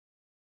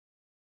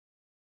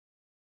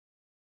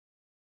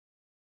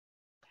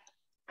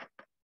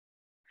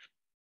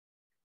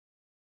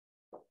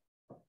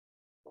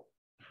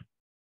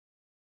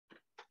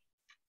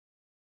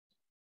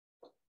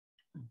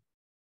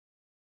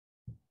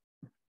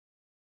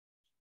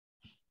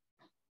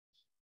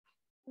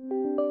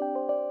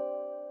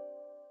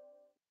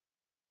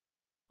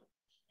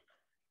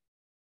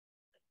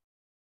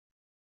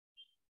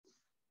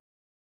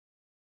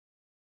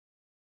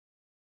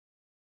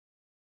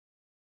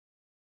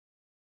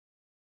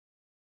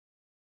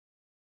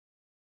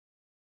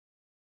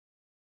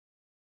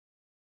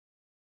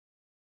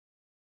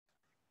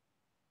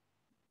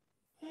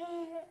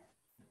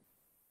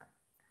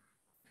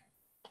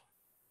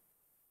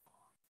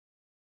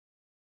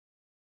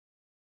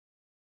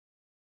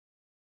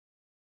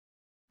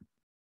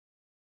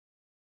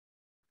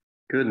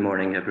Good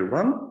morning,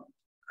 everyone.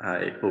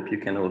 I hope you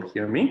can all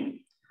hear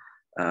me.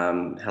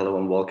 Hello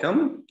and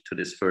welcome to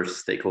this first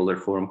Stakeholder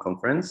Forum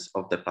conference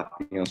of the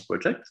PAPILLONS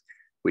project,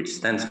 which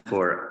stands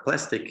for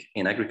Plastic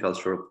in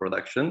Agricultural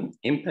Production,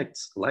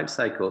 Impacts, Life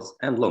Cycles,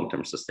 and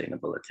Long-Term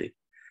Sustainability.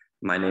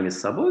 My name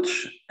is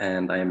Szabolcs,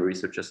 and I am a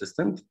research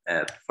assistant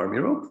at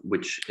Forni,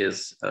 which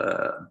is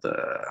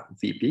the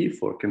VP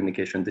for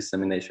Communication,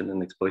 Dissemination,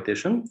 and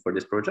Exploitation for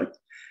this project.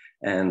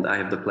 And I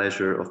have the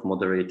pleasure of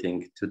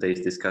moderating today's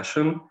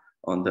discussion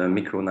on the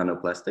micro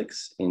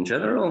nanoplastics in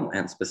general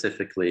and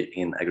specifically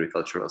in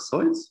agricultural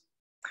soils.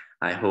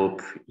 I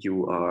hope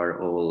you are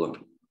all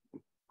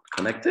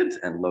connected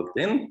and logged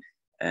in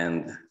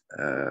and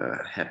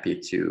happy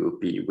to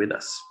be with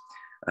us.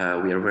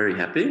 We are very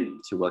happy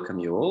to welcome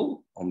you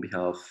all on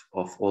behalf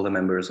of all the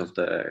members of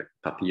the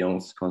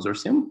PAPILLONS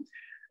consortium,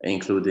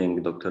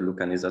 including Dr.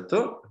 Luca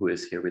Nizzetto, who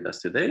is here with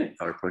us today,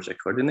 our project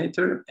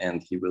coordinator,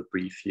 and he will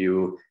brief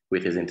you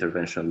with his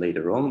intervention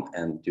later on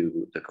and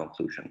do the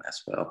conclusion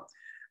as well.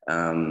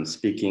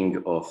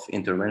 Speaking of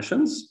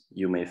interventions,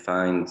 you may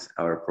find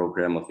our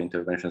program of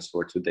interventions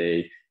for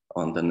today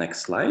on the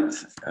next slide,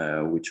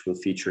 which will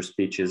feature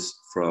speeches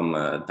from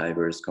a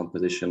diverse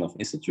composition of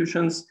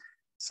institutions,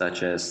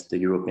 such as the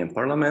European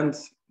Parliament,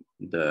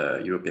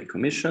 the European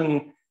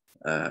Commission,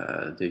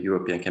 the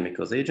European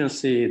Chemicals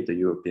Agency, the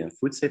European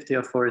Food Safety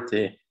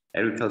Authority,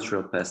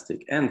 agricultural,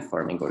 plastic, and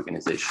farming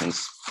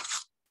organizations.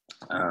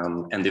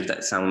 And if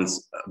that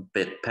sounds a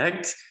bit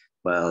packed,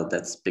 well,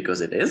 that's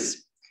because it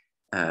is.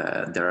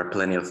 There are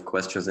plenty of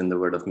questions in the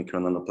world of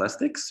micro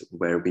nanoplastics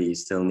where we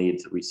still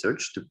need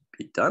research to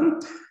be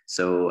done.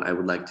 So I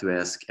would like to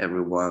ask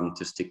everyone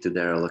to stick to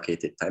their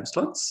allocated time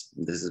slots.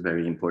 This is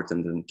very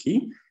important and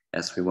key,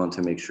 as we want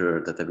to make sure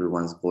that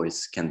everyone's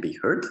voice can be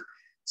heard.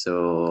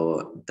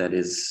 So that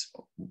is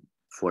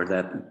for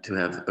that to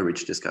have a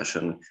rich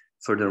discussion.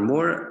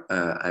 Furthermore,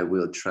 I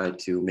will try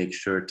to make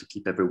sure to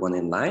keep everyone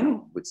in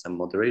line with some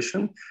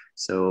moderation.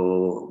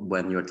 So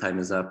when your time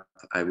is up,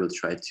 I will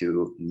try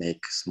to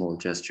make small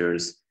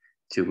gestures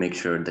to make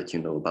sure that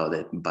you know about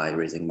it by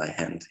raising my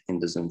hand in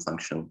the Zoom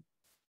function.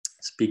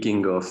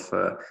 Speaking of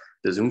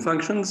the Zoom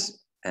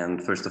functions,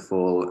 and first of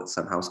all,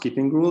 some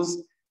housekeeping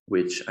rules,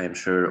 which I'm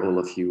sure all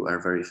of you are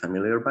very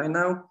familiar by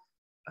now,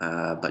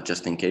 but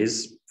just in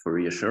case, for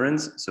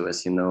reassurance. So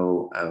as you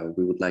know,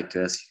 we would like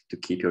to ask you to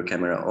keep your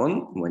camera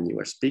on when you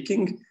are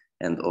speaking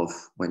and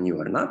off when you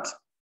are not.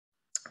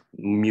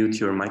 Mute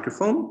your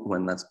microphone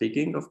when not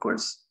speaking, of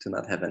course, to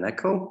not have an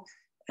echo.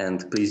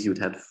 And please use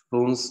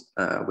headphones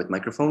with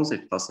microphones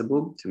if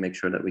possible to make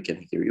sure that we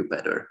can hear you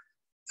better.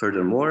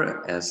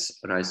 Furthermore, as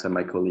Raisa,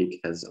 my colleague,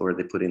 has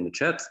already put in the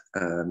chat,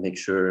 make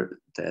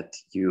sure that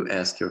you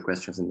ask your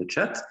questions in the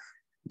chat.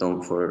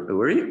 Don't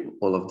worry,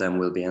 all of them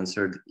will be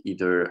answered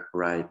either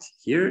right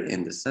here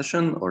in this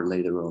session or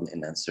later on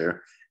in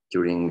answer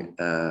during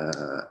a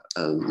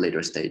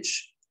later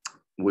stage.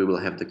 We will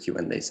have the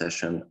Q&A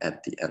session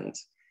at the end.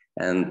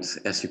 And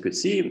as you could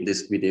see,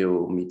 this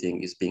video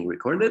meeting is being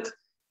recorded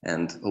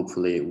and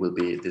hopefully will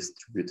be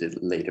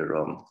distributed later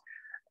on.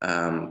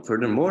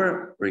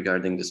 Furthermore,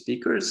 regarding the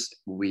speakers,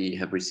 we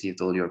have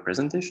received all your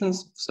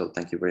presentations, so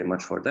thank you very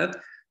much for that.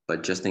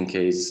 But just in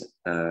case,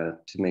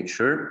 to make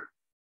sure,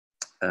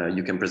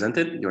 you can present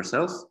it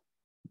yourself,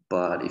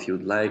 but if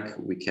you'd like,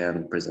 we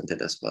can present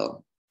it as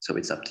well. So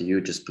it's up to you,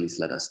 just please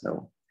let us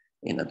know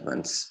in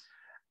advance.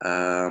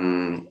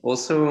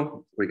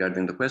 Also,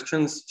 regarding the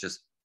questions,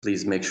 just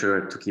please make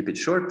sure to keep it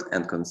short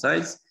and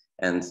concise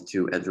and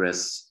to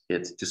address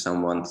it to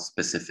someone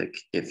specific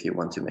if you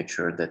want to make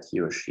sure that he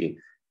or she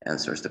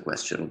answers the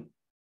question.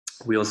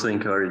 We also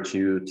encourage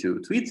you to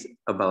tweet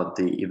about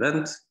the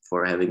event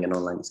for having an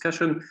online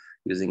discussion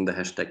using the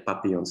hashtag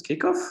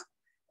 #PAPILLONSKickoff.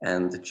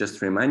 And just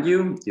to remind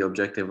you, the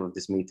objective of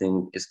this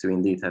meeting is to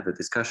indeed have a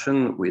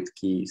discussion with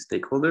key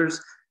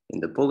stakeholders in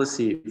the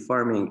policy,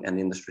 farming, and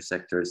industry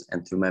sectors,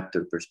 and to map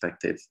their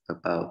perspective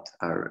about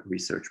our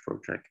research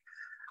project.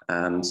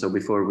 So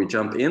before we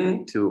jump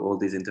into all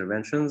these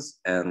interventions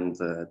and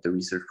the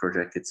research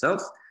project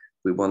itself,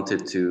 we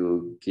wanted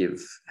to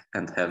give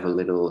and have a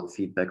little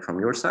feedback from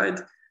your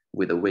side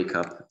with a wake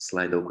up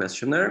Slido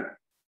questionnaire.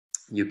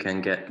 You can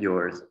get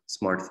your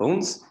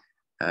smartphones,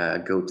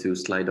 go to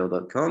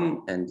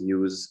slido.com and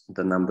use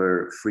the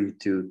number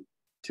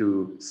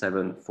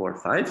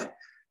 322745,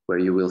 where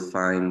you will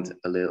find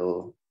a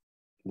little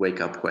wake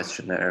up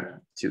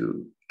questionnaire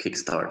to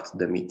kickstart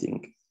the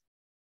meeting.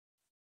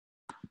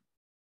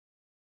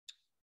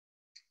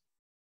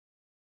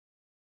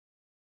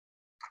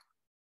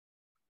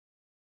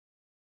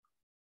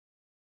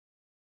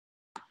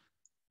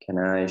 Can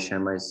I share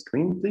my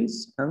screen,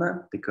 please,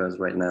 Anna? Because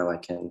right now I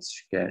can't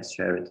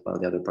share it while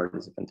the other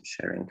participant is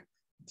sharing,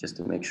 just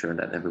to make sure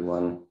that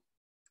everyone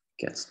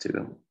gets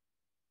to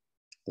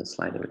the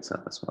Slido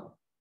itself as well.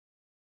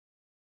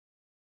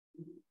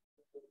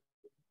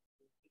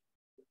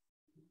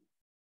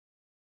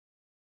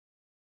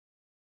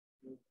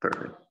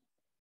 Perfect.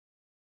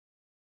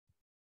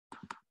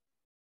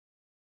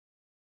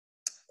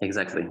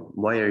 Exactly.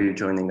 Why are you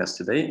joining us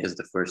today is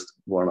the first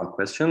warm-up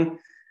question.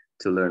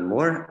 To learn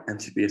more and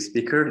to be a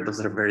speaker,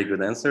 those are very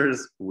good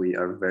answers. We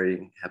are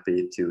very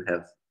happy to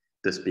have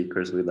the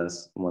speakers with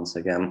us once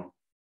again.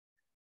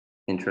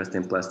 Interest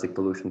in plastic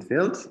pollution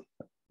field,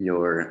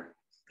 your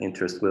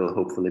interest will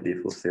hopefully be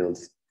fulfilled.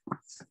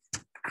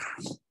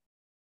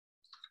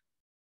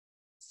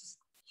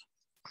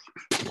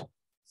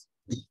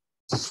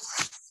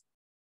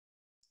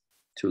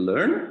 To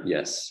learn,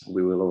 yes,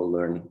 we will all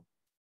learn,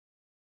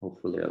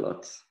 hopefully a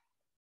lot.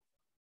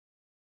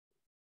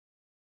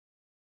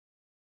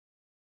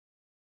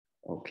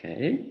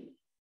 Okay,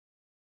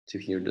 to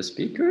hear the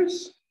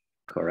speakers,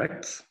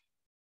 correct.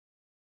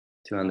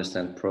 To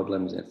understand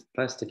problems of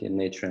plastic in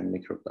nature and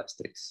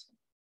microplastics.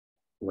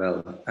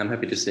 Well, I'm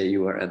happy to say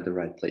you are at the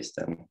right place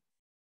then.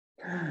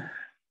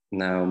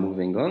 Now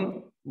moving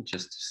on,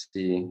 just to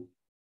see,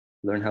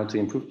 learn how to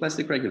improve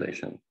plastic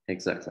regulation.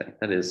 Exactly,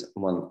 that is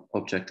one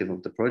objective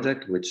of the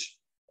project, which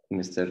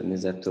Mr.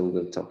 Nizzetto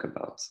will talk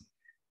about.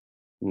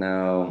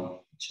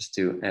 Now, just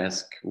to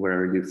ask, where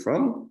are you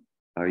from?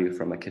 Are you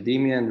from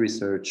academia and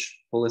research,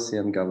 policy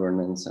and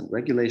governance and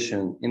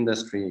regulation,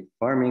 industry,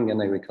 farming and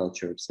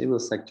agriculture, civil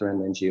sector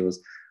and NGOs,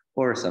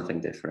 or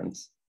something different?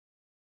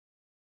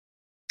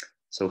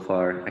 So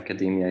far,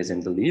 academia is in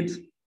the lead,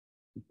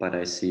 but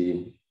I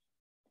see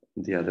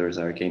the others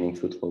are gaining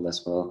foothold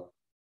as well.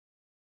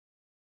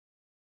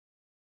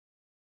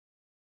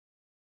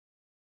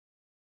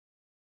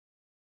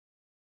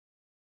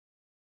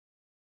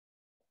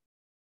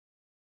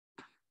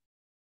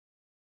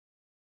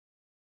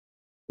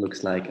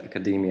 Looks like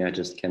academia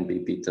just can't be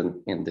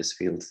beaten in this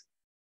field.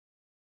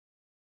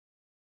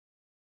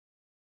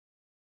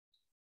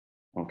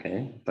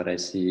 Okay, but I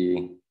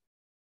see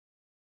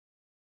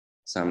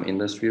some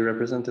industry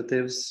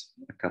representatives,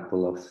 a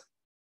couple of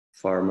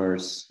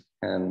farmers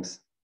and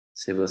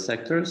civil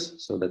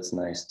sectors, so that's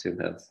nice to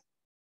have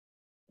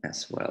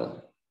as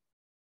well.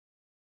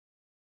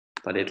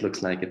 But it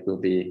looks like it will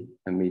be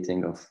a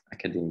meeting of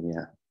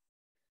academia.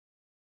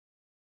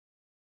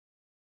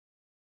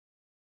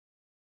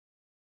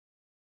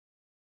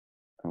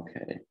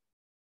 Okay.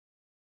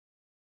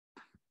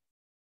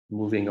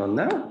 Moving on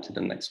now to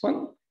the next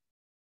one.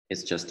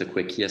 It's just a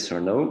quick yes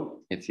or no,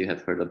 if you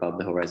have heard about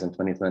the Horizon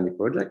 2020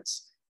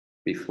 projects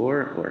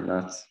before or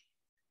not,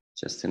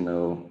 just to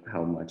know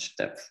how much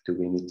depth do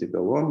we need to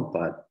go on.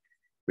 But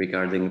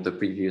regarding the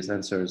previous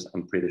answers,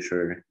 I'm pretty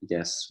sure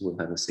yes, we'll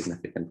have a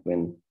significant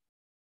win,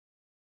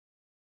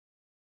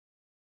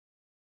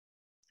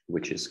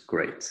 which is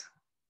great.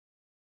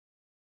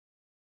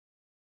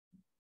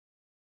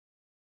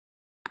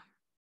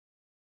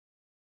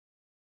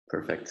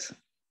 Perfect.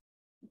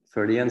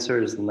 For the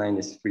answers,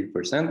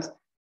 93%.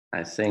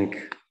 I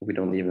think we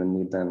don't even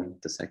need then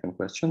the second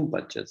question,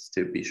 but just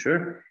to be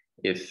sure,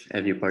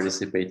 have you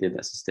participated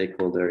as a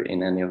stakeholder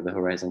in any of the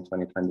Horizon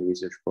 2020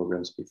 research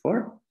programs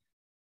before?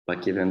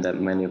 But given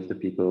that many of the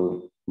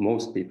people,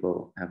 most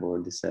people have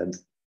already said,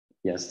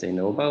 yes, they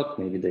know about,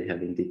 maybe they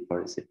have indeed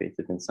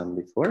participated in some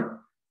before.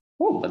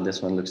 Oh, but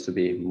this one looks to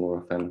be more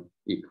of an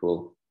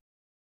equal.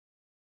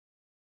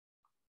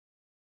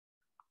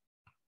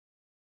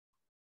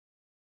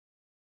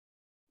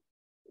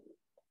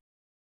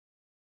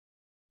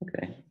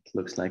 Okay, it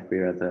looks like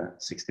we're at the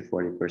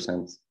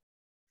 60-40%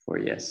 for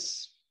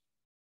yes.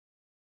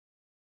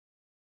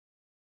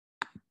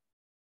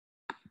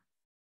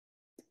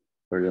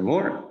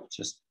 Furthermore,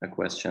 just a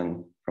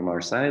question from our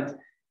side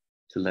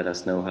to let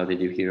us know, how did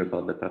you hear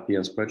about the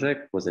PAPILLONS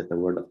project? Was it a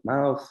word of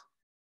mouth,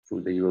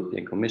 through the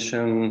European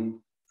Commission,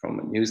 from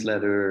a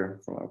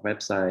newsletter, from our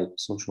website,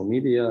 social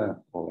media,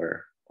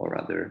 or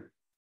other?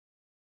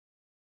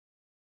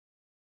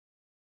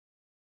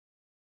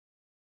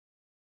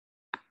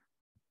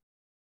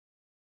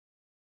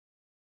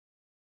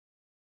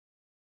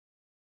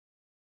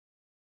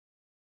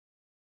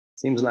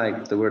 Seems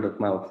like the word of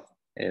mouth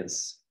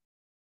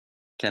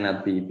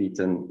cannot be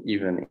beaten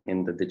even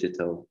in the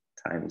digital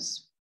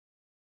times.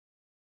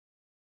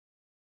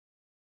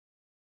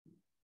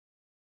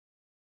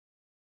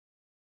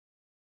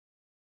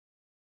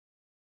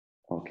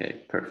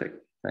 Okay,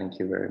 perfect. Thank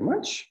you very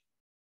much.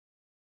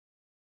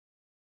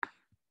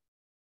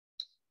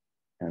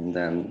 And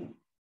then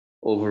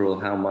overall,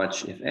 how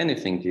much, if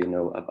anything, do you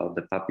know about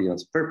the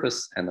PAPILLONS'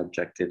 purpose and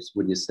objectives?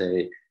 Would you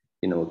say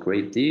you know a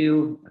great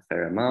deal, a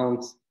fair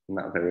amount,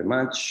 not very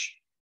much,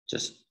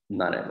 just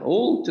not at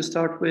all to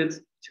start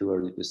with, too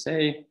early to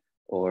say,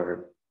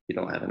 or you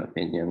don't have an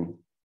opinion?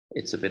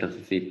 It's a bit of a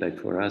feedback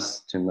for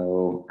us to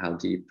know how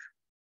deep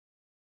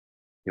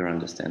your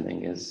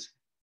understanding is.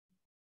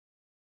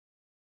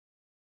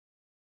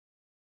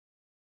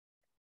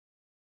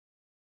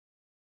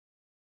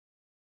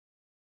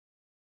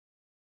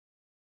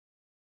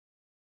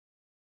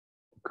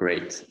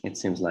 Great. It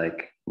seems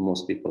like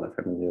most people are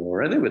familiar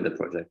already with the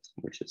project,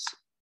 which is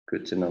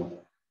good to know.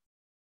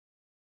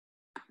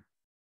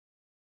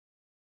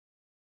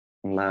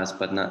 And last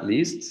but not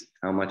least,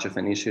 how much of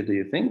an issue do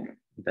you think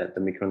that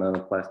the micro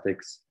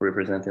nanoplastics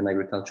represent in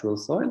agricultural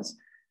soils?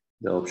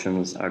 The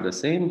options are the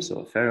same, so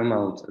a fair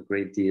amount, a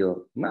great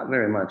deal, not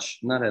very much,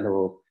 not at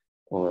all,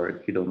 or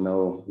if you don't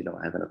know, you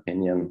don't have an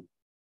opinion.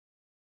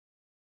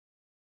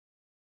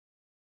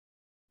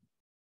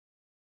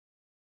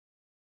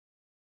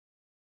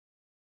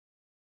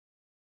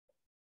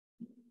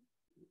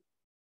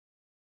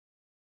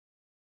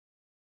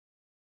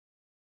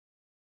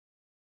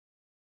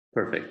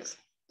 Perfect.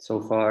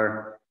 So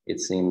far, it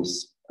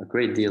seems a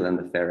great deal and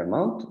a fair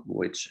amount,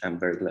 which I'm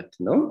very glad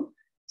to know.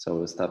 So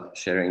we'll stop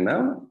sharing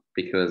now,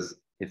 because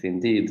if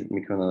indeed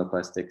micro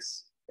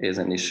nanoplastics is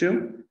an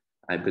issue,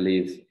 I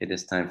believe it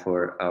is time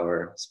for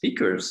our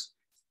speakers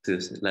to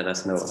let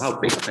us know how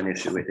big of an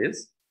issue it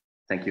is.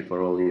 Thank you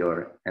for all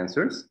your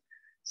answers.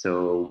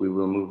 So we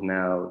will move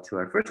now to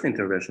our first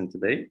intervention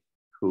today,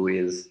 who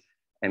is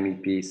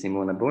MEP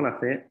Simona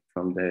Bonafé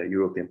from the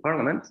European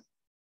Parliament.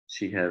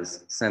 She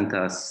has sent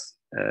us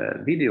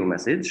a video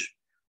message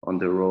on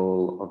the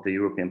role of the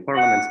European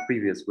Parliament's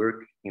previous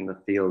work in the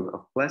field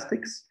of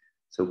plastics.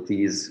 So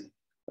please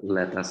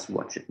let us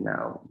watch it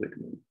now with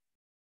me.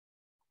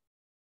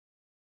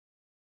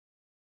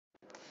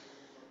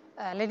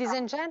 Ladies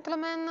and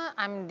gentlemen,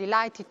 I'm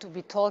delighted to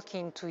be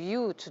talking to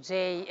you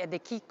today at the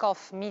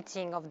kick-off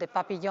meeting of the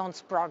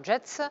PAPILLONS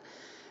projects.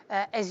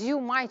 As you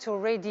might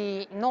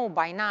already know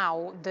by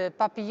now, the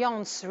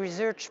PAPILLONS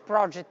research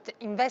project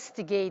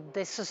investigates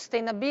the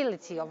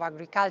sustainability of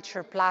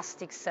agriculture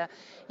plastics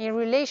in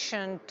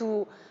relation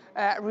to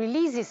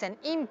releases and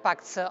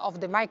impacts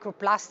of the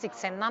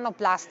microplastics and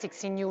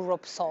nanoplastics in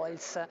Europe's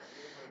soils.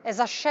 As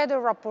a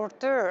shadow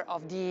rapporteur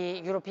of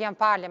the European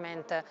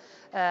Parliament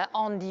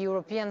on the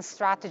European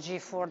strategy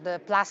for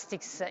the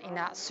plastics in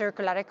a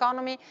circular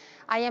economy,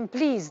 I am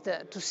pleased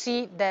to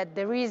see that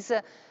there is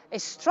a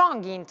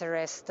strong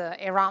interest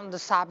around the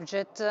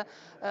subject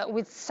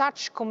with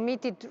such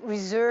committed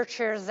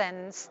researchers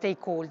and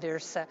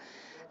stakeholders.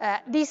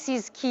 This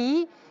is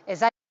key,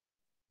 as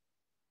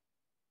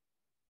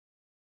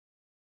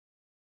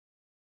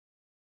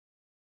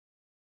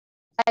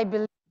I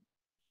believe.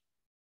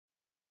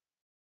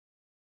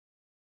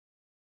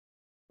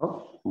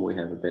 Oh, we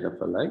have a bit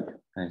of a lag,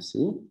 I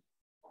see.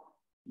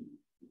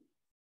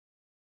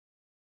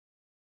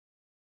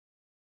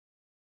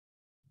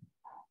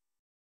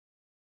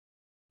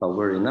 But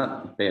worry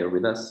not, bear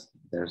with us.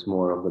 There's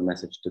more of the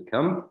message to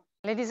come.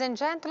 Ladies and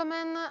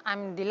gentlemen,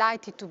 I'm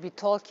delighted to be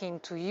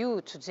talking to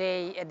you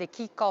today at the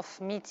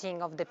kick-off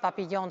meeting of the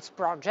PAPILLONS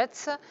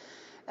projects.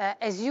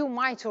 As you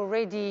might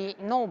already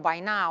know by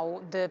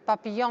now, the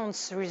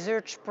PAPILLONS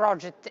research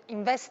project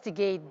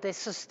investigates the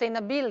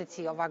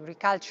sustainability of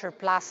agriculture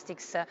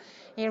plastics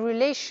in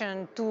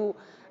relation to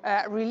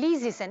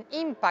releases and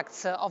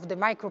impacts of the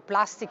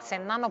microplastics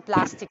and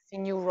nanoplastics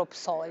in Europe's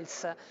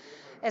soils.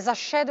 As a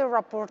shadow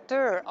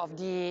rapporteur of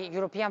the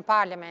European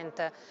Parliament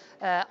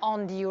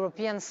on the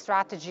European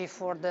strategy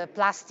for the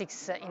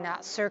plastics in a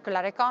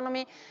circular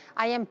economy,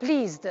 I am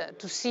pleased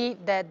to see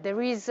that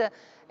there is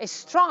a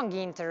strong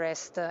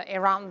interest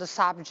around the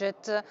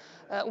subject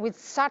with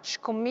such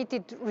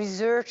committed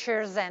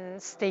researchers and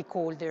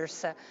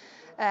stakeholders.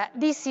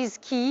 This is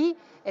key,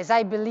 as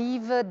I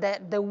believe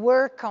that the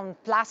work on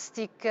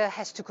plastic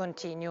has to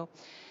continue.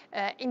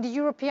 In the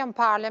European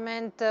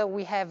Parliament,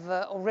 we have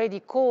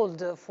already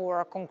called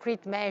for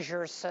concrete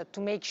measures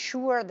to make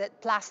sure that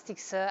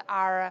plastics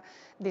are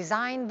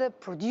designed,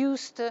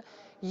 produced,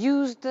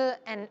 used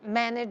and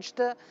managed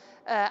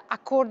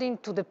according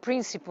to the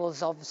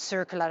principles of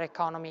circular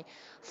economy.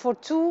 For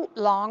too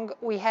long,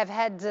 we have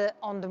had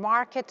on the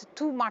market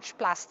too much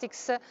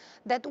plastics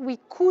that we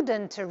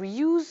couldn't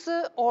reuse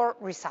or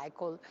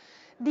recycle.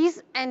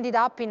 These ended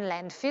up in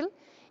landfill,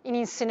 in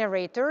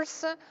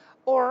incinerators,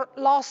 or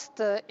lost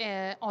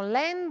on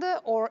land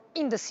or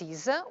in the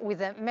seas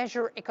with a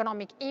major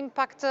economic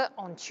impact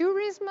on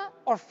tourism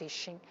or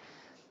fishing.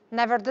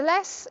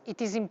 Nevertheless,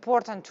 it is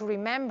important to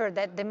remember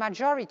that the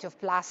majority of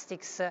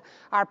plastics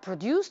are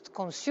produced,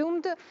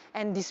 consumed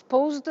and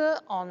disposed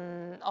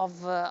on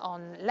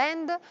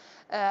land,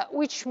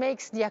 which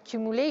makes the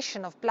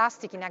accumulation of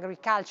plastic in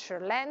agriculture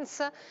lands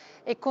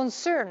a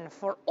concern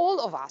for all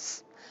of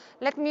us.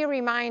 Let me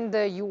remind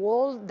you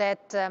all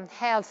that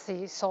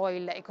healthy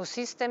soil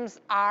ecosystems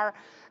are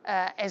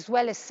as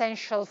well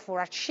essential for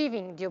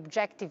achieving the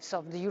objectives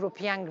of the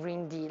European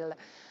Green Deal.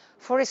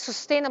 For a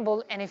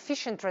sustainable and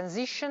efficient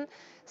transition,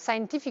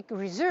 scientific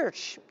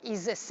research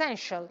is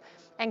essential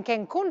and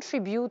can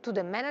contribute to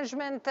the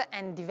management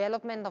and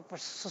development of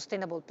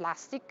sustainable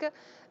plastic,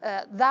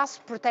 thus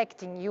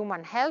protecting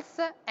human health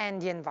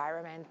and the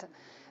environment.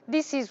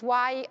 This is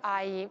why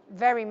I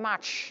very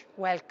much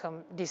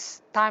welcome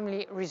this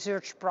timely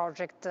research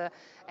project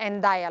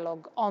and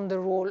dialogue on the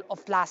role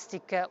of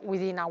plastic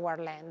within our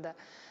land.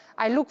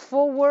 I look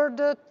forward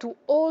to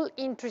all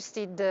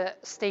interested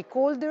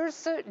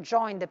stakeholders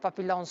join the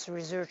PAPILLONS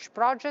research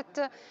project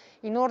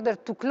in order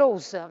to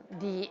close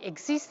the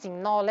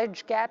existing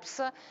knowledge gaps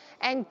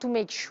and to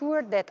make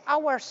sure that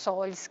our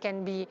soils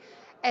can be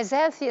as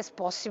healthy as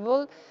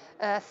possible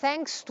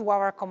thanks to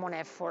our common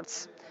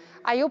efforts.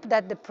 I hope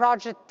that the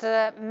project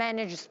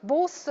manages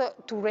both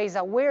to raise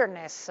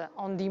awareness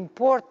on the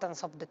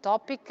importance of the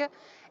topic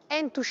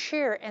and to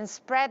share and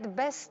spread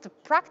best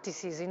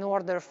practices in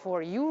order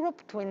for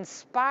Europe to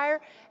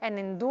inspire and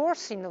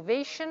endorse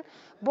innovation,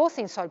 both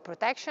in soil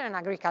protection and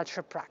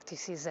agriculture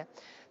practices.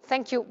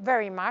 Thank you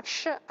very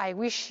much. I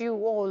wish you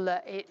all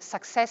a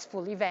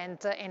successful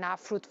event and a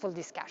fruitful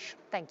discussion.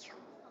 Thank you.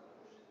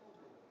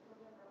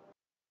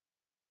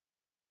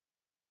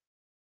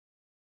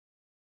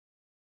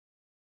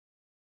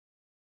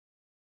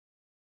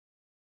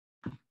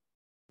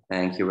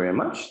 Thank you very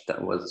much.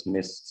 That was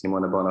Ms.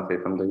 Simona Bonafé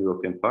from the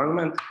European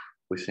Parliament,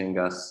 wishing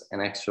us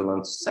an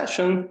excellent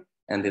session.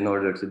 And in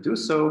order to do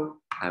so,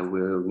 I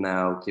will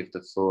now give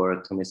the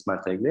floor to Ms.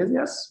 Marta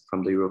Iglesias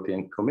from the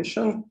European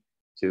Commission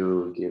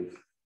to give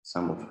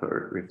some of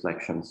her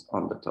reflections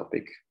on the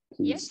topic.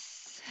 Please. Yes.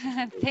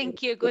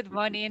 Thank you. Good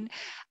morning.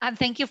 And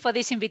thank you for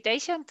this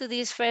invitation to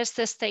this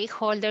first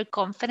stakeholder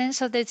conference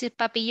of the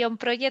Papillon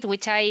project,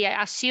 which I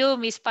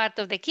assume is part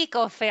of the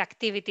kickoff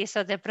activities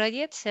of the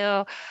project.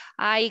 So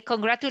I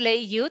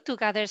congratulate you to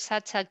gather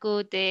such a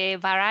good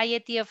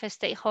variety of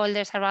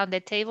stakeholders around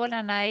the table,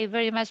 and I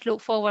very much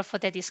look forward for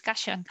the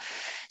discussion.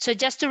 So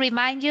just to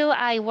remind you,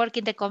 I work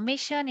in the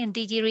Commission in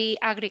DG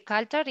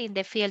Agriculture in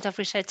the field of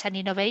research and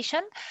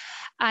innovation.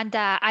 And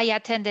I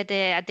attended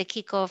the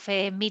kickoff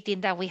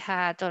meeting that we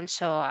had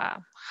also,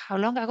 how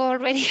long ago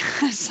already?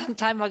 Some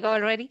time ago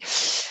already.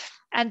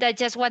 And I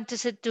just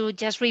wanted to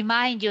just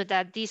remind you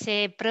that this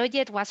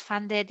project was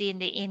funded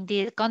in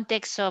the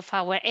context of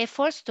our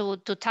efforts to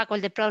tackle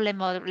the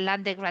problem of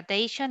land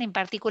degradation, in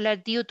particular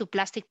due to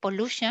plastic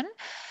pollution,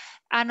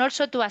 and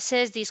also to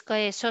assess these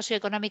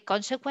socioeconomic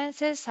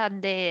consequences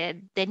and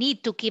the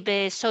need to keep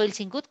soils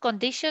in good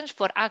conditions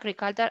for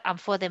agriculture and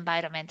for the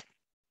environment.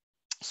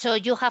 So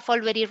you have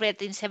already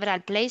read in several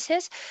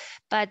places,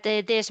 but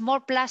there's more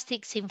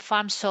plastics in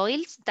farm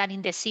soils than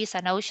in the seas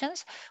and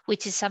oceans,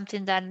 which is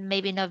something that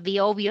maybe not be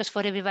obvious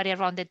for everybody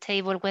around the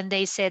table when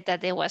they said that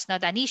there was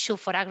not an issue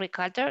for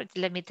agriculture.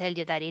 Let me tell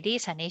you that it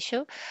is an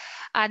issue.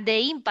 And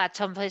the impacts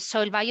on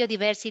soil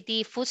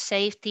biodiversity, food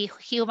safety,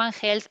 human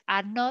health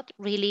are not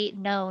really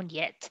known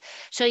yet.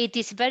 So it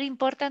is very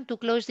important to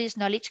close this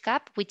knowledge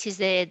gap, which is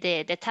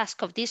the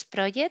task of this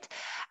project,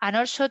 and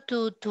also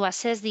to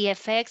assess the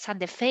effects and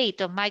the fate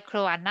of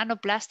micro and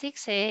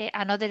nanoplastics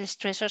and other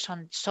stressors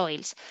on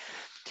soils.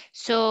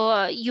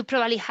 So you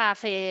probably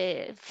have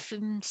a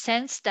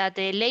sense that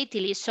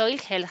lately soil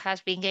health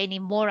has been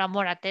gaining more and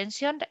more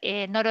attention,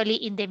 not only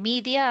in the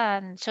media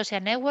and social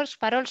networks,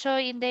 but also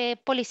in the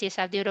policies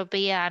of the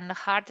European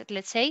heart,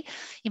 let's say,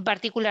 in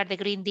particular the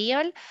Green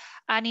Deal,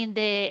 and in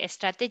the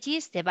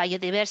strategies, the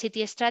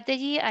biodiversity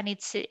strategy and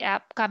its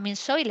upcoming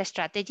soil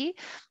strategy,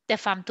 the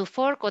Farm to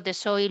Fork or the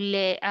soil,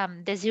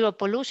 the zero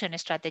pollution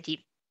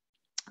strategy.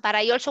 But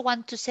I also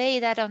want to say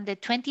that on the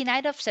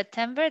 29th of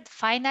September,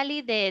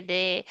 finally,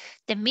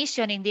 the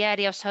mission in the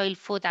area of soil,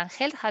 food and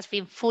health has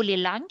been fully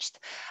launched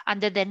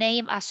under the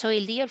name A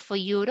Soil Deal for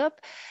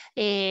Europe.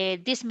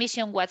 This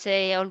mission was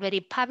already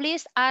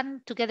published,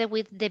 and together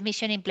with the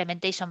mission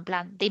implementation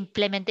plan. The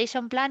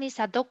implementation plan is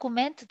a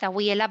document that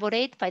we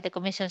elaborate by the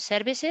Commission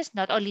services,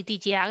 not only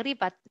DG Agri,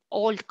 but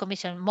all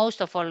Commission,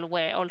 most of all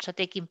were also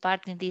taking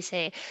part in this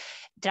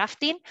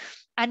drafting,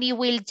 and it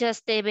will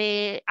just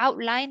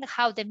outline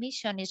how the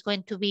mission is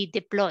going to be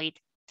deployed.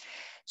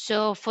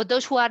 So for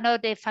those who are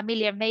not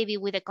familiar maybe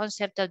with the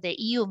concept of the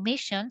EU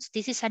missions,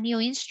 this is a new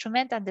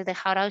instrument under the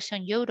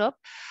Horizon Europe,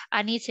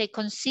 and it's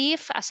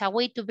conceived as a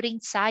way to bring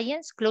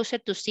science closer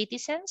to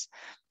citizens,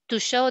 to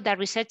show that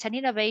research and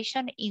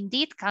innovation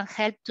indeed can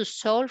help to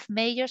solve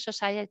major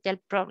societal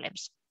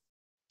problems.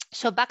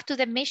 So back to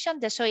the mission,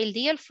 the Soil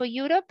Deal for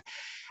Europe.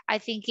 I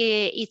think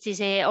it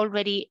is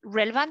already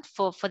relevant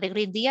for the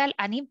Green Deal,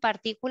 and in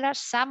particular,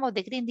 some of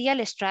the Green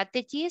Deal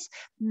strategies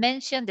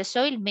mention the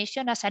soil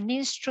mission as an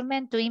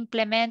instrument to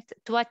implement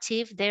to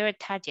achieve their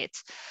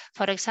targets.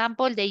 For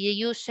example,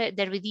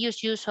 the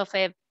reduced use of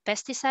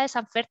pesticides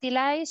and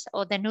fertilizers,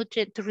 or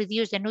to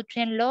reduce the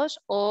nutrient loss,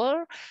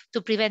 or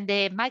to prevent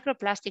the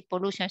microplastic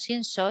pollutions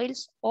in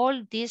soils.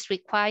 All this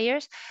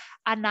requires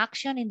an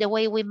action in the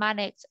way we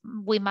manage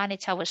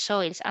our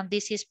soils, and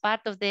this is part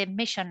of the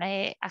mission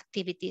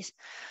activities.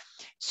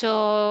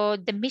 So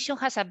the mission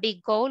has a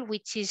big goal,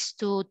 which is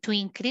to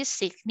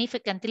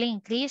significantly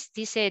increase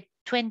this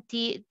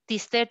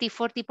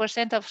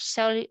 30–40% of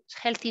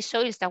healthy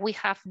soils that we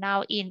have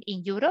now in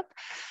Europe.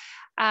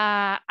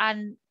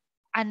 And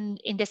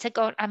in the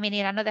second,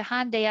 in another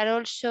hand, they are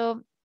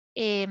also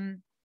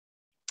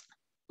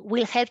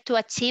will help to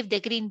achieve the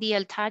Green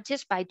Deal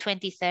targets by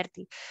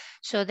 2030.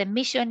 So the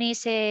mission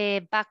is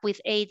back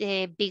with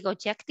 8 big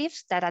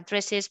objectives that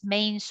addresses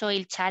main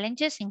soil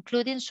challenges,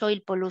 including soil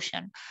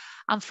pollution.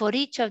 And for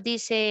each of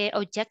these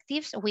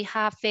objectives, we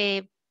have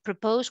a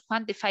proposed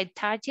quantified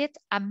target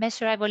and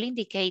measurable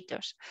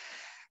indicators.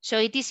 So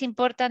it is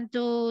important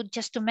to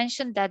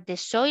mention that the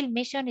soil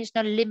mission is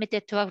not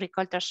limited to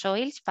agricultural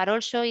soils, but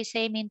also is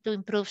aiming to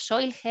improve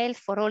soil health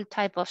for all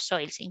types of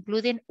soils,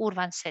 including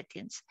urban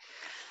settings.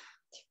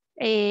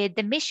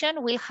 The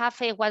mission will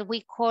have what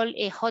we call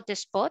a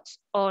hotspots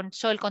on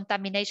soil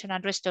contamination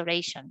and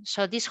restoration.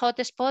 So these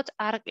hotspots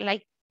are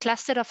like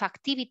cluster of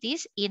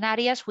activities in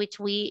areas which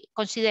we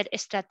consider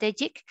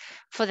strategic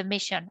for the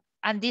mission.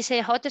 And these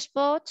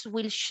hotspots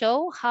will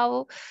show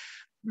how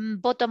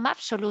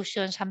bottom-up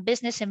solutions and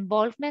business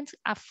involvement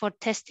for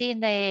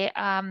testing a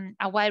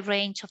wide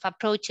range of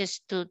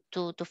approaches to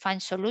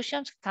find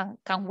solutions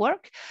can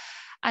work.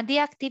 And the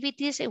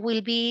activities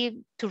will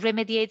be to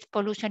remediate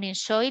pollution in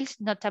soils,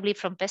 notably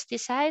from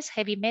pesticides,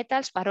 heavy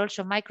metals, but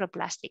also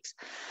microplastics.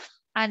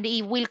 And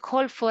it will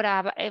call for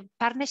a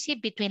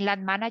partnership between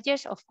land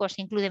managers, of course,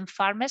 including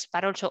farmers,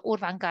 but also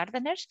urban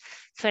gardeners,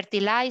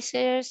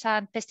 fertilizers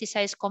and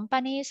pesticides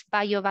companies,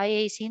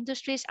 bio-based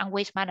industries, and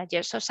waste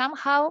managers. So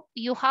somehow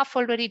you have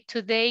already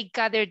today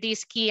gathered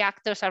these key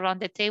actors around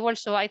the table.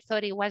 So I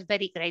thought it was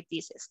very great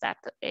this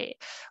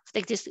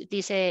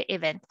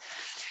event.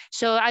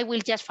 So I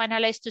will just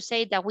finalize to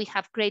say that we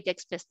have great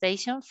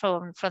expectations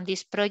from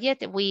this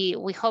project. We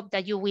hope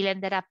that you will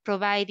end up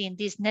providing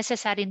this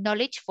necessary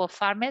knowledge for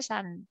farmers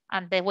and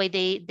the way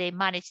they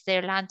manage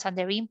their lands and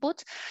their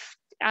inputs,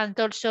 and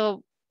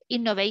also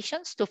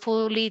innovations to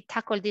fully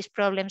tackle these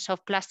problems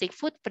of plastic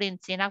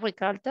footprints in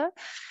agriculture,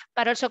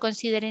 but also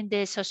considering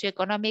the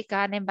socioeconomic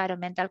and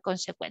environmental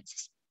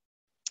consequences.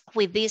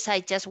 With this,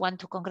 I just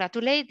want to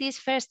congratulate this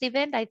first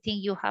event. I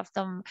think you have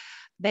done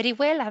very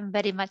well. I'm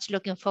very much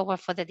looking forward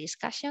for the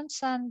discussions,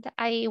 and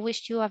I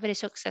wish you a very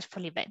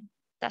successful event.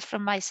 That's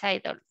from my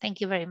side.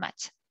 Thank you very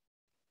much.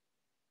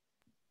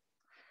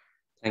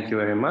 Thank you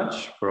very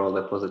much for all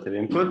the positive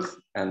input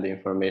and the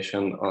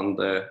information on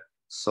the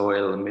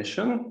soil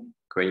mission.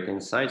 Great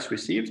insights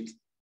received.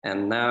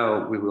 And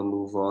now we will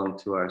move on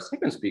to our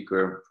second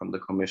speaker from the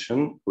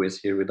Commission, who is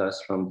here with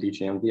us from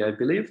DGMV, I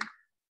believe,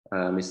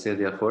 Ms.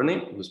 Silvia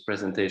Forni, whose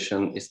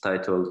presentation is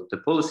titled The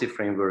Policy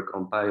Framework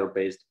on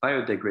Bio-Based,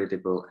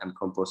 Biodegradable and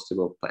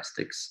Compostable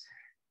Plastics.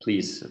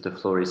 Please, the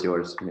floor is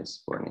yours,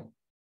 Ms. Forni.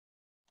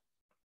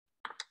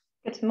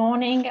 Good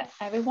morning,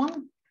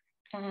 everyone.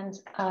 And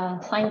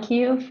thank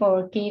you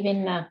for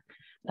giving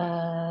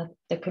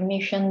the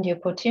Commission the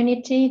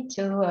opportunity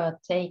to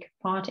take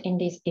part in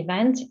this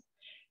event.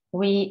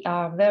 We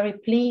are very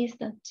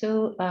pleased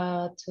to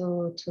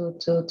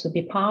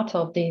be part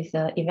of this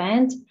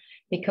event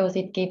because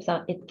it gives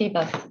us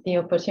the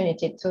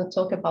opportunity to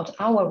talk about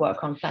our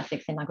work on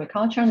plastics in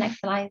agriculture. Next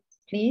slide,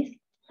 please.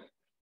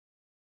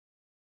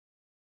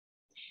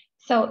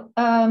 So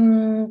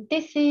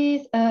this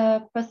is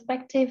a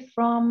perspective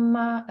from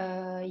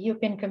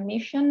European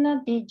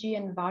Commission, DG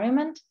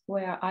Environment,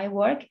 where I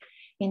work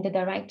in the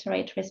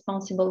directorate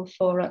responsible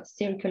for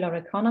circular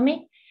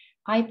economy.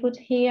 I put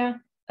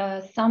here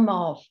some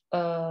of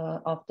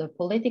the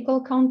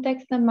political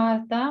context.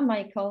 Marta,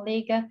 my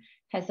colleague,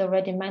 has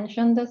already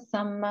mentioned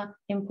some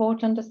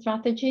important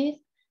strategies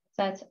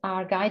that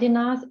are guiding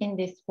us in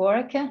this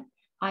work.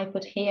 I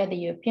put here the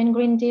European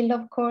Green Deal,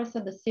 of course,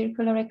 the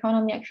Circular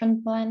Economy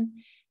Action Plan,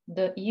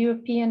 the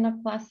European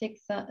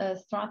Plastics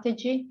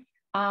Strategy.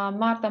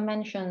 Marta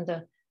mentioned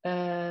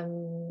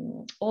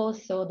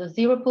also the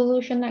Zero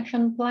Pollution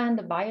Action Plan,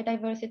 the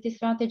Biodiversity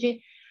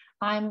Strategy.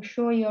 I'm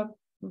sure you're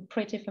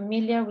pretty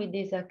familiar with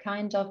this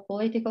kind of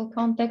political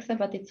context,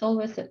 but it's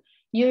always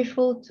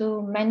useful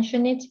to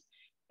mention it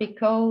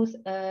because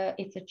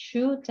it's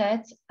true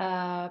that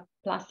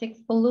plastics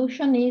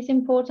pollution is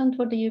important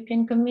for the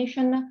European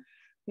Commission.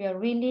 We are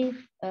really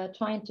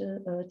trying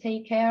to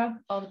take care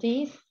of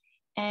this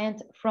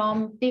and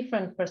from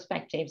different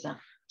perspectives.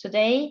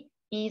 Today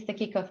is the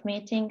kickoff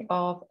meeting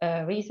of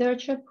a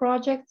research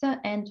project,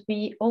 and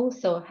we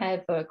also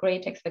have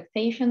great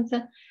expectations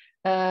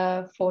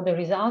for the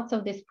results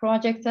of this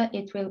project.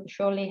 It will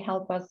surely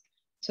help us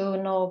to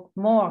know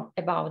more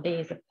about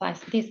this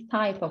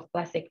type of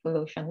plastic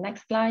pollution.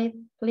 Next slide,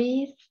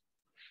 please.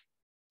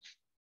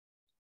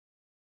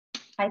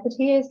 I put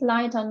here a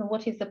slide on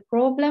what is the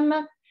problem.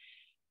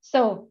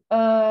 So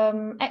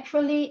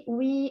actually,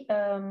 we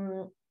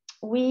are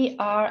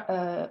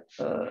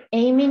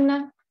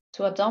aiming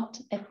to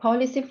adopt a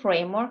policy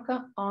framework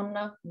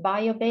on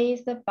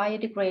bio-based,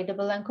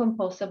 biodegradable and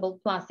compostable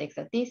plastics.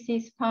 This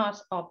is part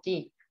of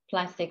the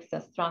plastics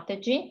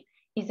strategy,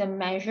 is a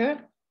measure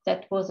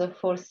that was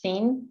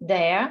foreseen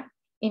there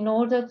in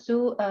order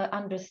to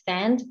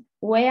understand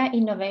where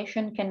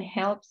innovation can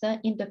help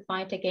in the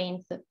fight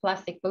against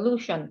plastic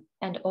pollution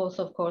and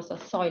also, of course,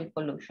 soil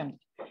pollution.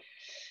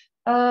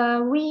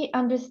 We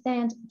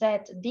understand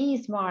that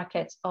these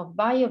markets of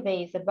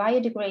bio-based,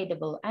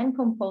 biodegradable and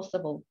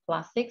compostable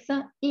plastics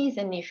is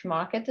a niche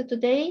market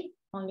today.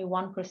 only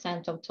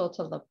 1% of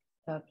total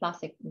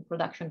plastic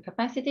production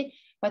capacity,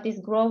 but is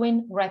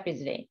growing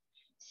rapidly.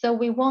 So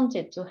we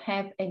wanted to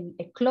have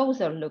a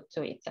closer look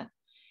to it.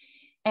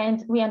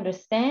 And we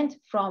understand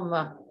from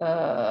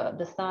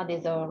the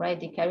studies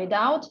already carried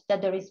out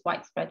that there is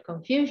widespread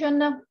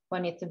confusion.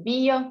 When it's a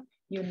bio,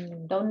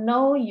 you don't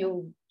know,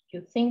 you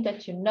think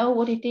that you know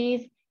what it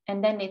is,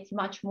 and then it's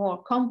much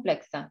more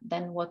complex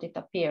than what it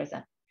appears.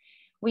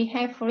 We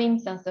have, for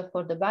instance,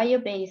 for the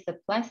bio-based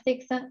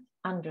plastics,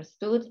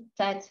 understood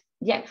that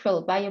the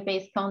actual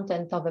bio-based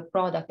content of a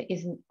product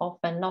is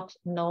often not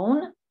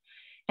known,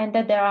 and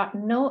that there are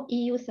no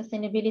EU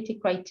sustainability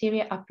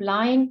criteria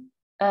applying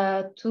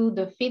to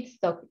the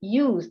feedstock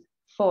used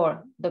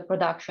for the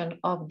production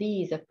of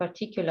these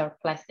particular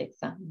plastics,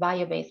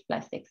 bio-based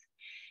plastics.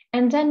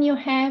 And then you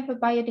have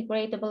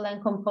biodegradable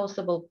and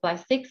compostable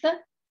plastics.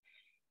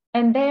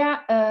 And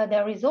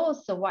there is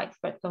also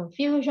widespread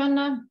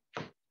confusion.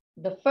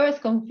 The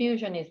first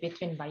confusion is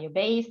between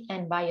bio-based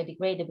and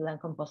biodegradable and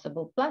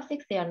compostable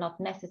plastics. They are not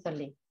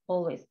necessarily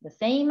always the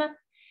same.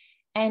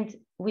 And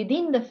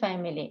within the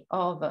family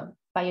of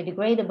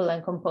biodegradable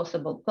and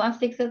compostable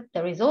plastics,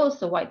 there is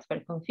also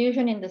widespread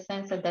confusion in the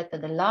sense that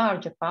the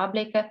large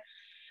public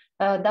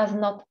does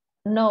not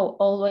know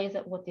always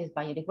what is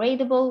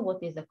biodegradable,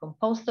 what is a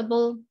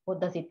compostable,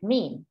 what does it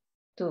mean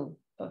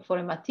for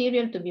a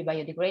material to be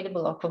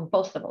biodegradable or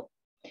compostable.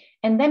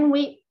 And then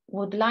we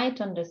would like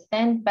to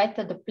understand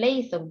better the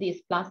place of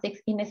these plastics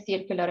in a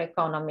circular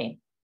economy.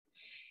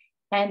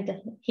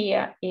 And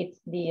here it's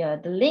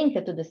the link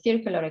to the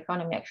Circular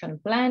Economy Action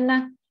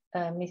Plan.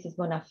 Mrs.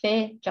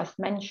 Bonafé just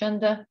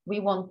mentioned, we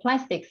want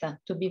plastics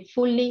to be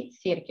fully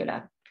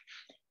circular.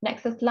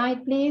 Next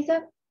slide, please.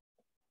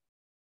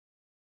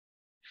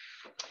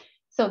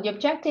 So the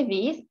objective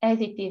is,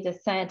 as it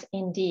is said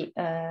in the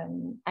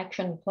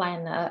action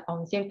plan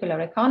on circular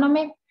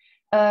economy,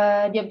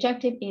 the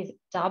objective is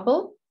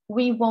double.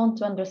 We want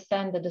to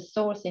understand the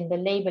source in the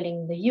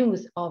labeling, the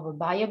use of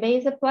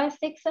bio-based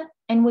plastics,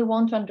 and we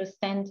want to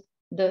understand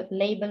the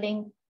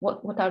labeling,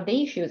 what are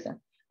the issues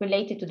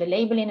related to the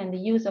labeling and the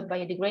use of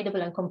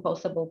biodegradable and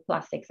compostable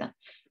plastics.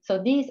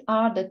 So these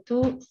are the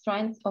two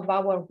strands of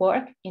our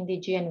work in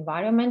DG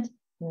Environment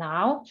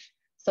now.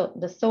 So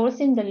the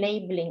sourcing, the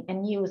labeling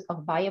and use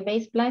of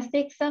bio-based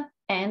plastics,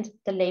 and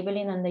the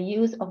labeling and the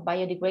use of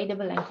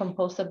biodegradable and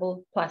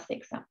compostable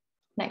plastics.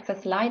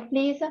 Next slide,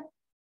 please.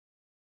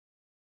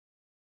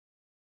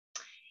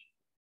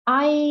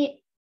 I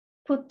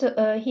put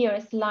here a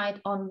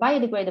slide on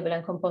biodegradable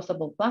and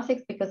compostable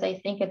plastics because I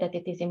think that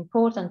it is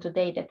important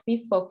today that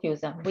we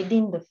focus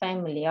within the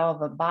family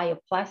of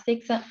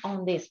bioplastics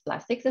on these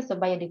plastics, so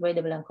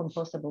biodegradable and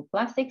compostable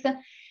plastics.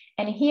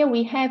 And here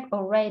we have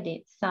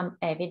already some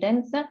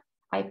evidence.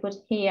 I put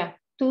here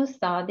two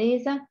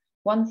studies.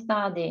 One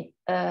study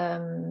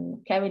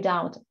carried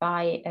out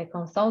by a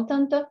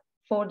consultant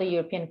for the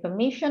European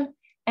Commission,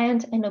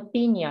 and an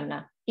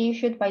opinion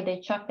issued by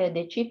the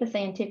chief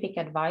scientific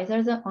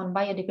advisors on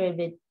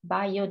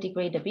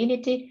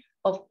biodegradability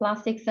of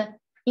plastics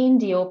in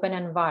the open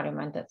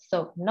environment.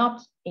 So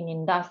not in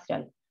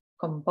industrial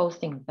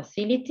composting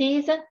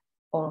facilities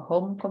or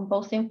home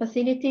composting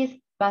facilities,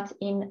 but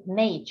in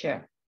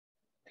nature.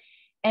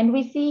 And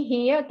we see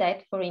here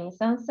that, for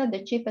instance,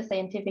 the chief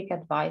scientific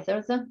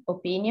advisor's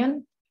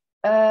opinion,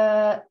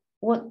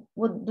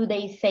 what do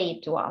they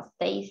say to us?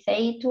 They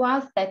say to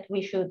us that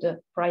we should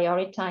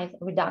prioritize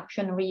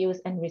reduction, reuse,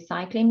 and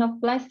recycling of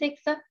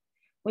plastics.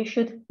 We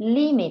should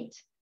limit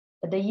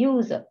the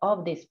use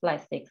of these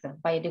plastics,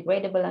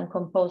 biodegradable and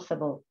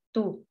compostable,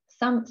 to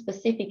some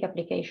specific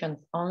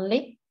applications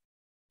only,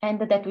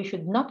 and that we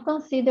should not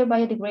consider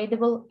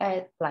biodegradable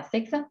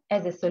plastics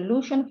as a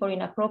solution for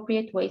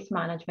inappropriate waste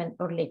management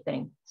or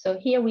littering. So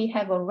here we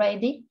have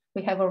already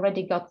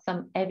got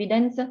some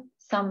evidence,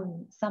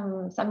 some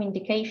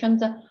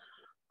indications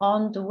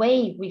on the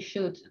way we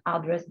should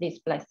address these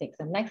plastics.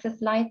 And next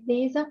slide,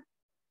 please.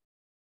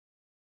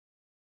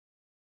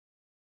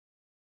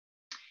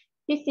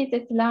 This is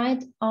a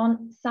slide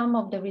on some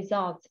of the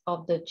results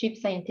of the chief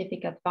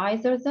scientific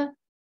advisors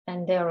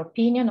and their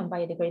opinion on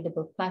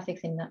biodegradable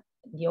plastics in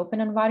the open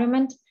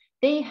environment.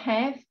 They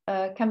have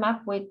come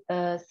up with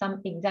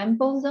some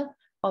examples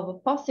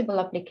of possible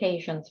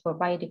applications for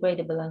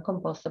biodegradable and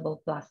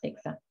compostable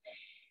plastics.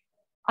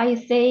 I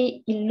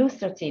say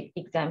illustrative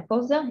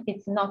examples.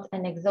 It's not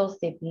an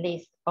exhaustive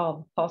list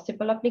of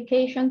possible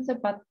applications,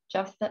 but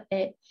just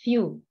a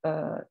few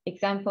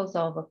examples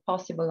of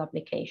possible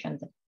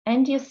applications.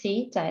 And you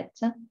see that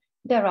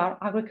there are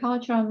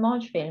agricultural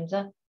mulch films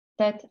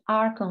that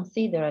are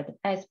considered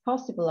as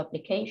possible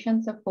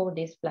applications for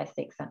these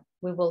plastics.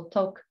 We will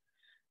talk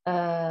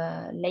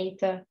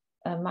later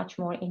much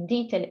more in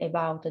detail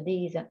about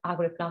these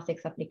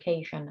agri-plastics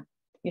application.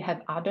 You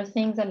have other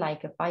things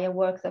like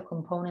fireworks,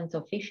 components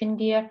of fishing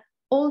gear,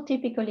 all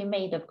typically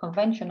made of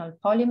conventional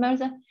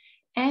polymers,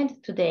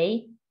 and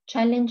today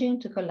challenging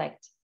to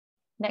collect.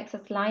 Next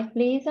slide,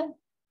 please.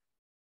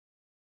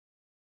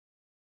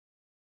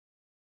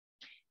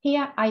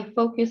 Here I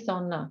focus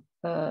on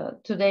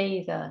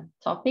today's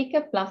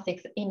topic,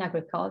 plastics in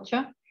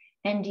agriculture,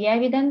 and the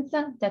evidence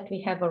that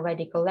we have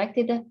already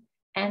collected,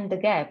 and the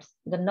gaps,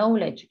 the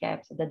knowledge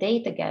gaps, the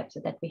data gaps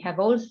that we have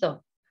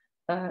also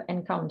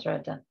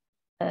encountered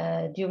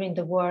during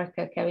the work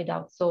carried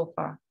out so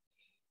far.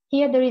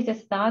 Here there is a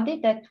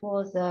study that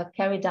was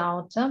carried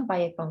out by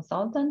a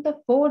consultant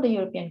for the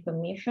European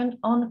Commission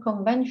on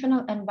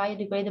conventional and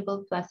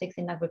biodegradable plastics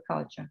in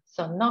agriculture.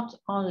 So not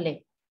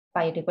only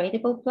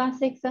biodegradable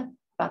plastics,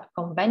 but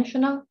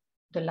conventional,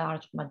 the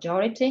large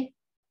majority,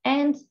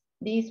 and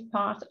this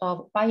part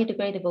of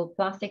biodegradable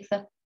plastics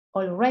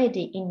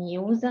already in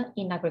use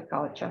in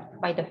agriculture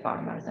by the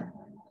farmers.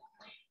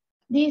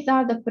 These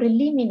are the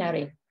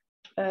preliminary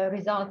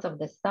results of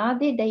the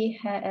study.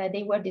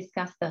 They were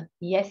discussed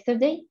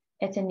yesterday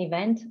at an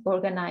event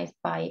organized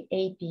by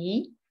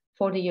APE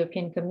for the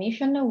European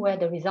Commission, where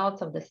the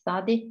results of the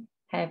study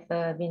have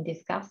been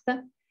discussed.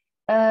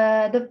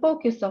 The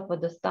focus of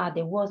the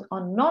study was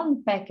on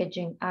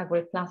non-packaging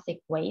agri-plastic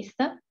waste.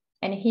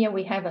 And here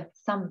we have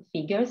some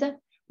figures.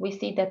 We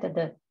see that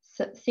the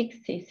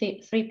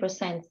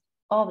 63%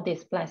 of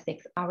these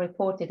plastics are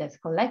reported as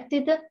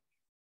collected.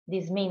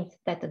 This means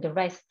that the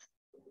rest,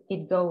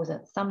 it goes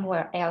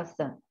somewhere else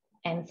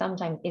and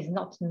sometimes is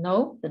not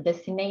known. The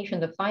destination,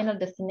 the final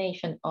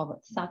destination of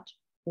such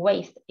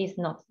waste is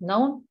not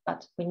known,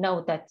 but we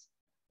know that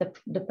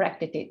the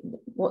practice,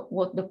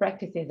 what the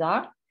practices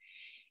are.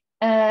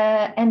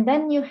 And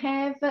then you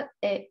have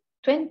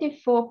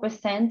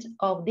 24%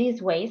 of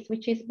this waste,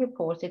 which is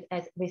reported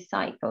as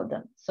recycled.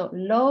 So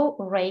low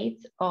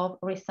rates of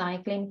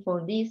recycling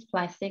for these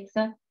plastics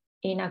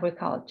in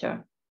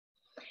agriculture.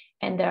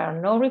 And there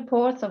are no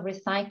reports of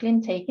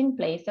recycling taking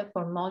place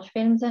for mulch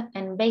films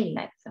and bale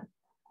nets.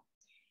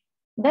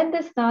 Then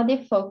the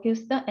study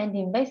focused and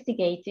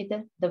investigated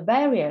the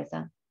barriers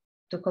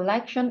to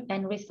collection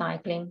and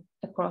recycling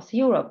across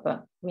Europe.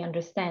 We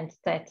understand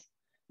that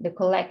the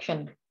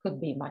collection could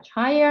be much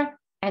higher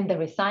and the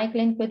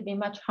recycling could be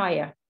much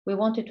higher. We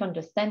wanted to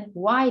understand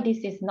why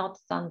this is not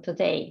done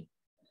today.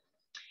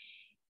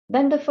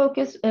 Then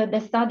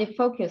the study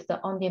focused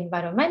on the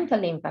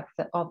environmental impacts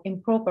of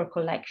improper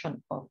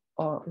collection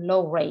or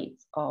low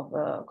rates of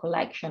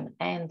collection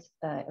and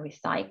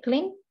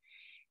recycling.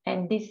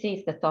 And this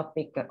is the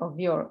topic of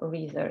your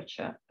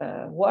research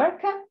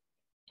work.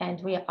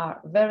 And we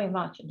are very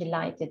much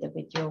delighted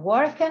with your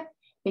work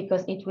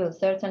because it will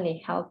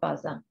certainly help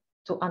us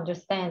to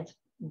understand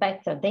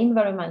better the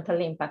environmental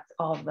impacts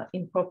of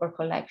improper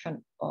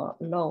collection or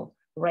low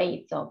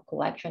rates of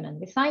collection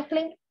and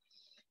recycling.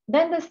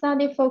 Then the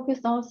study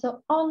focused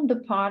also on the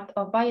part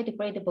of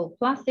biodegradable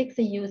plastics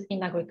used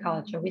in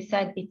agriculture. We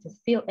said it's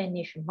still a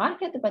niche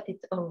market, but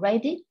it's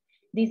already,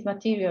 these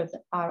materials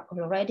are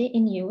already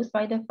in use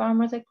by the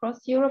farmers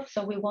across Europe.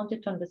 So we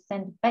wanted to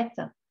understand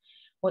better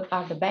what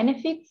are the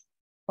benefits,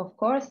 of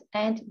course,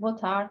 and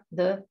what are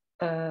the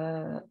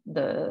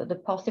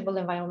possible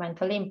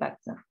environmental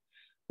impacts.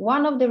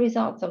 One of the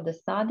results of the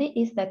study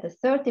is that the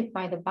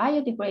certified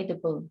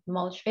biodegradable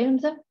mulch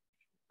films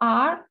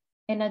are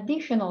an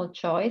additional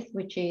choice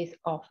which is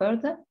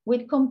offered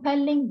with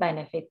compelling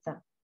benefits.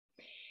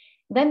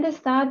 Then the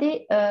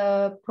study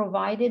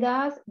provided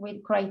us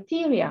with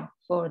criteria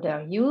for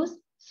their use.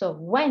 So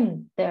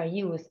when their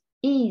use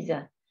is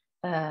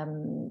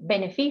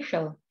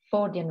beneficial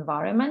for the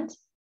environment.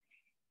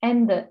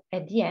 And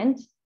at the end,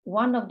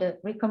 one of the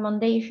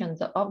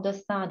recommendations of the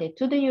study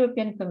to the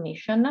European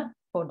Commission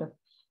for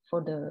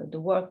the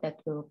work that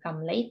will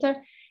come later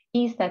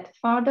is that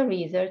further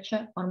research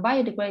on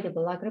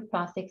biodegradable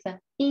agri-plastics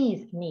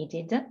is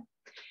needed.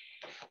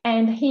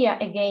 And here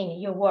again,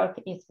 your work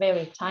is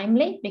very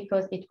timely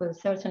because it will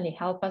certainly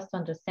help us to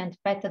understand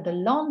better the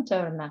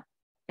long-term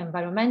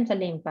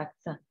environmental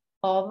impacts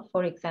of,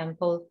 for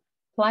example,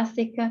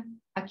 plastic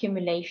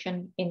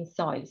accumulation in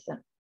soils.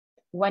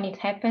 When it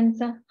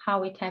happens,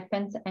 how it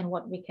happens, and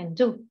what we can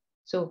do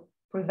to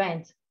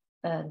prevent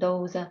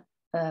those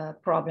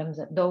problems,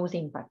 those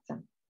impacts.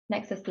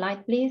 Next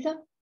slide, please.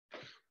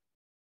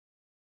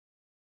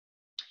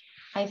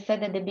 I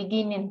said at the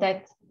beginning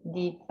that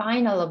the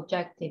final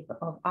objective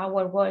of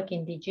our work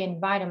in DG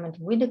Environment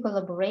with the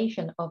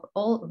collaboration of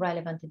all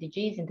relevant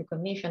DGs in the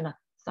Commission,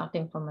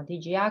 starting from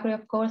DG Agri,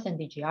 of course, and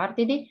DG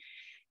RTD,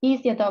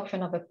 is the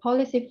adoption of a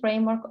policy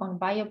framework on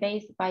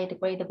bio-based,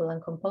 biodegradable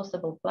and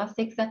compostable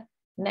plastics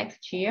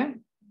next year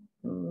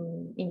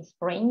in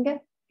spring.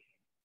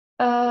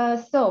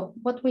 So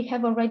what we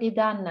have already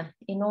done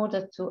in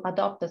order to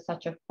adopt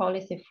such a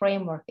policy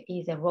framework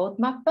is a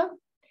roadmap.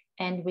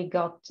 And we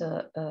got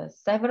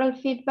several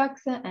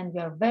feedbacks, and we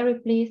are very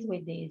pleased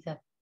with this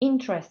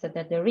interest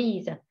that there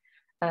is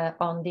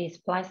on these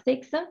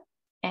plastics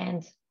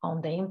and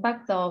on the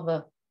impact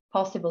of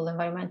possible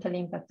environmental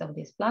impacts of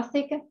this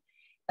plastic.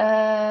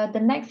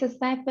 The next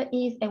step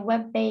is a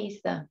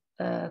web-based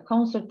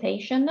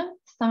consultation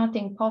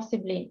starting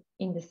possibly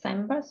in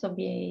December, so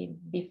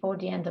before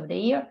the end of the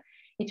year.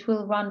 It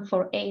will run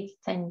for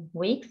 8-10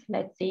 weeks.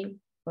 Let's see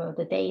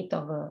the date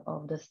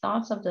of the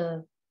start of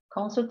the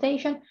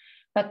consultation,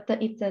 but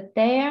it's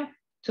there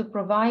to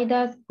provide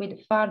us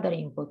with further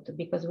input,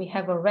 because we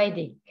have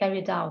already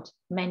carried out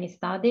many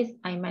studies.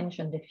 I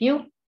mentioned a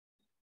few,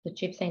 the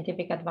chief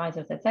scientific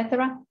advisors,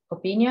 etc.,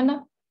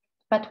 opinion,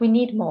 but we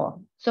need more.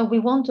 So we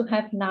want to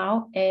have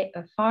now a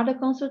further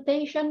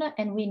consultation,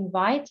 and we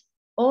invite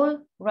all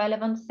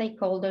relevant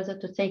stakeholders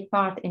to take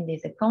part in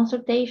this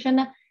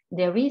consultation.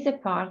 There is a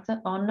part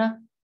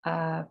on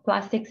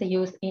plastics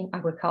used in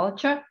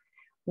agriculture.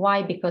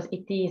 Why? Because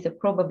it is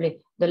probably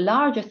the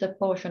largest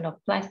portion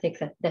of plastics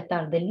that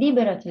are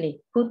deliberately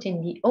put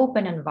in the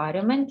open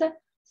environment.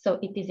 So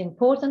it is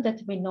important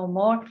that we know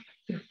more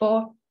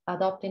before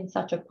adopting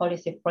such a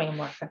policy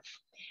framework.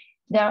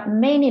 There are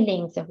many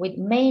links with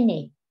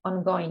many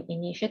ongoing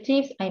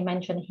initiatives. I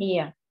mentioned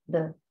here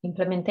the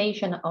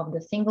implementation of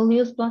the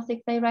Single-Use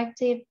Plastics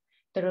Directive,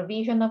 the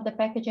revision of the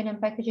Packaging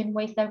and Packaging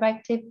Waste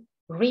Directive,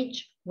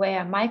 REACH,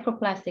 where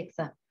microplastics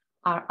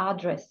are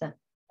addressed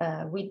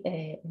with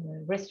a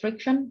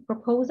restriction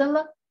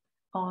proposal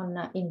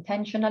on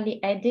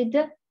intentionally added.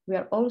 We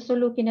are also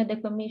looking at the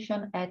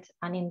Commission at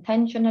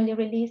unintentionally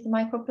released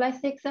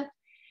microplastics.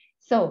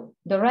 So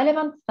the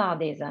relevant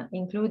studies,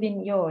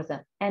 including yours,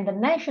 and the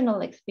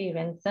national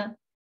experience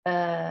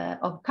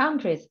of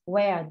countries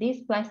where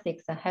these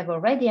plastics have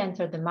already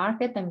entered the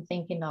market. I'm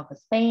thinking of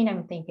Spain,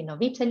 I'm thinking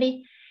of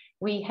Italy.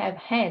 We have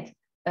had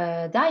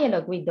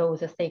dialogue with those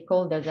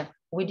stakeholders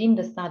within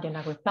the study on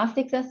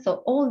agri-plastics.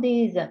 So all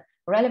these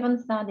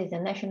relevant studies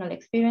and national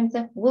experience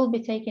will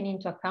be taken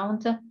into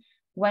account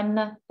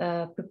when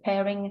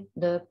preparing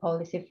the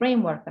policy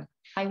framework.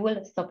 I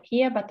will stop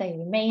here, but I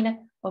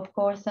remain, of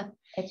course,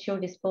 at your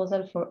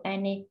disposal for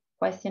any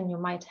question you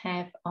might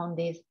have on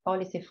this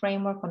policy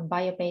framework on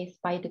bio-based,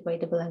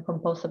 biodegradable and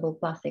compostable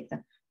plastics.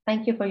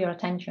 Thank you for your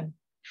attention.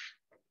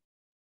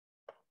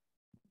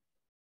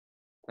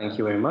 Thank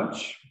you very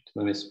much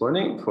to Ms.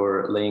 Forni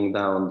for laying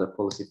down the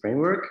policy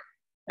framework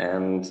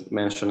and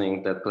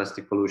mentioning that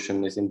plastic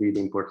pollution is indeed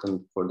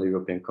important for the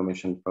European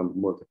Commission from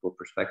multiple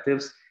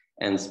perspectives.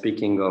 And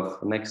speaking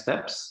of next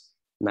steps,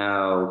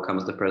 now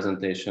comes the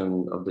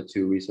presentation of the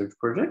two research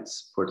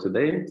projects for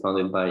today,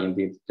 funded by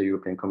indeed the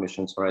European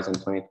Commission's Horizon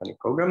 2020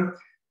 program.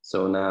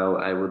 So now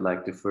I would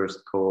like to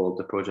first call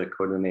the project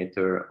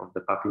coordinator of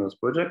the PAPILLONS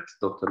project,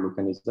 Dr.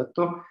 Luca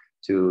Nizzetto,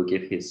 to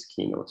give his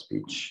keynote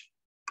speech.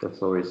 The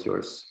floor is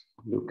yours,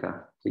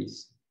 Luca,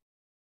 please.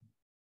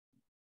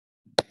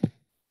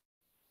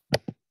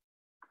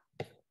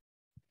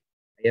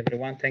 Hey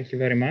everyone, thank you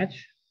very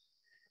much.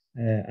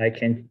 I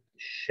can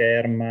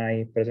share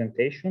my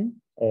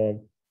presentation, or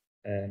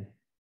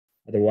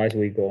otherwise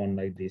we go on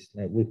like this.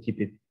 We'll keep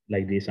it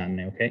like this, Anne,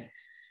 okay?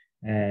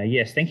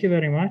 Yes, thank you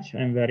very much.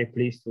 I'm very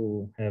pleased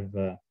to have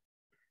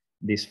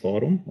this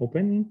forum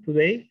open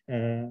today.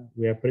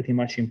 We are pretty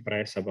much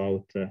impressed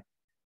about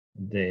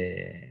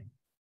the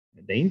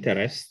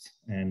interest,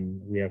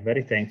 and we are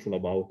very thankful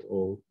about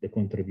all the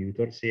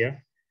contributors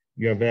here.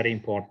 You are very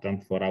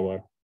important for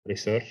our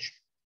research.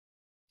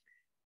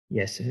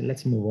 Yes,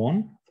 let's move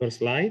on. First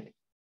slide.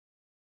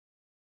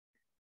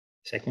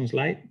 Second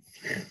slide.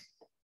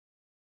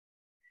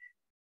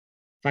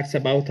 Facts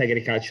about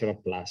agricultural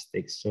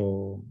plastics.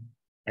 So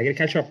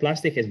agricultural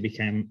plastic has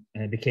became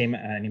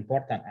an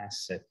important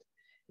asset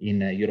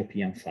in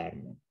European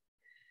farming.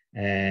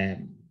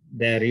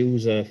 They're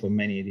used for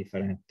many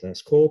different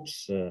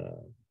scopes.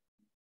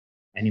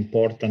 An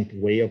important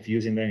way of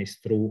using them is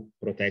through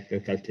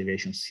protected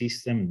cultivation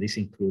system. This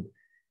includes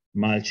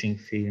mulching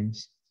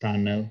films,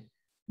 tunnel,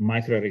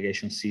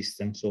 micro-irrigation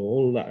systems, so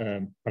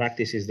all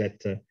practices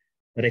that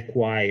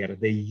require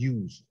the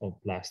use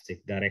of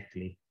plastic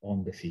directly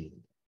on the field.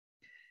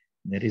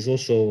 There is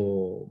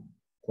also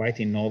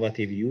quite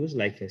innovative use,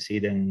 like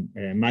seed and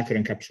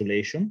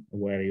microencapsulation,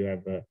 where you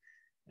have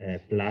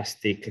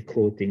plastic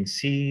coating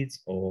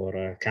seeds or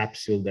a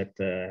capsule that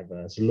have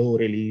a slow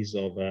release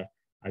of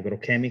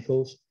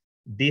agrochemicals.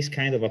 This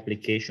kind of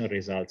application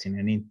results in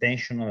an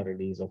intentional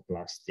release of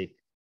plastic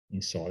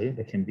in soil.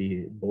 That can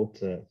be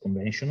both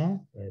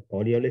conventional,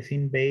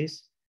 polyolefin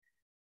based,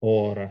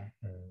 or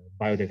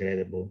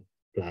biodegradable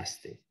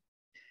plastic.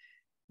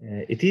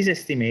 It is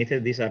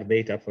estimated, these are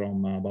data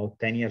from about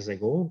 10 years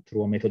ago,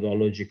 through a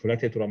methodology,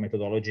 collected through a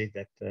methodology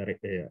that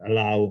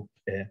allow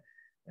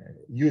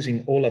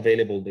using all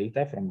available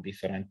data from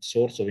different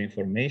sources of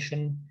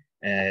information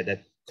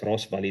that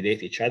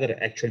cross-validate each other.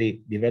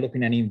 Actually,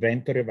 developing an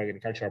inventory of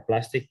agricultural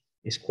plastic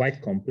is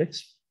quite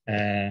complex.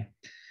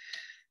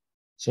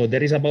 So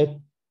there is about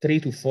 3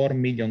 to 4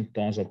 million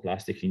tons of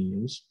plastic in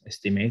use,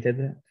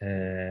 estimated,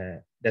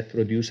 that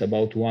produce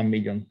about 1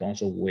 million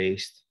tons of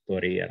waste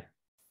per year.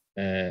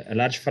 A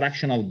large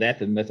fraction of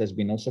that, and that has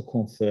been also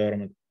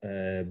confirmed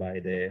by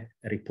the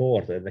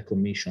report that the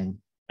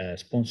Commission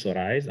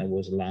sponsorized and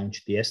was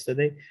launched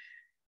yesterday.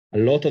 A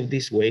lot of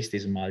this waste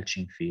is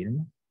mulching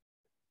film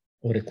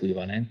or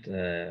equivalent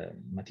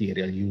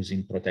material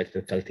using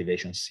protected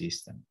cultivation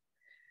system.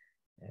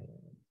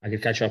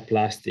 Agricultural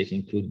plastic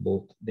include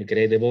both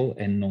degradable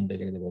and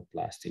non-degradable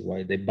plastic,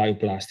 while the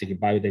bioplastic,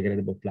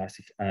 biodegradable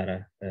plastic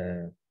are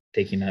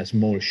taking a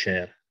small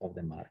share of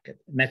the market.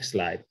 Next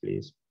slide,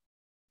 please.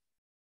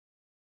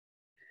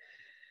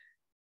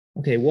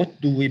 Okay, what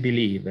do we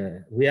believe?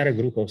 We are a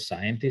group of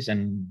scientists,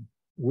 and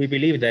we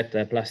believe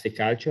that plastic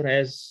culture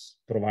has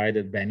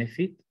provided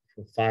benefit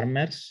for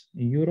farmers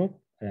in Europe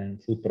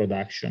and food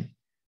production.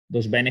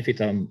 Those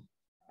benefits are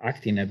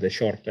acting at the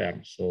short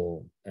term,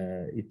 so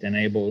it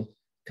enables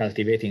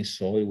cultivating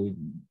soil with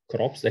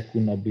crops that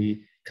could not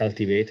be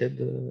cultivated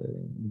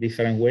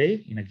different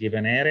way in a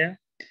given area.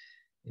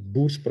 It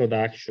boosts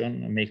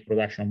production, make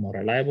production more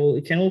reliable.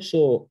 It can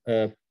also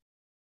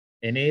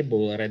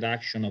enable a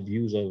reduction of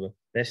use of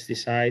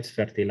pesticides,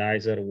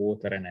 fertilizer,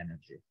 water, and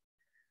energy.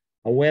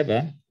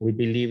 However, we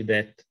believe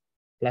that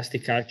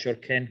plastic culture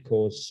can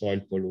cause soil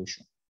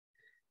pollution.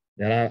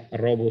 There are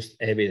robust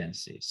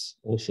evidences.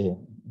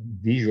 Also,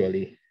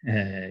 visually,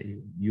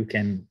 you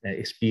can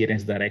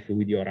experience directly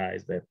with your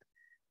eyes that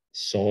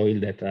soil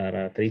that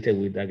are treated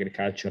with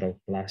agricultural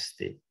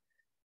plastic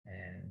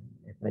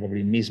and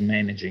probably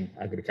mismanaging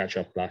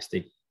agricultural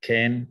plastic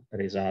can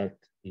result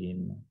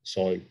in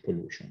soil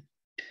pollution.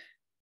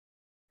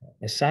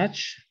 As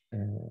such,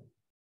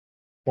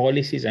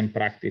 policies and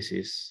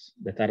practices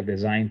that are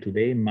designed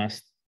today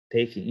must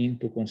take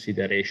into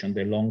consideration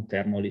the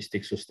long-term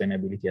holistic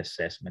sustainability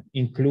assessment,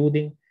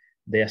 including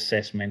the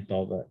assessment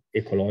of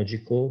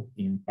ecological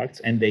impacts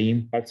and the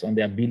impacts on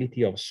the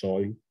ability of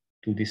soil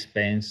to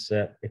dispense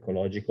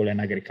ecological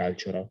and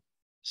agricultural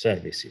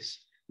services.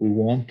 We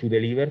want to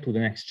deliver to the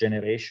next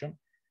generation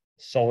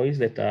soils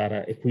that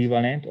are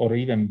equivalent or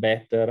even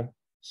better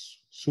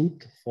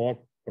suit for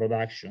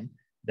production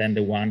than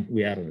the one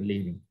we are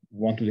living. We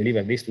want to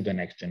deliver this to the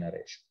next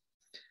generation.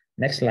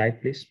 Next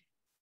slide, please.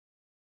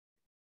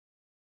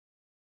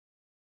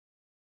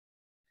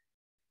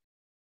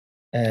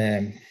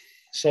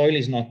 Soil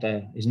is not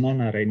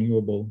a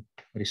renewable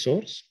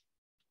resource.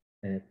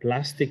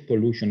 Plastic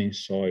pollution in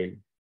soil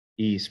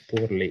is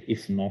poorly,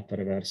 if not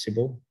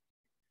reversible.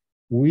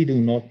 We do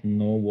not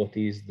know what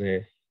is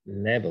the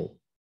level.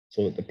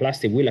 So the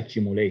plastic will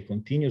accumulate.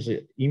 Continuous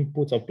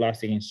inputs of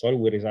plastic in soil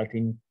will result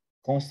in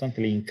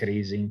constantly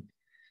increasing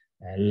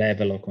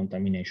level of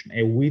contamination.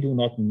 And we do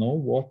not know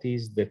what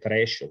is the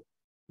threshold.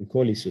 We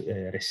call it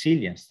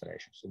resilience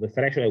threshold. So the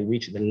threshold at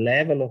which the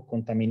level of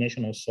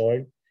contamination of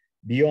soil,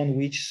 beyond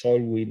which soil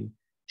will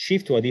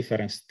shift to a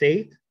different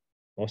state,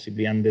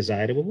 possibly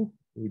undesirable,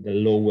 with a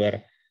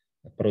lower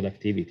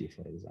productivity,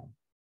 for example.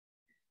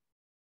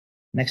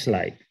 Next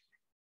slide.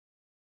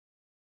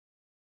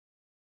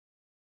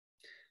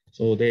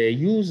 So the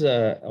use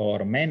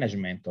or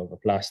management of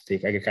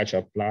plastic,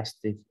 agricultural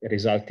plastic,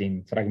 result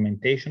in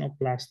fragmentation of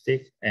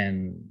plastic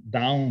and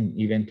down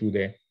even to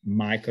the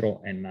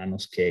micro and nano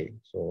scale.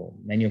 So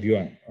many of you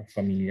are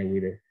familiar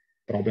with the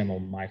problem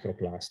of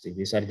microplastic.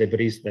 These are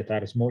debris that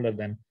are smaller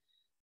than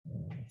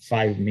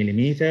 5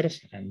 millimeters,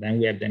 and then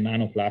we have the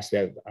nanoplastics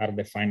that are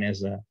defined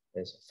as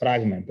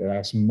fragments that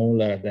are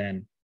smaller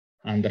than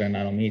 100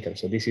 nanometers.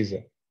 So this is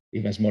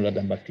even smaller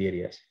than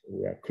bacteria.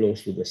 We are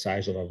close to the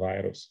size of a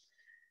virus,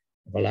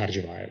 of a large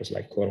virus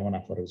like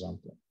corona, for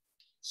example.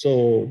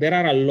 So there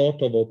are a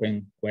lot of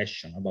open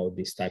questions about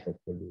this type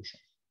of pollution.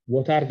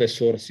 What are the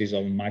sources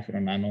of micro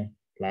and nano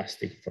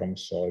plastic from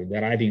soil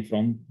deriving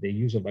from the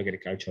use of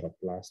agricultural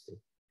plastic?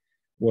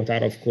 What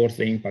are, of course,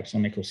 the impacts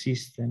on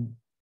ecosystem?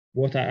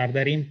 What are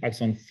their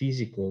impacts on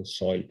physical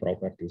soil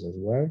properties as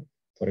well?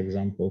 For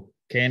example,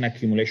 can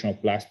accumulation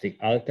of plastic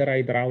alter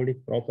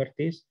hydraulic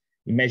properties?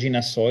 Imagine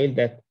a soil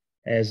that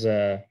has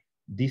a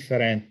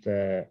different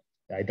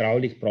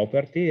hydraulic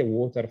property, a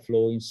water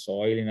flow in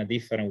soil in a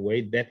different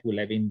way that will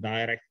have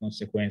indirect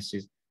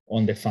consequences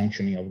on the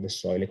functioning of the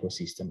soil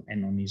ecosystem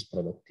and on its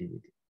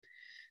productivity.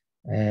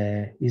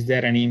 Is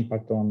there an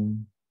impact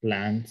on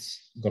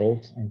plants'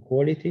 growth and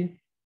quality?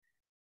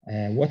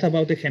 What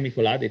about the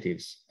chemical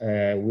additives?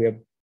 We have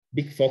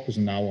big focus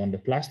now on the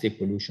plastic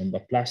pollution,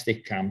 but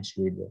plastic comes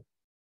with a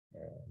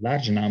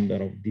large number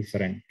of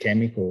different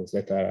chemicals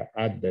that are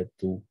added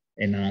to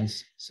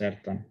enhance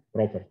certain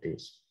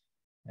properties.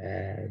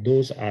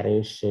 Those are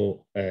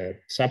also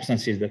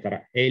substances that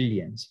are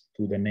aliens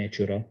to the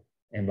natural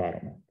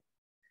environment.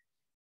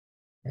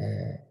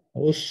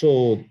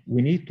 Also,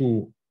 we need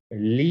to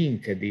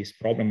link this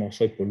problem of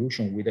soil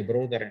pollution with a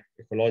broader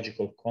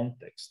ecological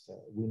context.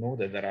 We know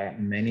that there are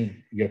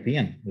many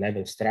European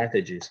level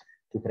strategies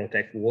to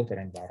protect water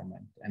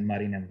environment and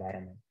marine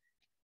environment.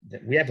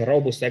 We have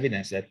robust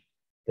evidence that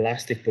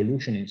plastic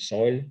pollution in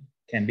soil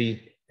can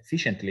be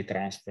efficiently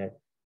transferred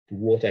to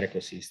water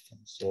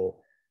ecosystems.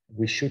 So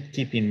we should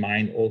keep in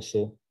mind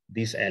also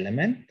this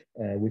element.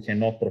 We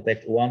cannot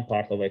protect one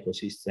part of the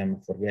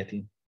ecosystem,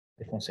 forgetting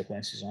the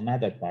consequences on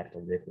other part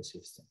of the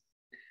ecosystem.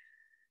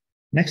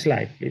 Next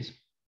slide, please.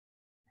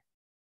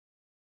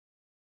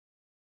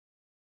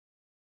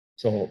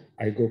 So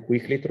I go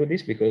quickly through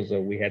this because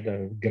we had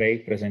a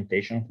great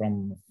presentation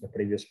from the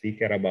previous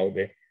speaker about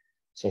the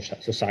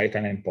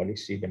societal and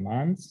policy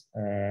demands.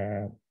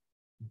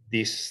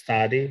 This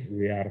study,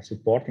 we are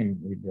supporting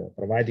with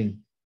providing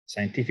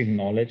scientific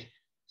knowledge,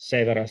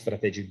 several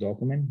strategic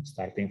documents,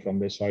 starting from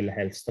the soil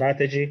health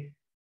strategy,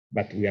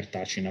 but we are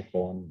touching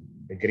upon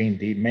the Green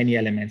Deal, many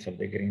elements of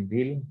the Green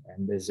Deal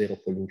and the zero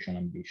pollution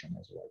ambition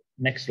as well.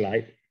 Next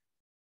slide.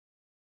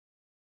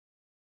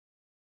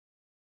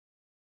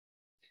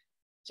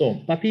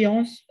 So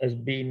PAPILLONS has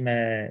been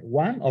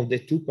one of the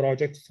two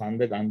projects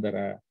funded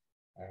under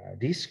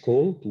this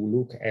call to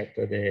look at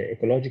the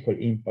ecological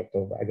impact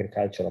of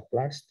agricultural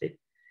plastic.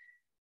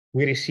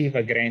 We received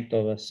a grant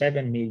of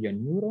 €7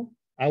 million.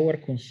 Our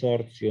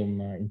consortium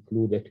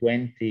includes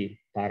 20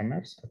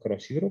 partners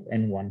across Europe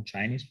and one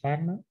Chinese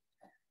partner.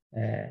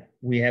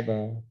 We have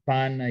a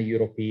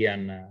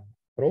pan-European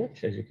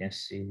approach, as you can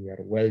see, we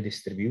are well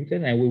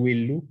distributed, and we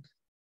will look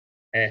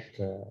at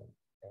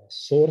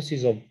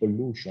sources of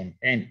pollution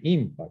and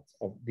impacts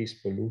of this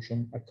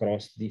pollution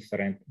across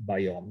different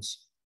biomes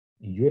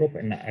in Europe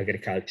and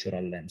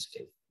agricultural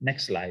landscape.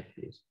 Next slide,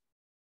 please.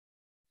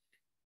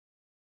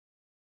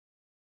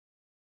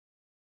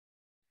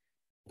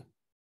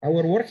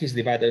 Our work is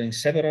divided in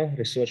several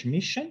research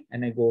missions,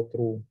 and I go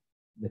through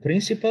the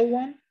principal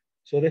one.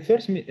 So the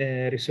first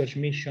research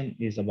mission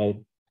is about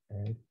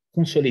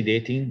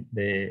consolidating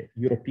the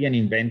European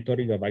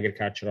inventory of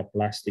agricultural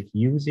plastic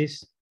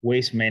uses,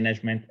 waste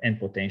management, and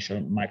potential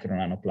micro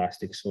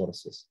nanoplastic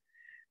sources.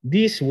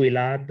 This will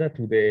add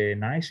to the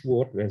nice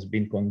work that has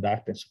been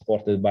conducted and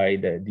supported by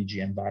the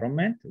DG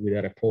Environment with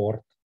a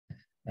report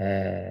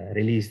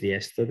released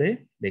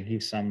yesterday. They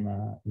give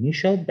some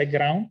initial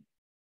background.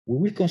 We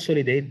will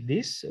consolidate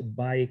this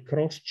by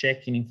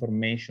cross-checking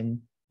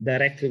information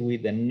directly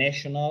with the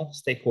national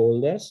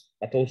stakeholders,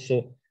 but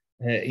also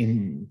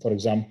for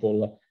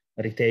example,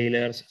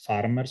 retailers,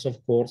 farmers,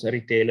 of course,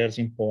 retailers,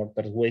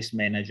 importers, waste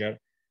manager.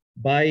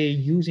 By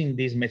using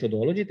this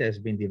methodology that has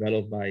been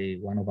developed by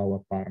one of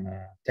our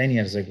partners 10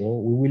 years ago,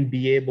 we will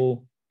be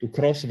able to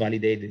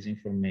cross-validate this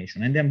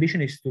information. And the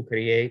ambition is to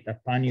create a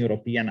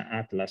pan-European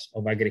atlas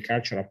of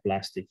agricultural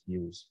plastic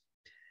use.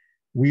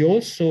 We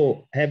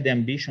also have the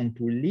ambition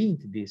to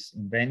link these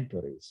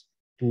inventories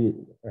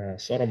to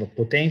sort of a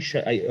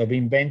potential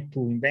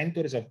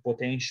inventories of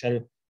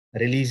potential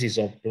releases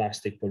of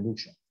plastic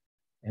pollution.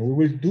 And we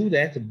will do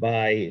that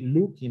by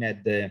looking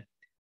at the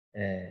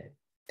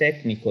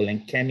technical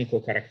and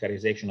chemical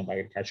characterization of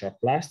agricultural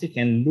plastic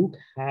and look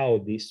how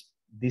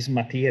this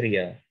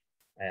material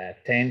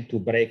tend to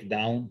break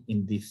down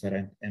in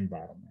different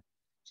environments.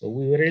 So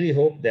we really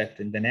hope that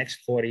in the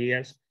next 4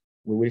 years,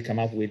 we will come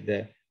up with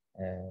the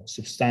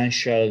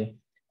substantial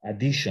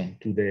addition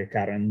to the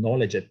current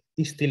knowledge that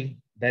is still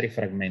very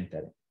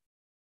fragmented.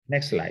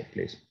 Next slide,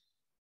 please.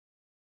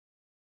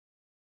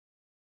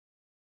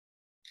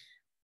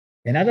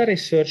 Another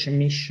research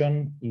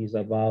mission is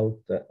about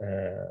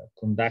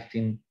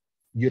conducting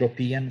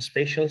European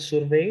spatial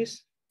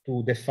surveys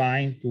to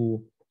define,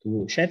 to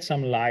shed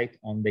some light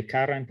on the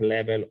current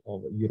level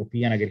of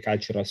European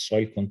agricultural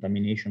soil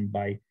contamination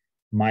by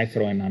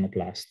micro and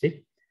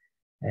nanoplastic.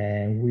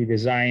 We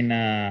design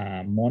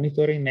a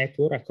monitoring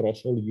network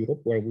across all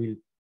Europe where we'll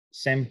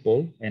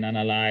sample and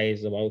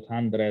analyze about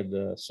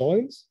 100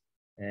 soils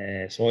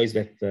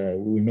that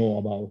we will know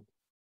about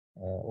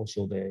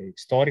also the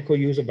historical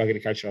use of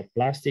agricultural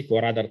plastic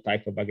or other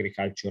type of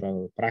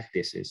agricultural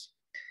practices.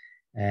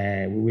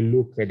 We will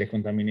look at the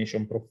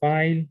contamination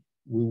profile.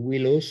 We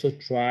will also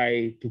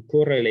try to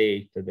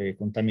correlate the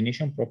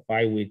contamination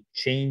profile with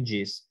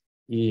changes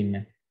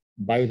in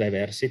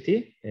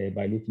biodiversity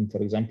by looking,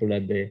 for example,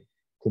 at the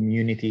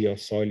community of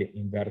soil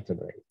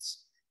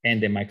invertebrates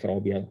and the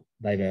microbial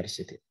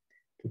diversity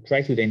to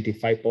try to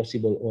identify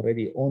possible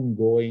already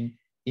ongoing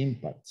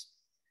impacts.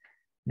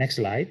 Next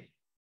slide.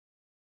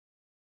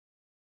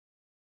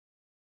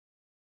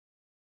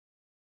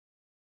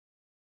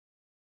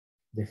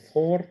 The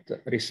fourth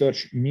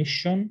research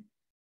mission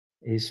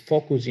is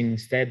focusing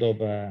instead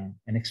of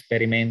an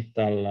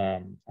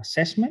experimental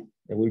assessment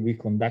that will be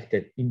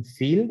conducted in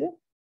field.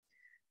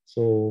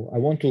 So I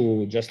want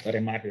to just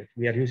remark that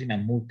we are using a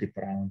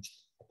multi-pronged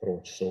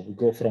approach. So we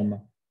go from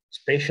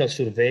spatial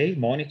survey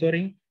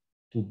monitoring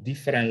to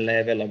different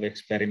level of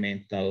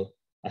experimental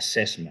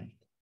assessment.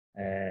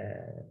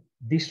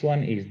 This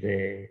one is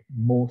the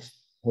most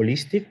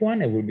holistic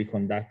one and will be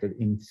conducted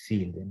in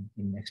field,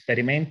 in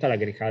experimental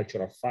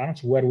agricultural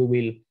farms, where we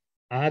will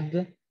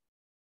add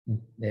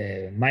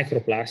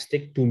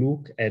microplastic to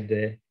look at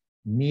the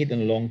mid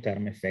and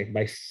long-term effect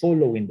by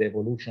following the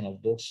evolution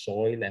of those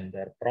soil and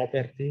their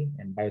property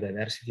and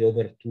biodiversity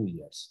over 2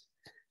 years.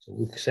 So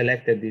we've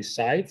selected these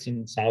sites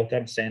in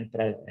Southern,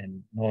 Central,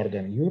 and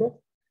Northern Europe.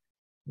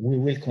 We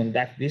will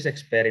conduct this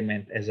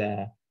experiment as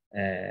a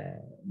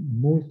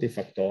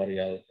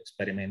multifactorial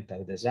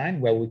experimental design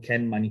where we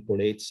can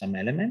manipulate some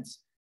elements.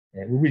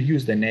 We will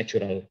use the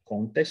natural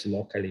context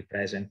locally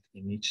present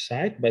in each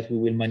site, but we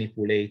will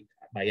manipulate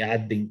by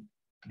adding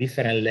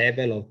different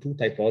level of two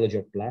typology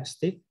of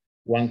plastic.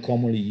 One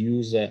commonly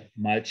used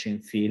mulching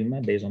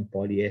film based on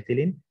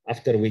polyethylene.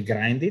 After we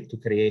grind it to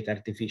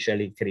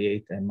artificially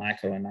create a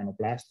micro and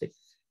nanoplastic,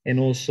 and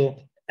also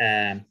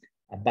a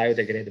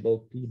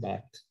biodegradable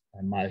PBAT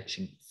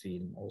mulching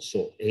film,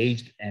 also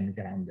aged and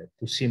grounded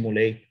to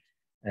simulate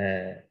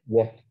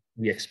what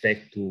we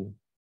expect to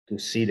to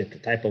see the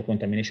type of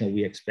contamination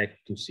we expect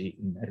to see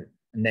in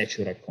a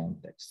natural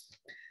context.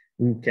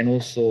 We can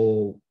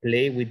also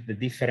play with the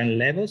different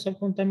levels of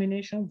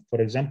contamination.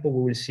 For example,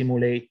 we will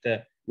simulate,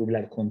 we will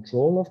have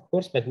control, of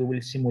course, but we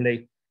will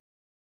simulate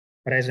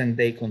present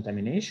day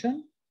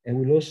contamination. And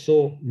we'll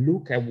also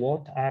look at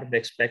what are the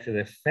expected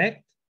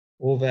effects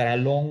over a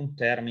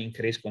long-term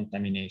increased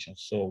contamination.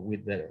 So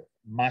with the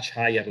much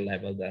higher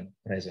level than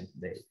present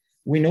day.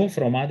 We know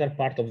from other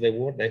parts of the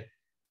world that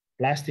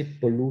plastic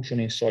pollution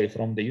in soil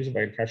from the use of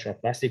agricultural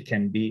plastic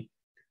can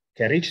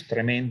reach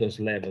tremendous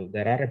level.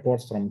 There are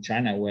reports from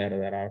China where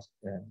there are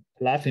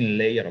plastic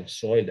layer of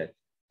soil that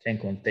can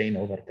contain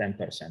over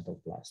 10%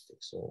 of plastic.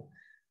 So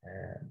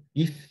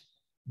if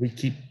we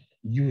keep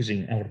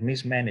using or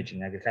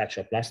mismanaging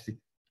agricultural plastic,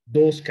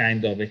 those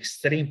kind of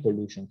extreme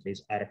pollution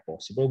cases are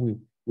possible. We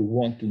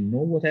want to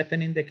know what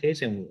happened in the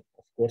case, and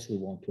of course we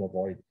want to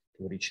avoid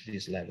to reach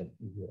this level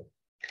in Europe.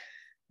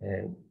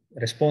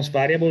 Response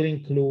variables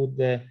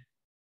include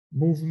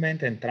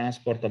movement and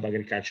transport of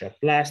agricultural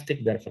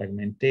plastic, their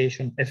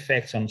fragmentation,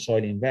 effects on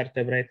soil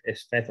invertebrate,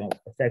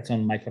 effects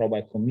on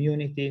microbial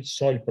community,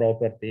 soil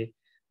property,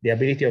 the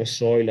ability of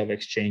soil of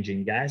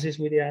exchanging gases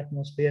with the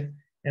atmosphere,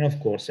 and of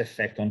course,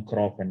 effect on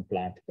crop and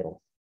plant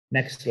growth.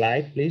 Next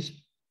slide, please.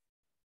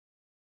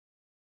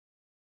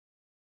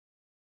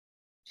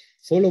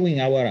 Following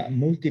our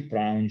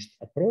multi-pronged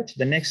approach,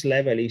 the next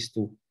level is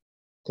to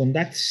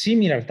conduct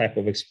similar type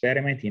of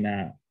experiment in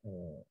a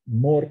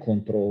more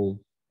controlled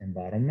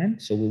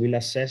environment. So we will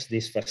assess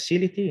this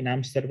facility in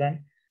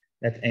Amsterdam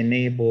that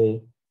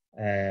enable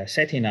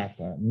setting up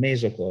a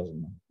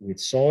mesocosm with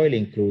soil,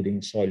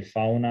 including soil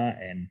fauna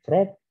and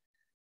crop,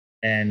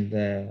 and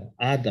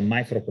add the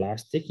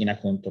microplastic in a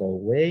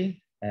controlled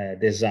way,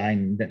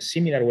 design the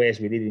similar way as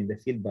we did in the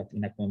field, but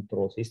in a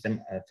control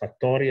system,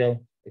 factorial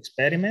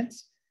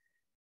experiments,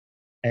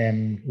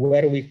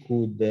 where we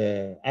could,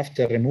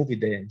 after removing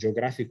the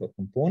geographical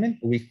component,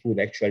 we could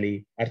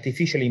actually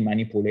artificially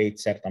manipulate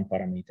certain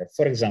parameters.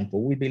 For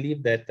example, we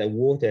believe that the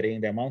watering,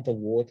 the amount of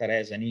water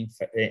has an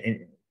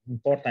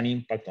important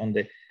impact on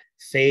the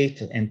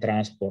fate and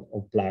transport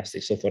of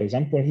plastic. So for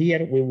example,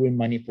 here we will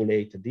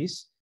manipulate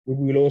this.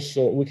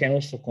 We can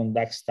also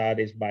conduct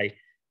studies by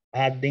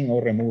adding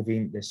or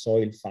removing the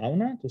soil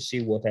fauna to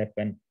see what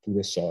happened to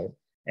the soil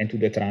and to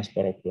the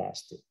transport of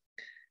plastic.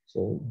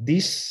 So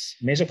this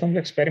mesocosm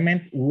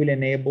experiment will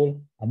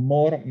enable a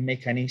more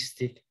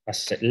mechanistic,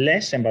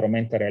 less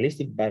environmental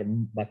realistic,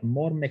 but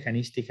more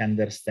mechanistic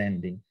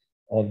understanding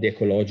of the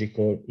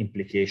ecological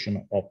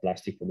implication of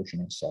plastic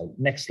pollution in soil.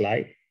 Next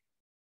slide.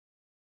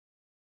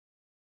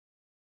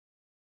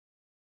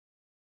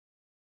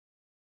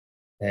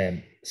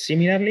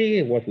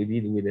 Similarly, what we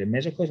did with the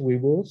mesocosm, we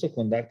will also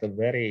conduct a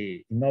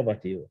very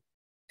innovative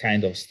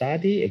kind of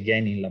study,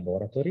 again in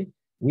laboratory.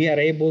 We are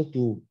able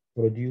to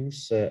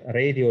produce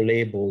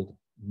radio-labeled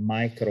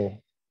micro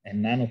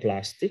and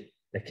nanoplastic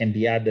that can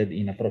be added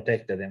in a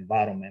protected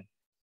environment,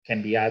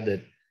 can be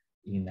added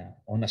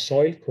on a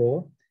soil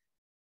core.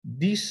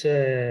 This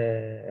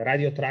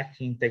radio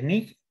tracking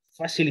technique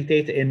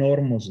facilitates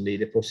enormously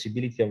the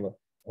possibility of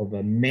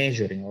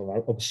measuring,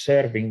 of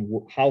observing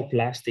how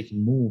plastic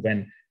move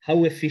and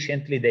how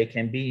efficiently they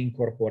can be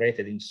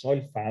incorporated in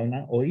soil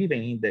fauna or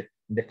even in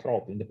the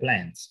crop, in the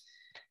plants.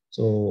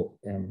 So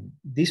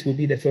this will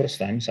be the first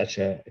time such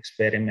an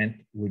experiment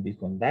will be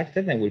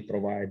conducted and will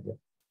provide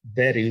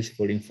very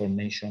useful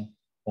information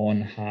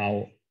on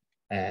how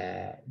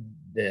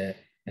the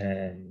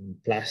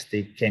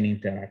plastic can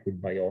interact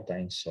with biota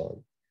in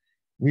soil.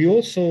 We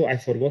also, I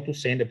forgot to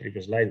say in the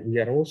previous slide,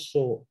 we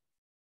also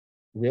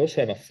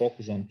have a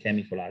focus on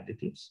chemical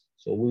additives.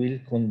 So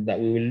we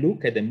will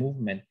look at the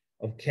movement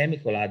of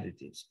chemical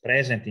additives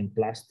present in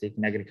plastic,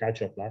 in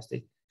agricultural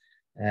plastic,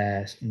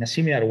 in a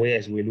similar way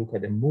as we look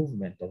at the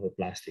movement of the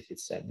plastic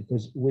itself,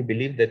 because we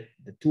believe that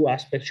the two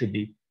aspects should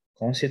be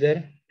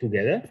considered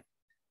together,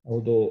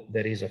 although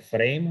there is a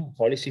frame,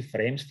 policy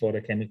frames for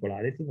the chemical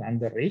additive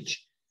under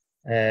REACH,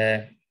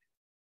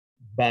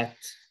 but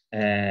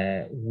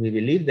we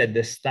believe that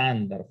the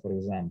standard, for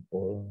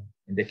example,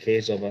 in the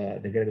case of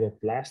degradable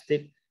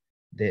plastic,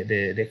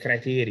 the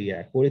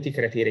criteria, quality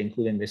criteria,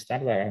 including the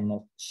standard, are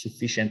not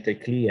sufficiently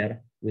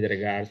clear with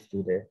regards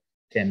to the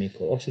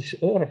chemical,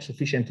 or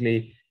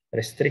sufficiently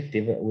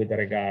restrictive with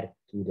regard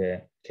to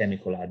the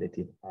chemical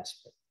additive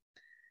aspect.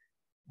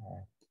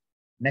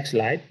 Next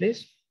slide,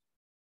 please.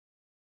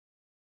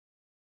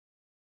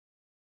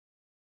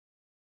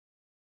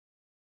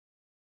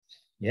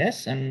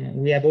 Yes, and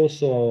we have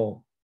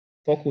also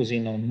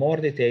focusing on more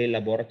detailed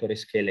laboratory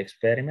scale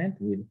experiment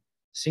with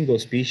single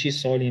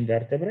species soil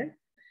invertebrate,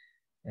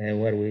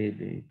 where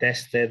we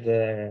tested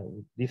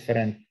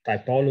different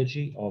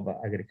typology of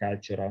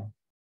agricultural,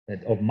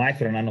 of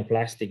micro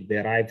nanoplastic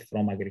derived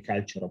from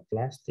agricultural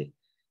plastic.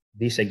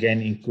 This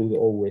again include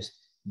always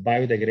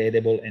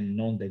biodegradable and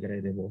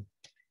non-degradable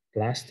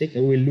plastic.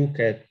 And we look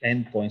at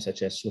endpoints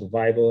such as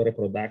survival,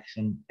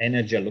 reproduction,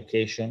 energy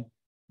allocation,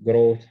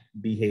 growth,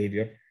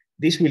 behavior.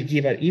 This will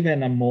give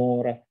even a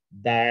more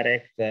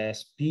direct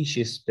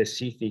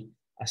species-specific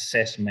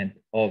assessment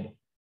of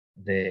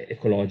the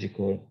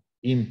ecological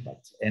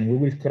impacts. And we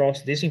will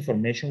cross this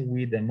information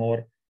with a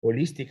more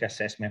holistic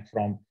assessment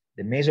from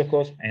the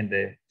mesocosm and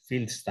the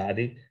field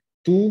study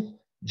to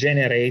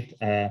generate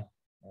a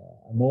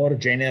more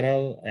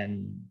general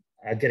and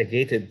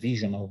aggregated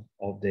vision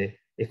of the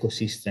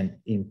ecosystem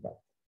impact.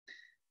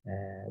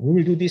 We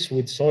will do this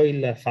with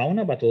soil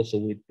fauna, but also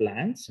with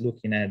plants,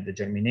 looking at the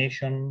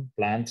germination,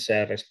 plant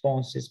cell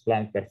responses,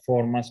 plant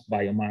performance,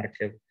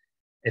 biomarker,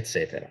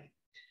 etc.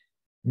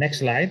 Next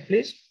slide,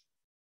 please.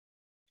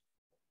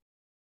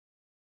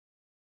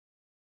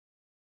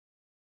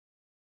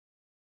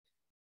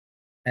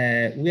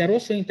 We are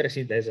also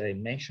interested, as I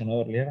mentioned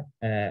earlier,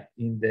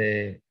 in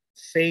the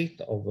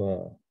fate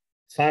of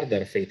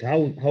further fate,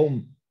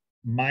 how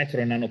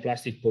micro and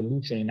nanoplastic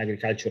pollution in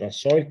agricultural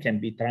soil can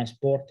be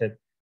transported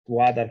to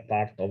other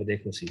parts of the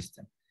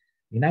ecosystem.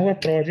 In our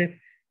project,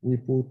 we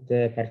put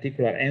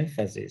particular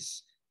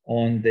emphasis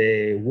on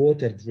the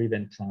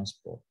water-driven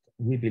transport.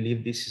 We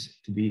believe this is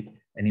to be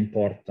an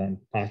important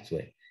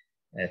pathway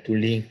to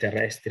link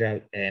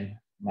terrestrial and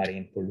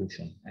marine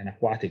pollution and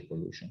aquatic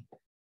pollution.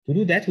 To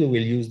do that, we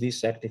will use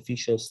this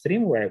artificial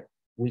stream where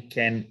we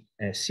can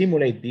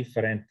simulate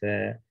different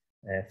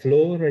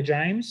flow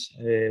regimes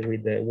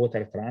with the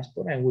water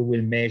transport, and we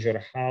will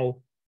measure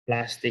how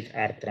plastic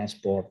are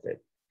transported.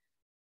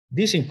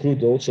 This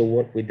includes also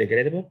work with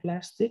degradable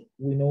plastic.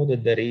 We know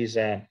that there is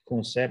a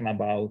concern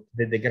about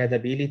the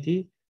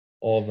degradability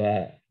of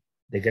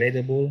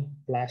degradable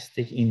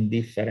plastic in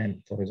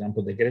different, for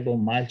example, degradable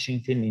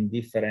mulching film in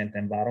different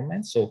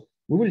environments. So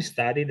we will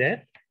study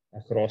that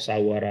across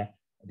our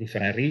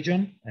different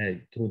regions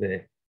through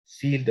the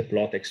field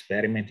plot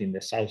experiment in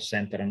the South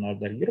Central and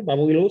Northern Europe, but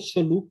we will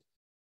also look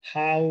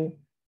how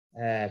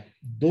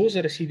those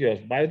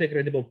residuals,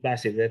 biodegradable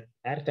plastic that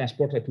are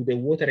transported to the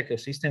water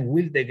ecosystem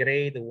will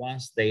degrade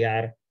once they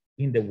are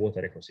in the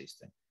water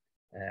ecosystem.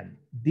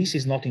 This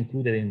is not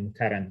included in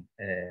current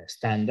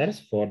standards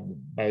for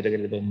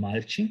biodegradable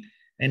mulching.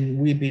 And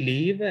we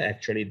believe,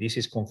 actually, this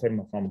is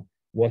confirmed from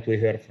what we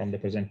heard from the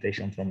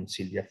presentation from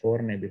Silvia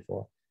Forni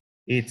before.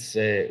 It's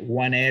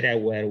one area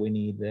where we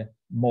need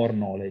more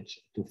knowledge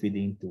to feed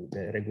into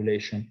the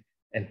regulation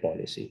and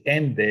policy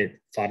and the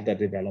further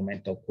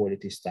development of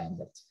quality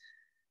standards.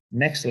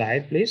 Next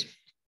slide, please.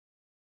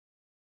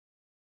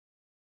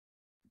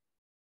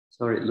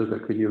 Sorry, Luca,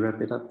 could you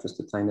wrap it up just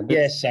a tiny bit?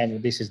 Yes,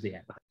 this is the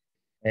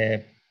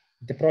end.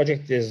 The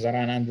project is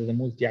run under the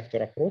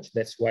multi-actor approach.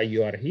 That's why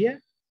you are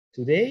here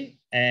today.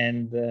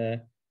 And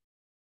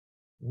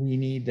we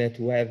need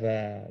to have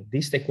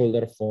this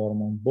stakeholder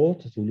forum on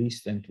both to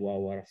listen to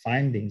our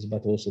findings,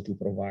 but also to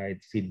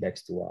provide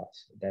feedbacks to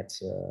us. That's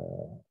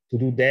to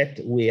do that,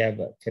 we have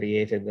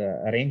created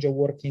a range of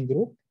working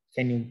group.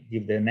 Can you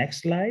give the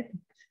next slide,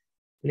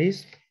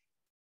 please?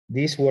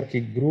 This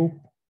working group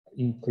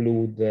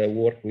include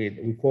work with,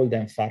 we call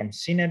them farm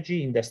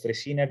synergy, industry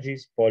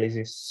synergies,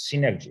 policy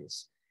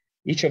synergies.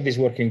 Each of these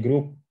working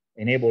group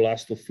enable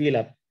us to fill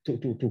up,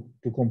 to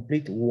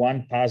complete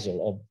one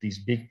puzzle of this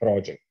big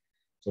project.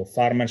 So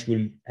farmers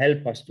will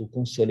help us to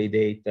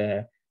consolidate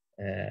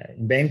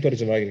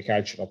inventories of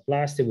agricultural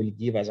plastic, will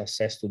give us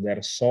access to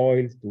their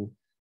soil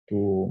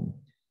to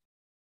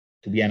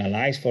be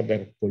analyzed for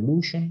their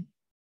pollution.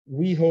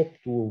 We hope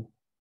to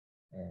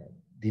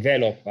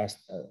develop a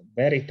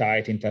very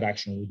tight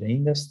interaction with the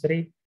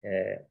industry,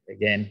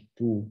 again,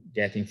 to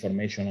get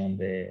information on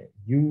the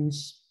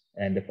use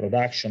and the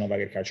production of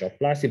agricultural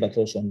plastic, but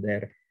also on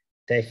their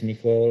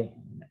technical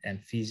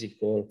and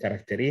physical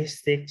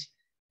characteristics,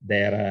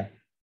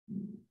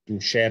 to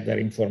share their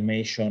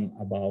information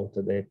about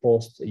the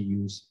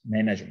post-use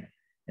management.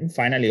 And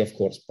finally, of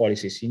course,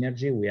 policy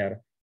synergy. We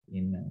are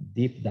in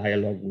deep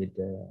dialogue with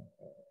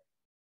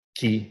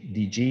key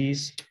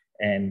DGs,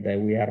 and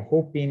we are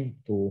hoping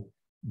to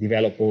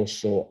develop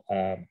also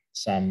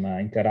some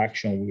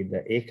interaction with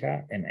the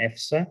ECHA and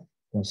EFSA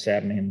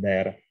concerning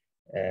their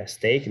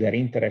stake, their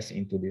interest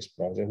into this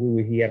project. We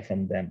will hear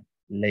from them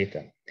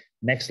later.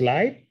 Next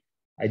slide.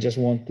 I just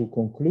want to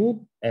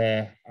conclude.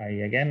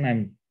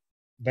 I'm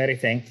very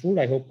thankful.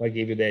 I hope I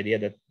gave you the idea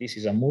that this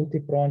is a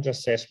multi-pronged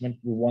assessment.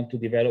 We want to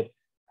develop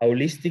a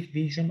holistic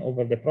vision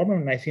over the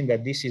problem. And I think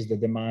that this is the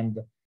demand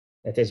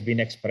that has been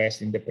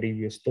expressed in the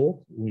previous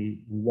talk. We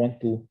want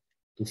to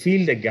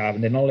fill the gap,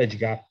 the knowledge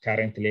gap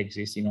currently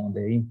existing on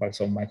the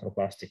impacts of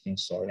microplastic in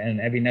soil and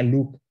having a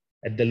look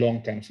at the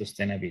long-term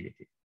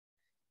sustainability.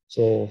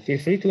 So feel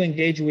free to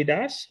engage with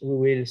us. We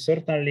will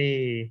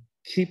certainly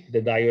keep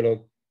the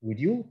dialogue with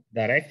you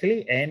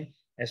directly and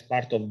as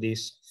part of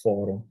this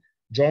forum,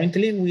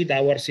 jointly with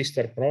our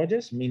sister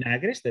projects,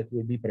 MINAGRIS, that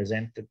will be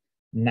presented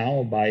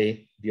now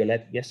by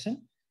Violette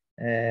Geissen.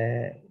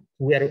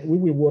 We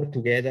will work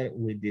together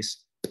with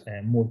this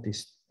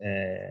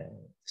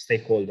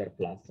multi-stakeholder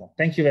platform.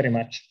 Thank you very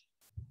much.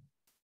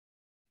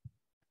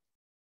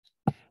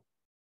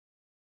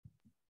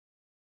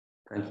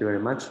 Thank you very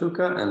much,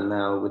 Luca. And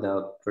now,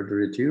 without further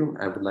ado,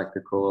 I would like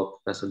to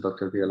call Professor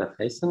Dr. Violette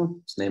Geissen,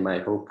 whose name I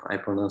hope I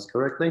pronounced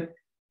correctly,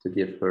 to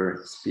give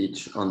her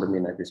speech on the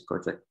MINAGRIS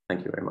project.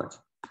 Thank you very much.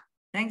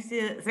 Thanks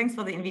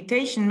for the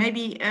invitation.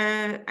 Maybe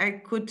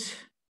I could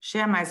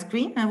share my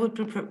screen. I would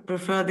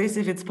prefer this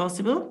if it's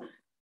possible.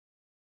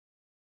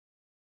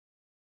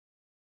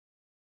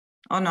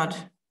 Or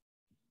not?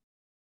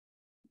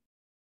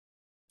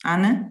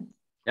 Anne?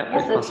 Yeah,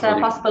 yes, it's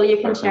possible. You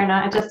can share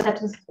now. I just had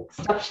to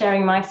stop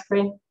sharing my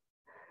screen.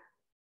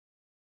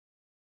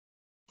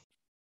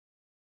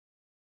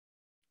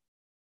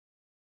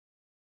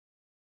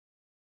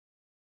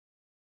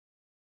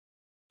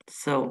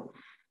 So,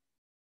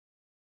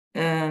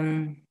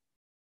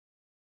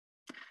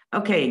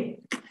 okay.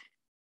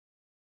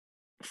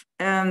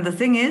 The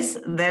thing is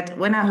that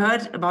when I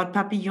heard about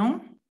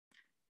Papillon,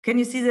 can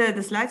you see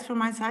the slides from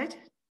my side?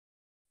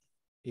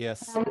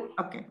 Yes.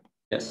 Okay.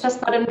 Yes.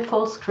 Just not in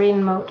full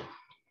screen mode.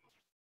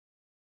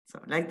 So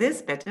like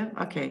this, better?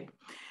 Okay.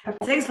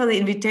 Perfect. Thanks for the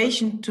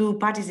invitation to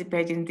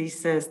participate in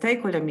this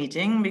stakeholder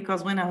meeting,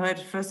 because when I heard,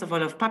 first of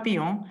all, of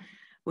Papillon,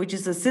 which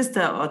is a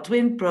sister or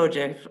twin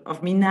project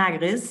of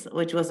MINAGRIS,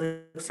 which was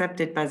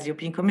accepted by the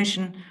European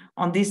Commission,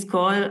 on this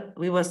call,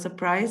 we were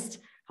surprised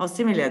how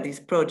similar these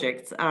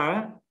projects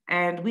are.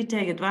 And we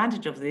take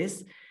advantage of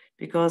this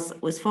because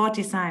with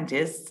 40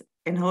 scientists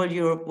in whole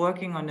Europe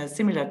working on a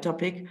similar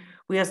topic,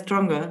 we are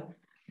stronger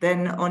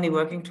than only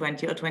working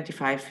 20 or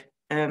 25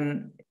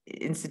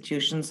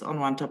 institutions on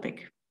one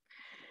topic.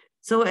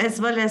 So as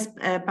well as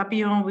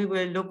Papillon, we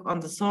will look on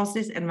the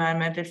sources,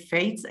 environmental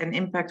fates, and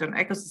impact on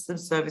ecosystem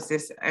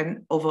services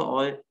and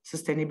overall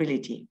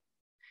sustainability.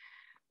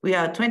 We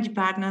are 20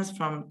 partners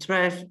from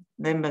 12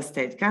 member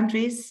state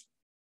countries.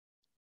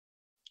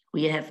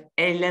 We have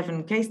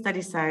 11 case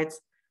study sites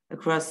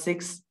across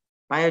 6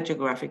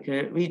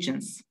 biogeographical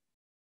regions.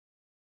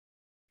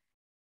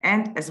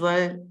 And as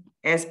well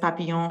as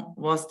Papillon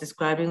was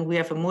describing, we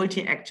have a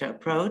multi-actor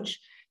approach,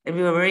 and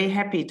we were very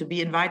happy to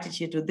be invited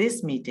here to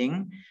this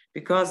meeting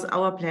because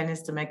our plan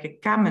is to make a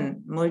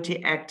common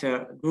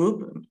multi-actor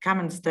group,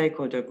 common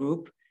stakeholder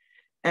group,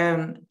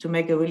 to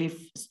make a really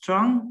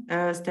strong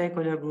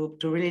stakeholder group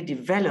to really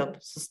develop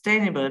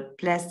sustainable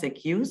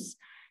plastic use,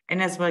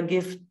 and as well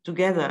give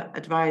together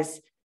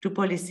advice to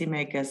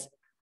policymakers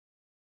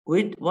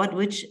with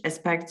which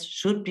aspects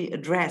should be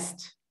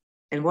addressed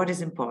and what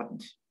is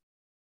important.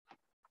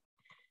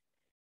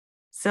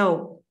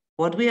 So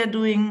what we are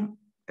doing,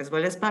 as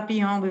well as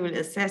Papillon, we will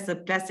assess the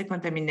plastic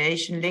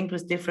contamination linked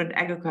with different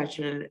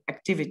agricultural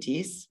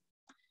activities.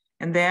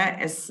 And there,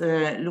 as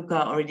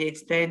Luca already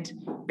explained,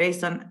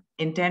 based on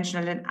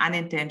intentional and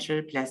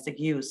unintentional plastic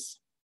use.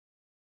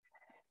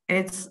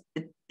 And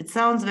it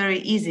sounds very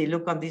easy,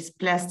 look on this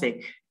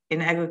plastic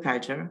in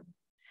agriculture,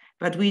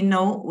 but we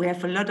know we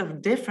have a lot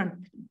of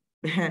different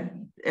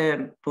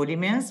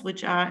polymers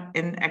which are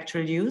in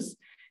actual use,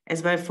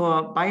 as well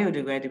for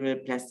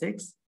biodegradable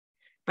plastics.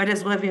 But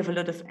as well, we have a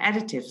lot of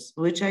additives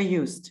which are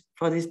used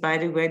for this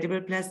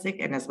biodegradable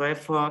plastic and as well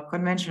for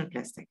conventional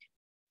plastic.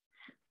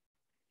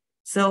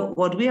 So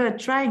what we are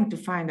trying to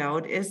find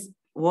out is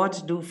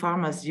what do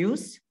farmers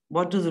use?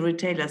 What do the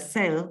retailers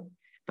sell?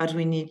 But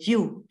we need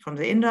you from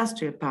the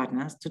industrial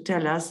partners to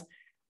tell us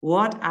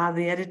what are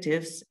the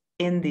additives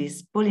in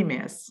these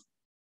polymers.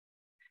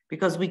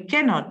 Because we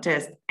cannot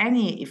test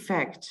any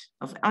effect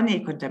of any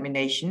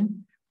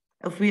contamination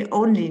if we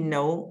only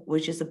know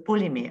which is a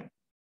polymer.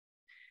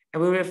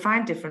 And we will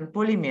find different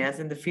polymers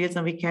in the fields,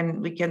 and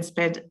we can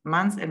spend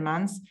months and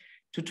months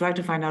to try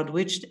to find out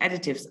which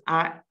additives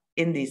are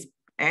in these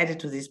added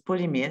to these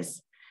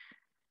polymers.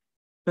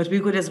 But we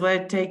could as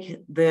well take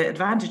the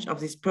advantage of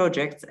these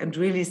projects and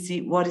really see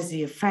what is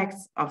the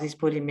effects of these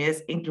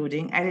polymers,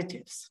 including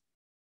additives.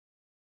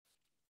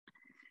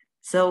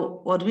 So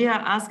what we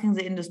are asking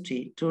the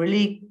industry to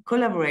really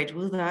collaborate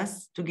with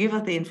us to give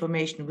us the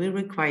information we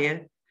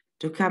require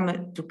to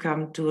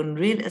come to a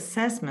real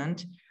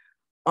assessment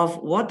of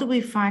what do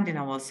we find in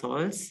our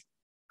soils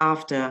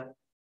after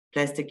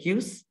plastic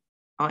use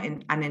or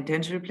in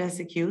unintentional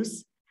plastic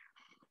use,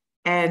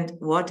 and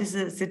what is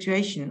the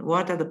situation,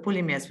 what are the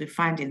polymers we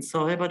find in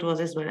soil, but what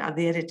as well are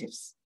the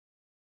additives.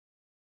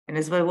 And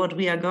as well, what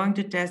we are going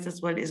to test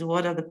as well is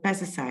what are the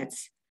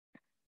pesticides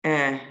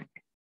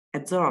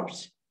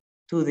absorbed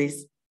to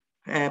these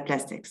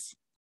plastics.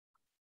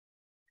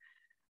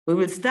 We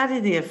will study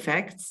the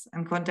effects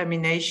and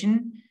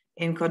contamination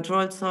in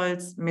controlled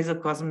soils,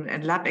 mesocosm,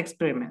 and lab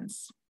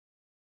experiments.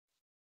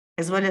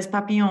 As well as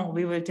Papillon,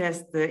 we will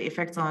test the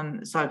effects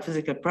on soil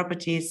physical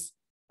properties,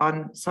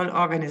 on soil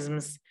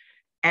organisms,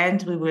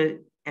 and we will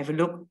have a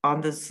look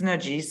on the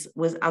synergies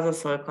with other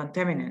soil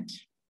contaminants.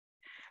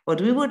 What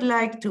we would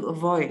like to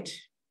avoid,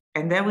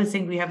 and there we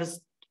think we have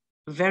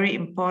a very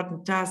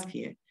important task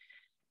here,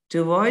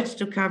 to avoid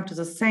to come to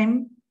the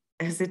same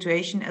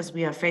situation as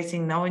we are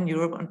facing now in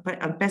Europe on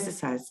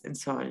pesticides in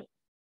soil.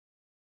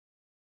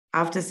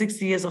 After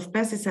 60 years of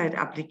pesticide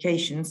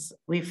applications,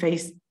 we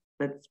face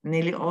that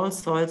nearly all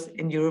soils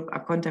in Europe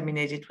are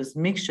contaminated with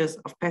mixtures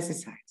of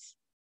pesticides.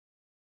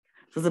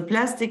 So the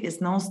plastic is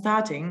now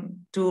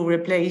starting to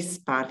replace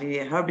partly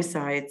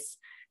herbicides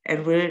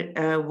and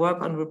will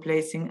work on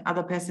replacing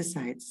other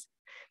pesticides.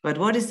 But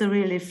what is the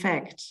real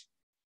effect?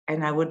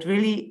 And I would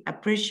really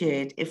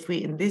appreciate if we,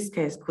 in this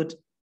case, could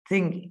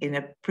think in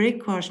a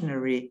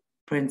precautionary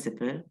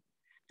principle.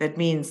 That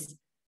means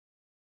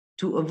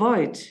to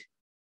avoid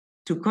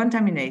to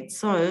contaminate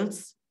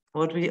soils,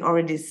 what we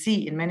already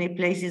see in many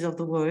places of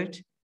the world,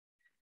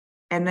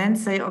 and then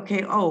say,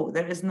 okay, oh,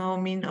 there is no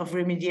mean of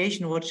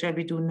remediation, what shall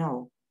we do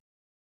now?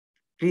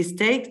 Please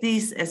take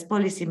these as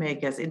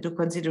policymakers into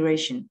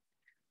consideration,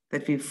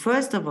 that we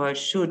first of all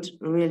should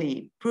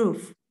really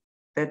prove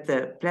that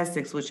the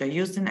plastics which are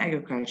used in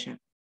agriculture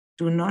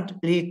do not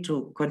lead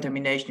to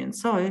contamination in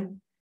soil,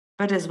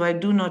 but as well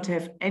do not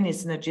have any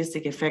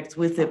synergistic effects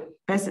with the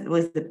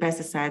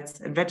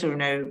pesticides and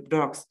veterinary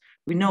drugs.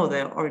 We know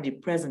they're already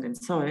present in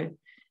soil,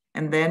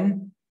 and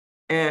then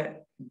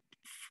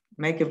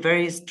make a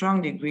very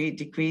strong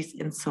decrease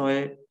in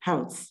soil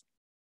health.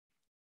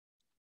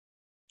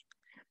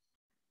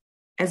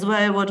 As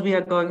well, what we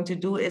are going to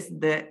do is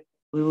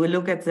we will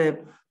look at the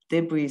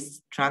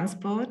debris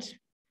transport,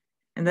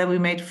 and then we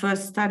made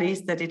first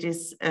studies that it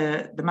is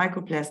the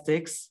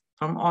microplastics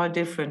from all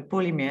different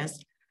polymers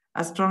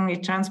are strongly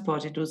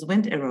transported with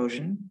wind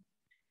erosion,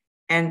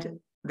 and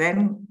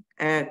then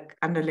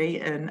underlay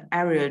an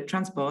aerial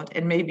transport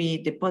and maybe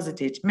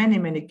deposited many,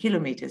 many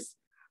kilometers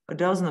or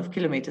dozens of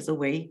kilometers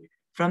away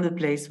from the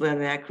place where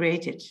they are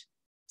created.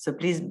 So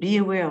please be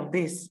aware of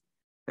this,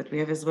 that we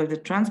have as well the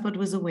transport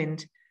with the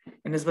wind,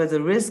 and as well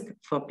the risk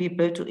for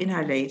people to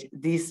inhalate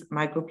these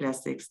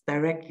microplastics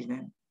directly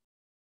then,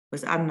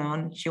 with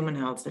unknown human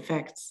health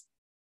effects.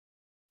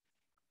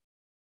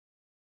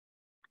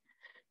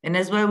 And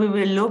as well, we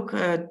will look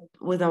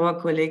with our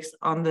colleagues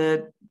on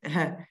the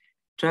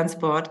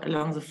transport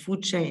along the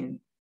food chain.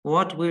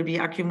 What will be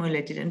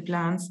accumulated in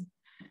plants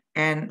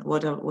and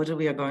what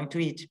we are going to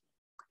eat.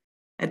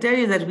 I tell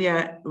you that we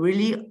are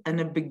really in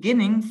a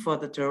beginning for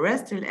the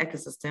terrestrial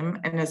ecosystem,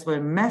 and as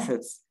well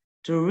methods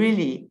to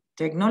really,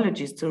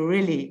 technologies to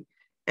really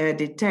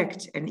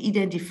detect and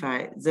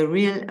identify the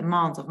real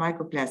amounts of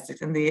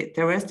microplastics in the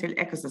terrestrial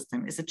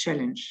ecosystem is a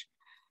challenge.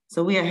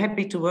 So we are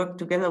happy to work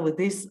together with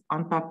this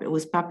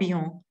with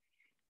Papillon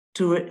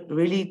to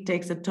really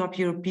take the top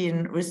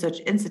European research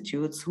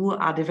institutes who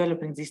are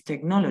developing these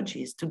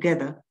technologies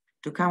together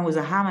to come with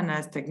a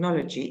harmonized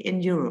technology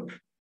in Europe.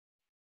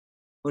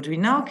 What we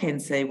now can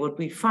say, what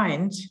we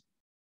find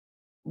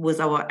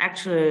with our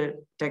actual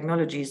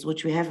technologies,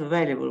 which we have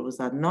available, which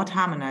are not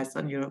harmonized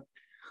on Europe,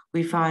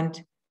 we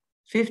find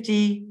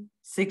 50,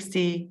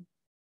 60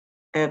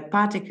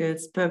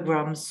 particles per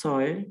gram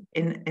soil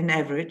in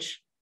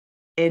average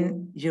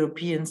in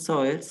European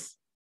soils.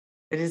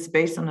 It is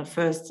based on the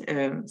first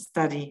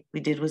study we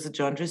did with the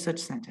Joint Research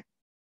Center.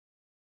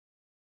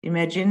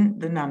 Imagine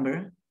the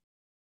number.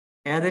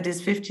 Yeah, that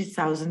is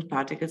 50,000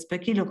 particles per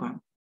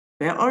kilogram.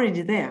 They're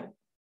already there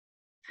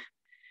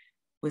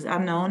with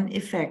unknown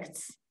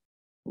effects.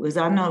 With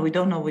unknown, we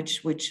don't know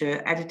which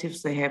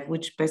additives they have,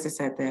 which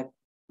pesticide they have.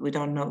 We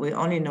don't know. We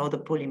only know the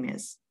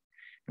polymers.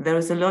 There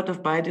is a lot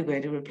of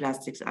biodegradable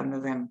plastics under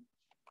them.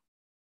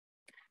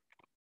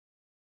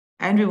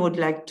 And we would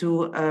like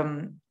to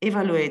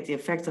evaluate the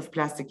effects of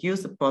plastic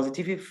use, the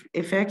positive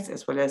effects,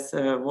 as well as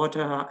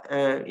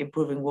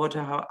improving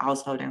water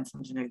household and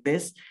something like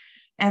this,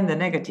 and the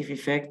negative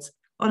effects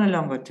on a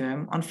longer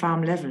term on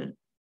farm level.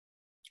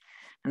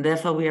 And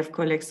therefore, we have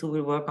colleagues who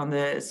will work on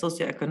the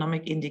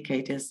socioeconomic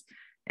indicators,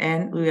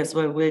 and we as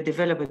well will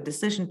develop a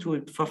decision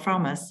tool for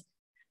farmers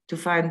to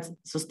find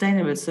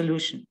sustainable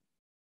solution.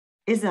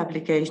 Is the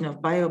application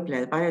of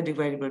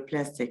biodegradable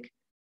plastic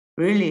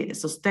really a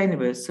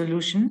sustainable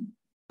solution,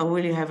 or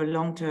will you have a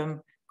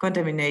long-term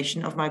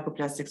contamination of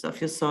microplastics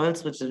of your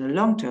soils, which in the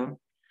long term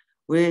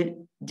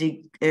will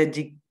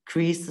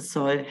decrease the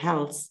soil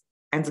health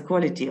and the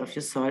quality of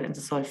your soil and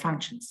the soil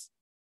functions?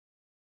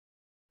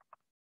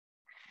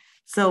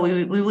 So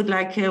we would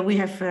like, we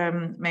have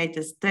made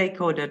a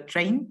stakeholder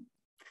train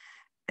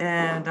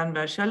done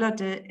by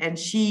Charlotte, and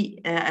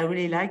I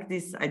really like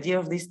this idea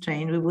of this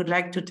train. We would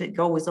like to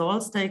go with all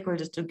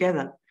stakeholders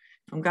together,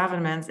 from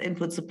governments,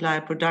 input supply,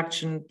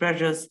 production,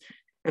 pressures,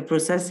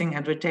 processing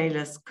and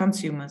retailers,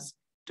 consumers,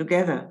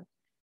 together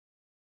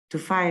to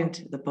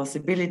find the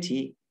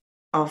possibility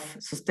of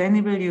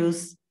sustainable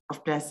use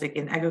of plastic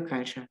in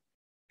agriculture.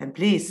 And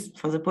please,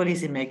 for the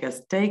policymakers,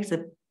 take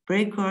the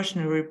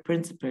precautionary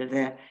principle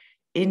there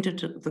into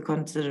the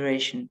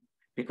consideration,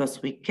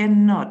 because we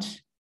cannot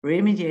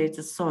remediate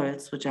the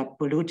soils which are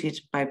polluted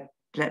by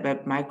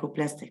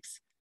microplastics.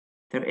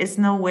 There is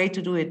no way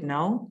to do it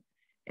now,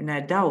 and I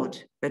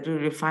doubt that we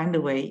will find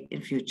a way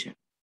in future.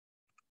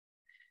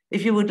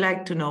 If you would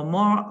like to know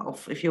more,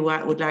 if you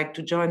would like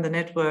to join the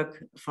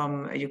network,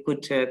 you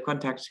could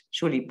contact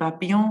surely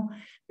Papillon,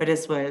 but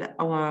as well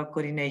our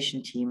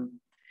coordination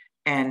team.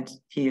 And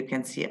here you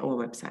can see our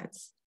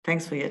websites.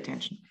 Thanks for your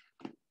attention.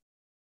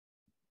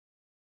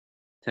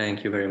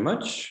 Thank you very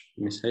much,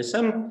 Ms.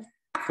 Geissen,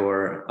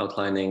 for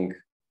outlining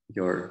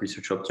your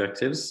research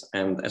objectives.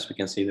 And as we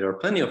can see, there are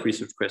plenty of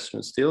research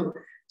questions still.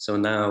 So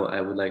now I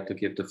would like to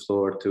give the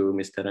floor to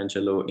Mr.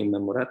 Angelo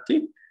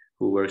Innamorati,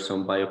 who works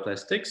on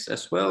bioplastics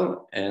as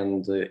well,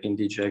 and in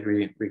DG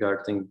Agri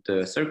regarding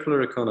the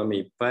circular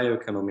economy,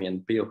 bioeconomy,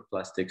 and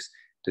bioplastics,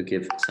 to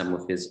give some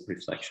of his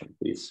reflection,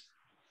 please.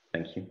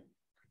 Thank you.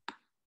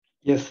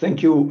 Yes,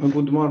 thank you.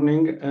 Good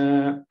morning.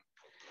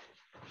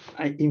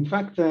 In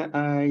fact,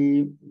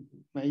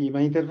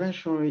 my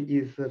intervention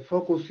is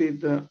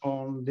focused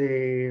on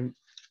the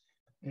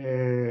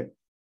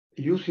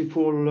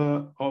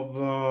useful of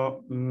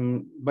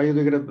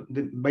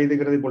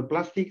biodegradable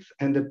plastics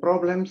and the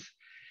problems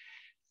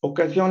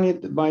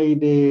occasioned by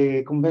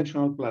the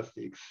conventional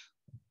plastics.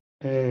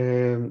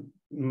 And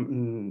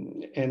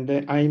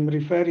I'm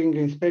referring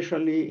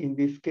especially in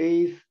this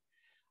case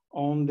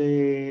on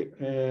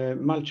the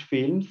mulch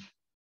films.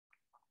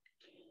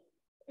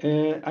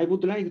 I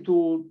would like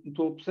to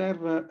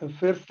observe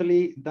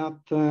firstly that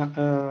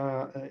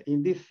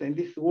in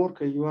this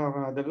work you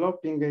are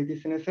developing, it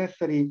is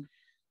necessary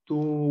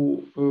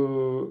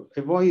to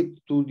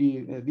avoid to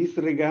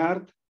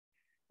disregard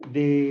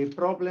the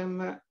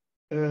problem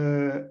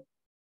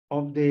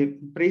of the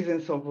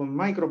presence of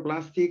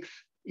microplastics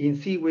in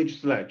sewage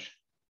sludge.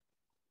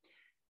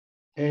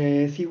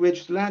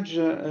 Sewage sludge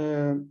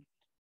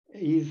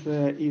is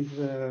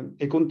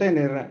a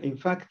container, in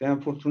fact,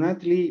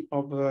 unfortunately,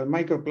 of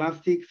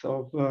microplastics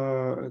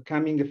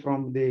coming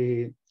from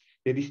the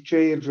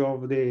discharge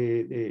of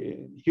the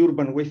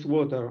urban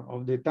wastewater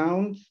of the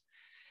towns.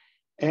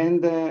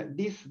 And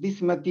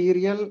this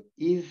material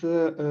is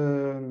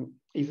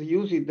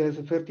used as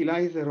a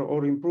fertilizer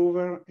or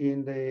improver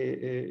in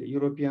the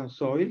European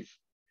soils.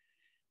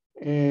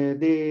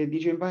 The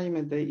DG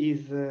Environment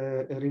is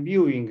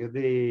reviewing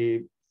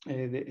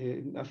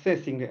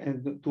assessing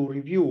and to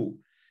review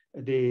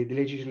the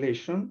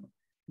legislation,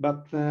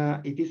 but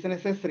it is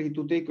necessary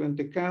to take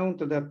into account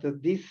that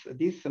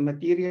this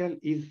material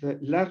is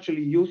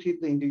largely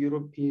used in the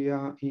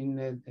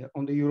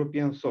on the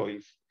European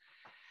soils,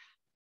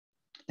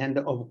 and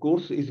of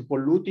course is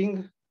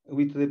polluting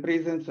with the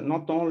presence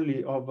not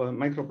only of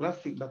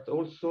microplastic but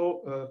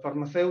also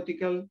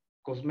pharmaceutical,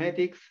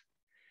 cosmetics,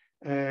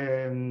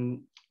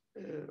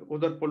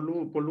 other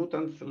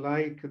pollutants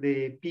like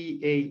the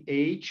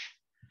PAH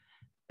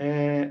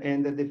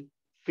and the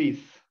FIS.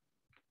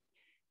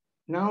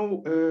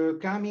 Now,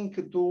 coming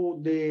to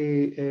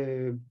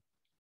the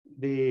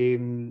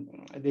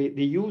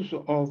use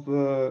of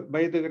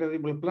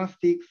biodegradable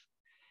plastics,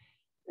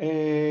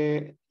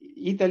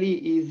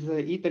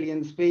 Italy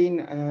and Spain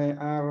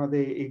are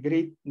the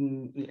great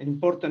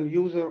important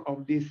user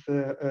of this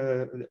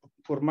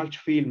for mulch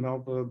film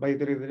of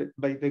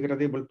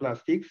biodegradable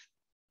plastics.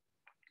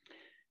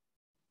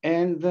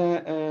 And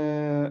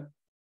there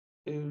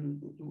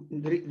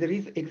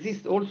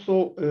exists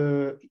also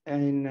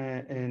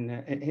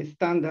a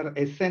standard,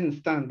 a SEN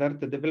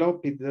standard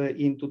developed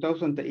in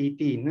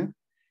 2018,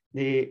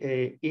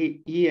 the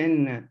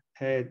EN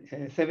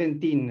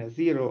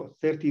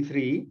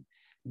 17033,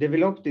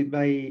 developed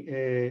by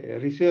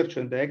research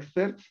and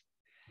experts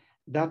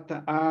that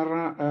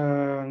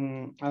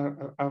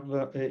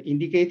have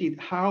indicated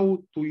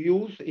how to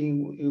use,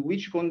 in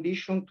which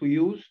condition to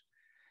use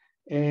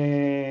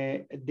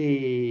the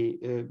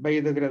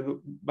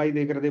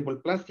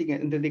biodegradable plastic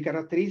and the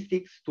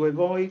characteristics to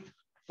avoid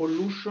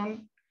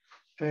pollution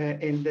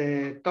and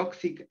the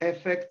toxic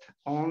effect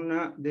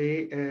on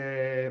the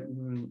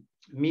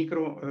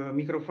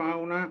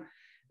microfauna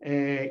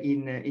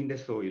in the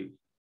soil.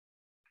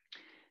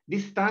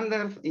 This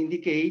standard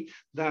indicates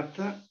that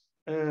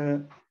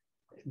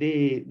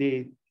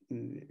the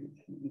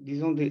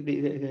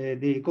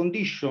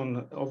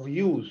condition of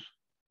use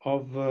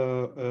of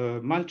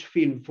mulch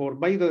film for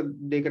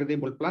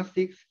biodegradable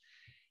plastics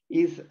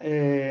is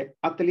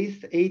at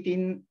least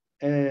 18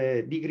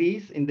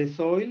 degrees in the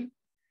soil,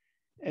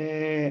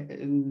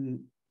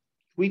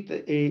 with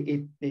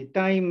a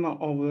time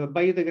of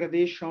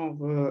biodegradation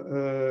of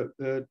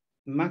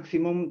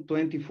maximum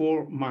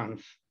 24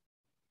 months.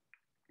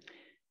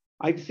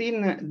 I've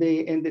seen and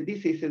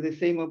this is the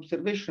same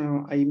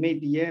observation I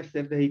made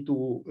yesterday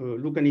to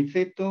Luca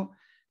Nizzetto,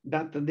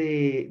 that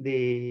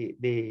the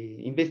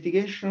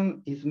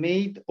investigation is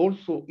made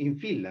also in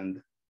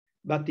Finland.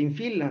 But in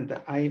Finland,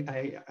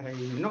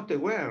 I'm not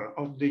aware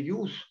of the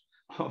use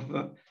of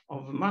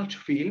mulch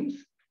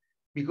films,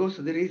 because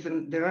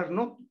there are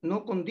no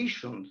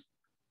conditions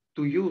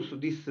to use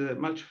this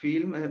mulch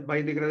film,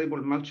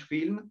 biodegradable mulch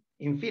film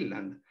in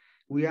Finland.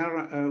 We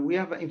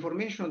have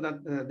information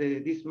that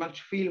this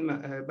mulch film,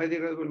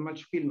 biodegradable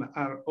mulch film,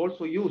 are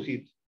also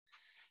used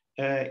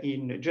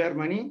in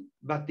Germany,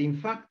 but in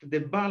fact the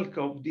bulk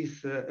of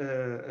this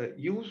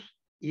use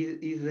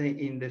is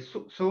in the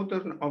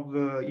southern of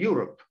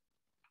Europe.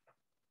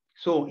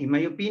 So, in my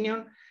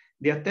opinion,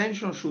 the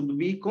attention should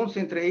be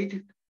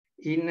concentrated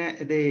in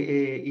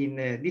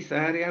this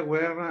area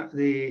where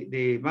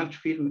the mulch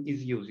film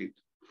is used.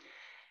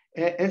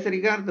 As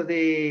regards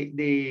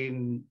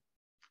the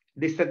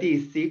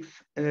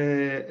statistics,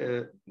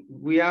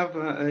 we have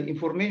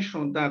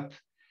information that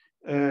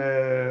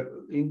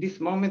in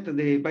this moment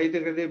the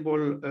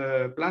biodegradable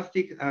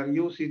plastics are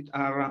used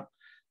are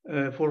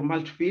for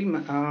mulch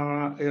film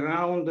are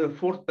around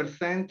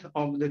 4%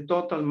 of the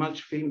total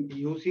mulch film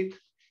used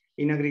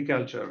in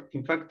agriculture.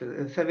 In fact,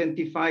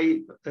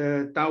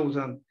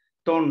 75,000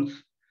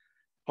 tons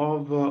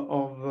of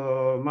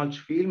mulch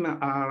film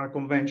are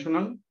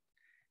conventional,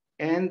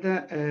 and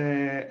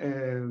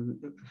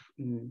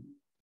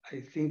I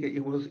think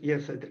it was,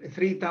 yes,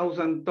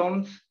 3,000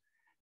 tons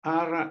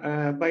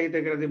are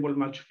biodegradable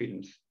mulch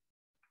films.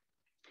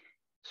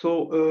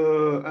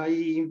 So I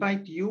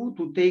invite you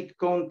to take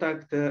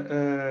contact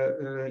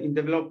in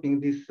developing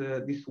this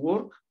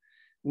work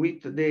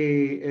with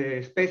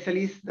the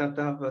specialists that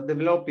have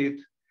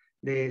developed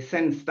the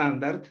SEN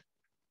standard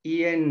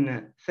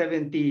EN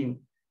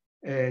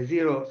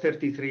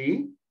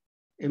 17033,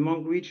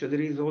 among which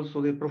there is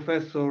also the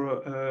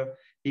Professor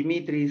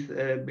Dimitris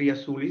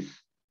Briasoulis,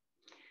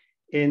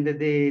 and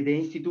the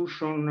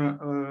institution,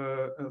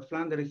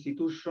 Flanders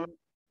Institution,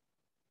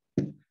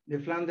 the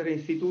Flanders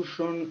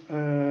Institution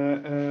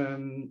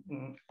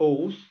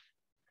OUS,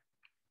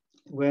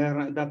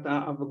 where that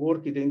have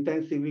worked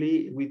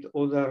intensively with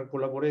other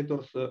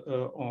collaborators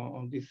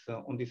on this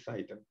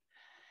item.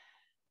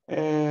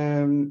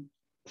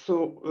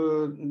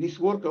 This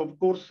work, of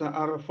course,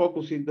 are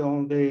focused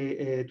on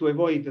the to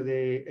avoid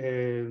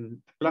the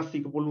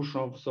plastic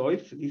pollution of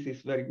soils. This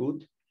is very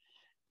good,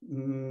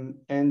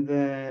 and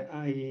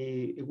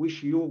I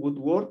wish you good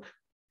work,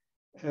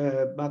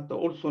 but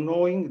also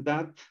knowing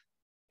that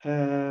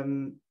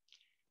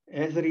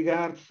as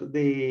regards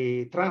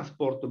the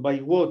transport by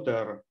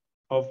water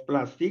of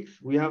plastics,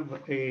 we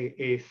have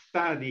a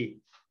study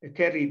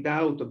carried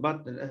out,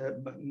 but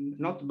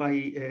not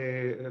by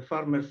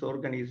farmers'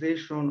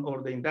 organization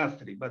or the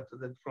industry, but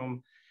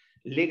from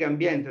Lega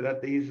Ambiente,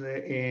 that is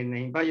an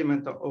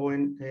environmental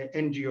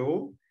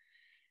NGO,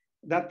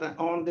 that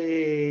on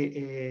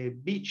the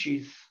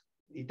beaches,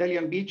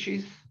 Italian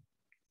beaches,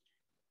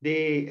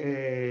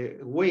 the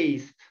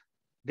waste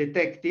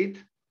detected,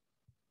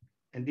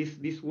 and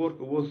this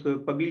work was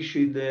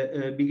published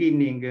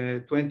beginning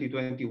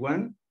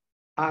 2021,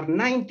 are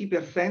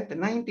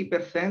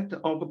 90%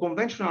 of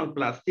conventional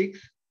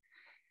plastics.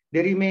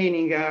 The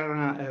remaining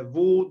are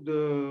wood,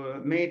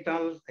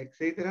 metals,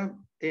 etc.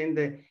 And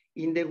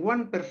in the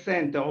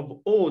 1% of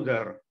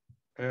other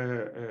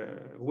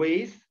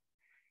waste,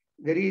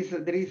 there is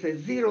a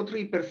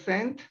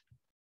 0.3%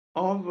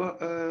 of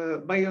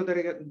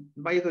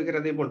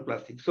biodegradable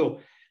plastic. So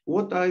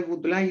what I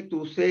would like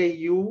to say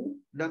you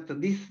that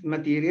this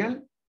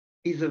material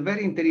is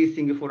very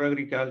interesting for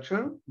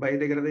agriculture,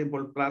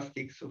 biodegradable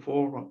plastics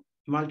for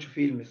mulch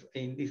films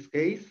in this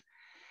case.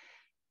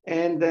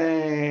 And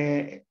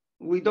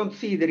we don't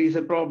see there is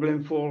a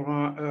problem for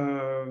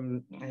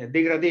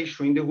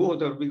degradation in the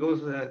water,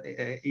 because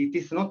it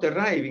is not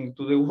arriving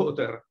to the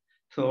water.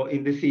 So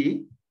in the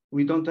sea,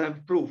 we don't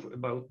have proof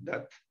about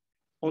that.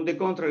 On the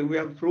contrary, we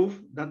have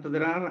proof that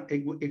there are a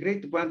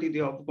great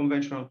quantity of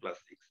conventional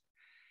plastics.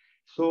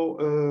 So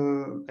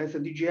as a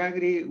DG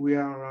Agri, we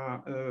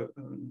are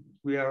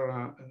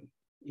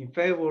in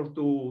favor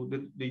to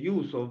the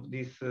use of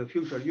this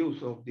future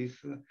use of these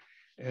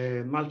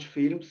mulch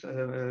films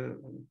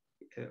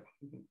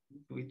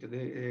with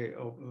the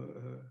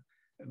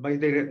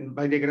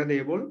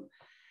biodegradable.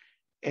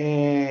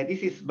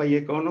 This is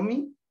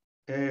bioeconomy,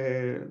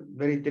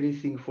 very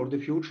interesting for the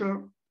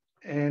future,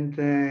 and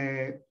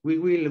we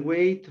will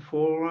wait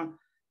for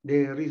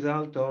the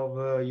result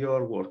of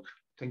your work.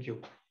 Thank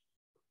you.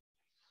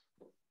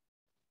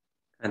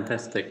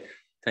 Fantastic.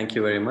 Thank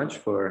you very much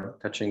for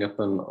touching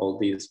upon all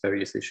these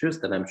various issues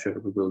that I'm sure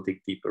we will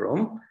dig deeper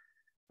on.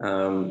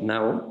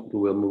 Now we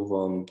will move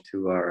on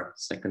to our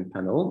second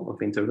panel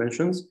of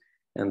interventions.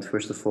 And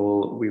first of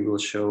all, we will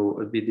show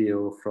a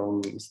video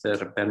from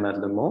Mr. Bernard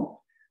Lemont,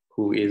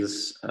 who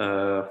is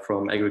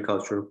from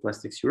Agricultural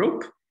Plastics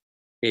Europe.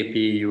 AP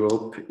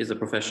Europe is a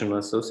professional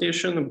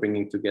association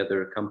bringing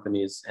together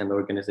companies and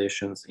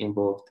organizations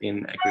involved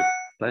in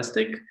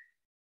agri-plastic.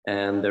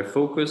 And their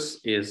focus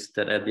is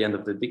that at the end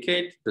of the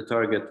decade, the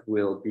target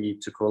will be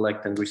to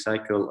collect and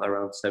recycle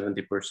around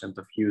 70%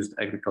 of used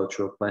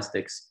agricultural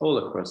plastics all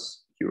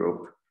across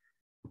Europe.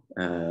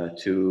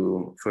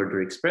 To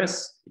further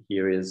express,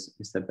 here is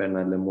Mr.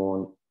 Bernard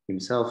Lemont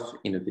himself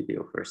in a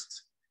video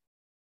first.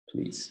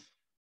 Please.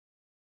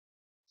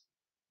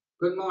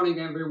 Good morning,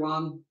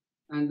 everyone,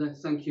 and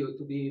thank you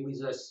to be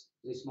with us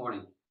this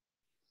morning.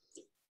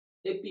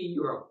 AP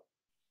Europe,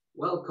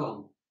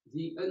 welcome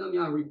the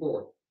ENOMIA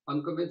report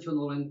on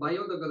conventional and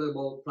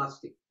biodegradable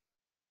plastic.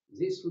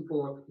 This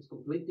report is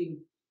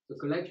completing the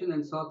collection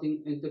and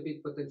sorting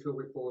interpret potential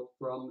report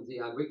from the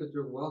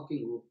Agriculture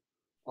Working Group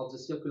of the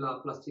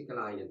Circular Plastic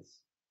Alliance.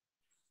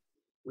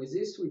 With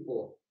this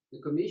report, the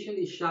Commission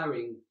is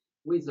sharing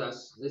with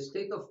us the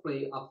state of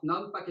play of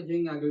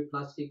non-packaging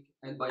agri-plastic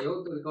and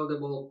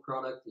biodegradable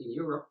products in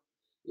Europe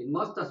in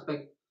most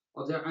aspects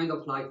of their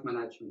end-of-life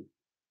management.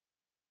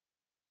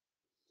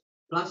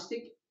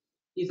 Plastic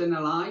is an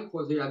ally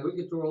for the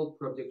agricultural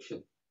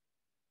production.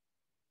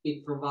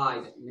 It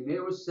provides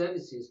numerous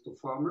services to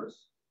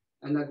farmers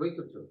and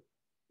agriculture.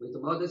 With a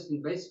modest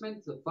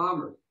investment, the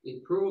farmer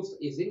improves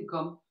his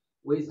income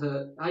with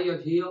a higher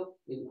yield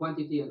in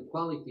quantity and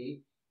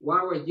quality,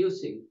 while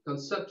reducing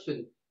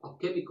consumption of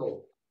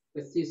chemical,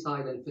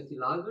 pesticide and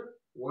fertilizer,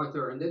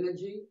 water and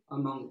energy,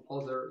 among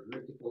other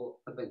multiple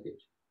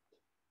advantages.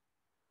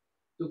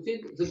 To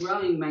feed the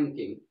growing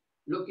manking,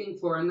 looking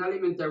for an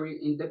alimentary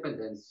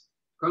independence,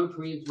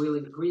 countries will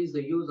increase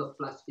the use of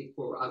plastic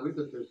for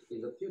agriculture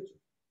in the future.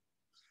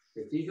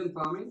 Precision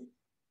farming,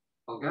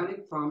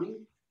 organic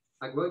farming,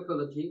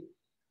 agroecology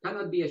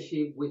cannot be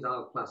achieved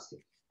without plastic.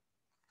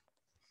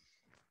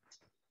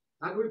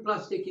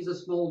 Agri-plastic is a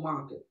small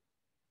market.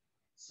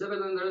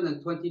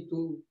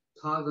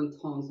 722,000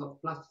 tons of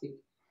plastic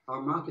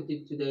are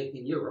marketed today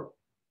in Europe,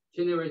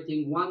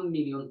 generating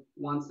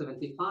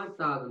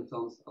 1,175,000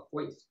 tons of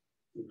waste,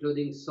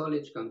 including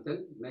solid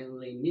content,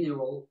 mainly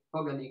mineral,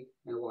 organic,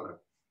 and water.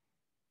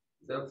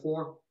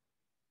 Therefore,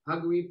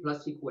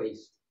 agri-plastic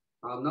waste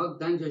are not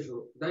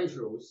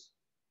dangerous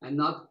and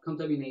not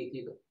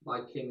contaminated by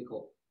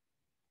chemical.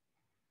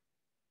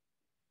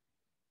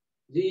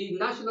 The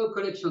National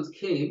Collection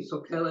Scheme,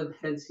 so-called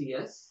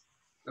NCS,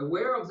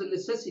 aware of the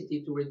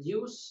necessity to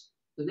reduce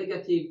the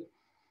negative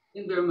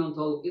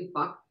environmental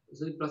impact,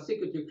 the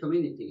plasticulture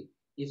community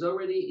is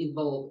already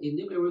involved in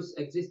numerous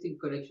existing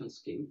collection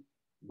schemes,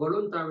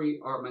 voluntary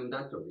or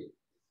mandatory,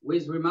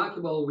 with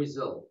remarkable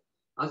results,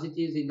 as it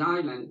is in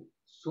Ireland,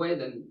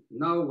 Sweden,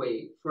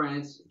 Norway,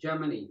 France,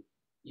 Germany,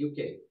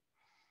 UK.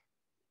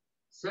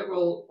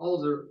 Several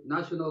other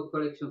national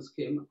collection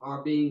schemes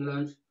are being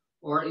launched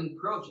or in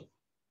project.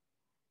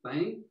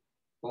 Spain,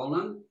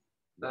 Poland,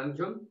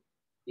 Belgium,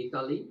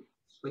 Italy,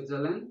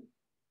 Switzerland,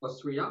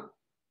 Austria,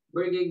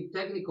 bringing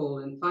technical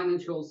and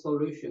financial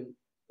solutions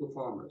to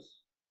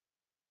farmers.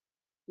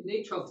 In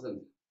each of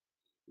them,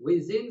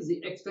 within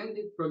the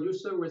extended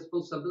producer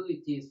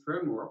responsibilities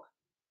framework,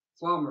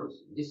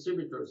 farmers,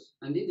 distributors,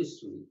 and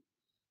industry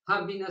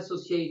have been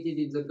associated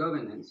in the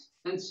governance,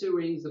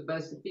 ensuring the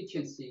best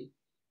efficiency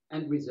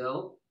and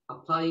result,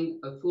 applying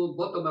a full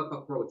bottom-up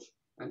approach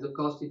and the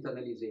cost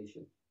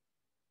internalization.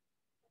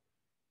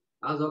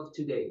 As of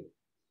today,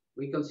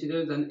 we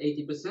consider that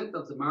 80%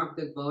 of the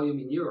market volume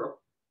in Europe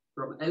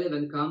from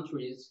 11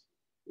 countries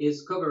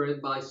is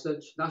covered by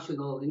such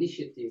national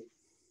initiative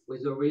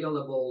with a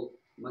reliable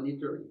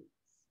monitoring.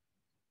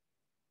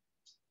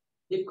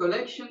 If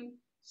collection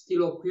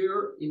still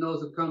occur in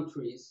other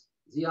countries,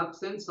 the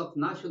absence of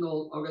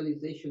national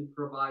organization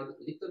provides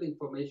little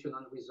information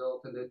on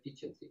result and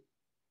efficiency.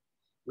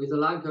 With a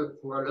lack of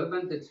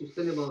relevant and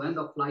sustainable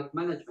end-of-life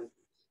management,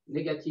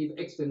 negative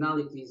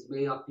externalities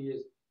may appear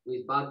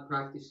with bad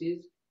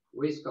practices,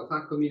 risk of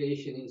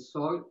accumulation in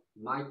soil,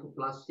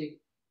 microplastic,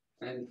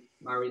 and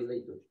marine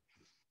litter.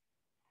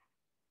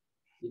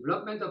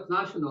 Development of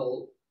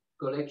national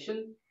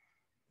collection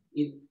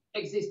in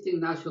existing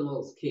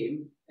national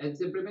scheme and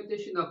the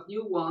implementation of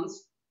new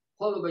ones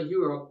all over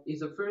Europe is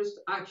the first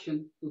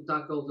action to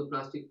tackle the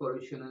plastic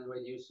pollution and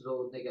reduce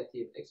those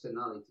negative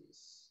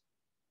externalities.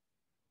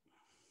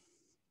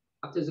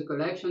 After the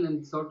collection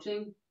and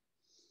sorting,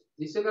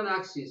 the second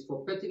axis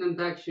for pertinent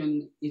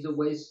action is a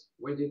waste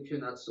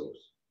reduction at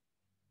source.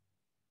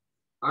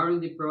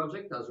 R&D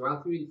project as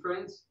drafted in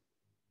France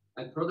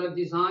and product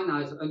design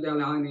as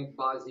underlined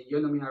by the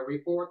Innamorati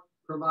report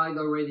provide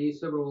already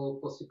several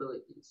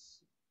possibilities.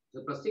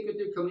 The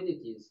plasticulture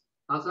communities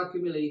has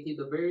accumulated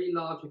a very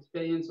large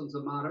experience on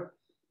the matter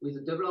with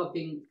the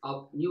developing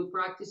of new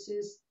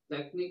practices,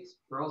 techniques,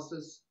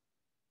 process,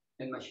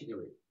 and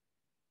machinery.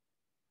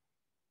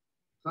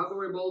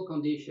 Favorable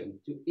condition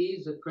to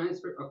ease the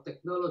transfer of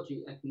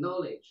technology and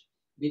knowledge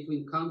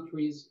between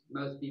countries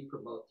must be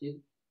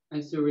promoted,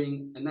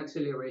 ensuring an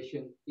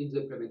acceleration in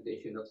the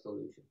implementation of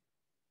solutions.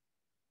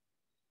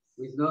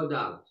 With no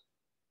doubt,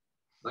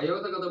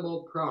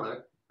 biodegradable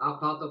products are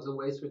part of the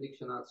waste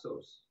reduction at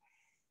source.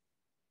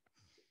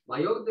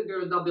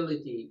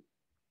 Biodegradability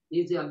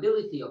is the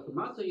ability of the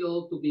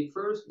material to be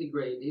first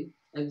degraded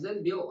and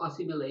then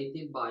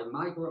bioassimilated by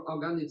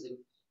microorganisms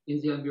in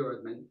the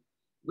environment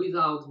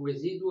without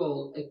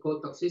residual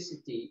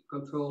ecotoxicity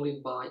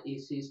controlled by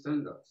EC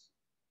standards.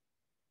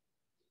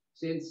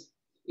 Since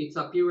its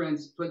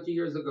appearance 20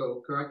 years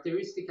ago,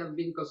 characteristics have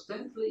been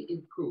constantly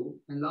improved,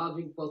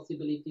 enlarging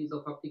possibilities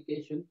of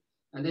application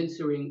and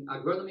ensuring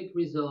agronomic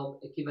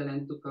results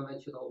equivalent to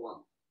conventional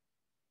ones.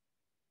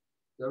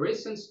 The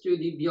recent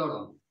study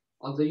Bioplastics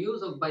on the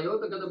use of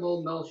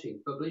biodegradable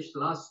mulching, published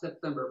last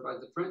September by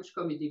the French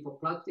Committee for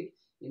Plastic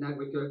in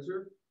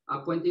Agriculture,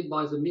 appointed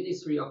by the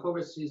Ministry of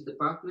Overseas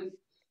Department,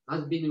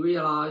 has been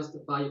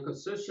realized by a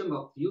consortium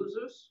of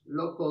users,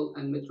 local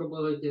and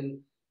metropolitan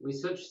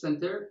research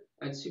center,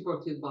 and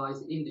supported by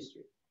the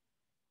industry.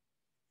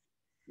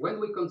 When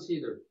we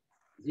consider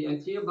the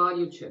entire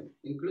value chain,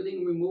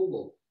 including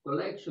removal,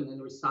 collection,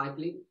 and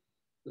recycling,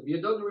 the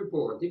Bioplastics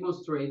report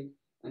demonstrates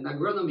an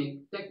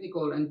agronomic,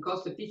 technical, and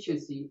cost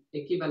efficiency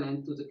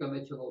equivalent to the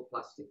conventional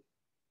plastic.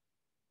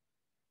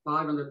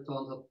 500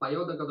 tons of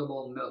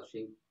biodegradable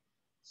mulching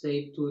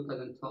save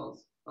 2,000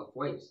 tons of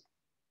waste.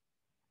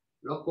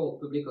 Local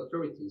public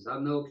authorities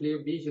have no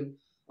clear vision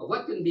of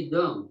what can be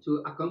done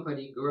to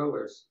accompany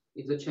growers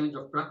is a change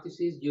of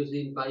practices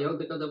using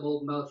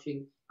biodegradable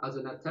mulching as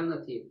an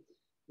alternative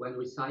when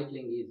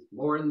recycling is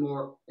more and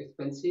more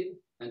expensive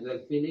and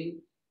landfilling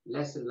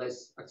less and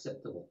less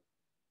acceptable.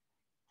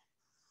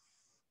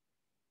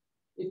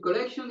 If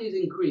collection is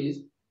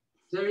increased,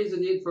 there is a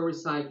need for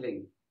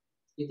recycling.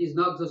 It is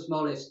not the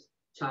smallest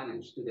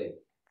challenge today.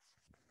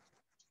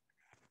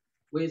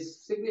 With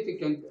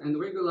significant and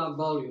regular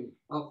volume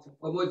of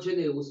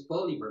homogeneous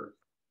polymer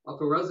of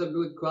a rather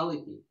good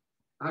quality,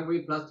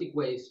 agri-plastic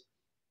waste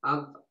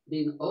have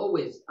been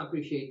always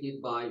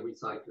appreciated by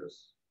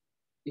recyclers.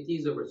 It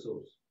is a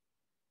resource.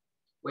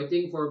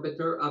 Waiting for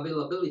better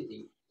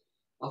availability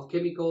of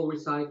chemical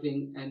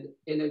recycling and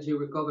energy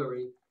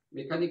recovery,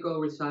 mechanical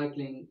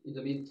recycling in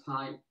the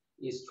meantime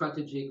is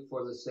strategic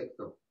for the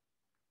sector.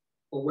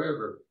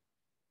 However,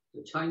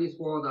 the Chinese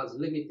world has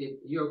limited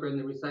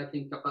European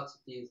recycling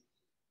capacities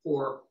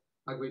for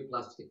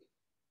agri-plastic.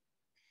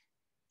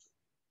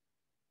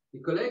 The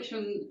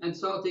collection and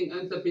sorting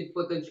untapped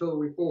potential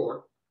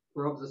report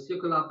from the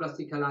Circular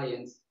Plastic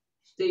Alliance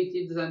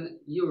stated that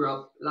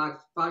Europe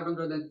lacks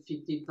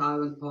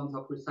 550,000 tons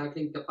of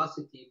recycling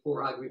capacity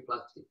for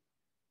agri-plastic.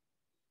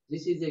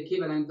 This is the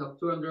equivalent of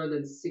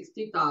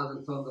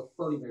 260,000 tons of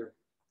polymer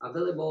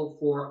available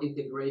for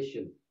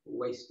integration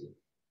wasted.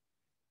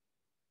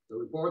 The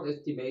report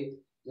estimates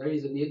there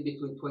is a need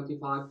between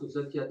 25 to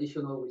 30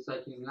 additional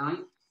recycling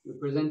lines,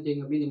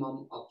 representing a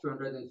minimum of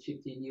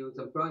 250 new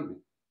employment.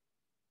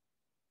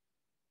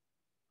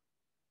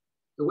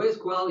 The waste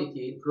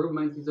quality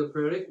improvement is a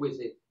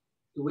prerequisite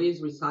to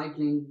ease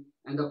recycling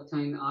and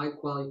obtain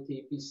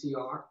high-quality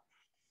PCR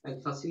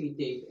and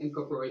facilitate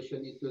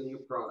incorporation into a new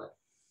product.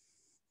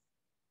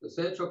 The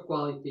search of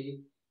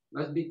quality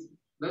must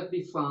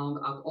be found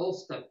at all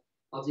steps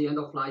of the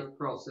end-of-life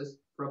process,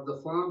 from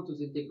the farm to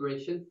the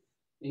integration,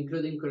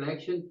 including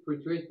collection,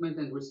 pretreatment,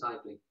 and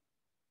recycling.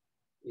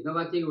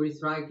 Innovative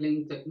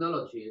recycling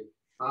technologies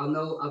are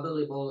now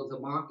available on the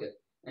market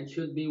and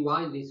should be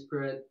widely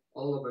spread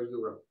all over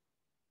Europe.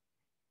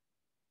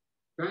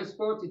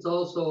 Transport is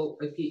also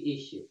a key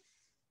issue.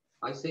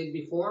 I said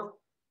before,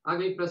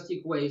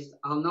 agri-plastic waste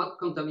are not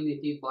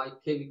contaminated by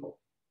chemicals.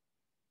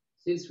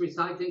 Since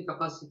recycling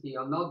capacity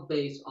are not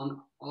based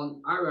on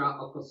area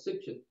of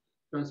consumption,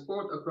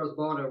 transport across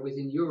border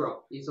within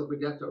Europe is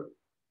obligatory.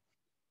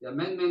 The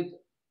amendment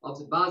of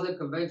the Basel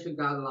Convention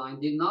guideline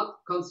did not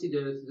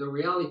consider the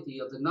reality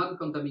of the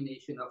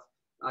non-contamination of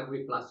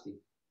agri-plastic.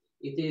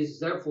 It is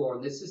therefore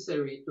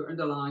necessary to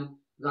underline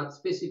that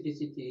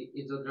specificity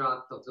in the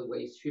draft of the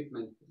Waste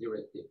Shipment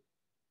Directive.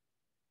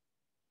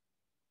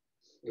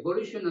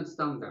 Evolution and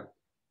standard.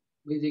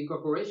 With the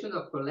incorporation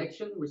of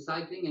collection,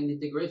 recycling, and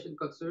integration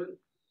concern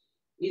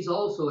is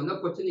also an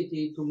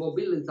opportunity to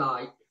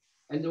mobilize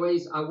and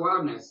raise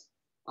awareness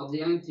of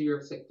the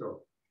entire sector.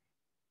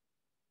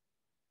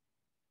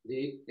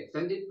 The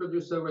extended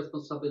producer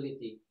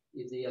responsibility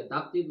is the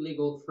adaptive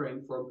legal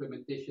frame for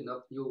implementation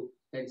of new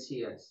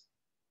NCS.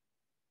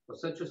 For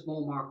such a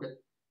small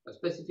market, a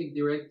specific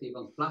directive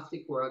on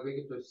plastic for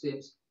agriculture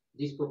seems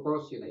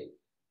disproportionate.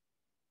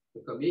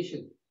 The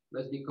Commission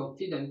must be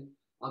confident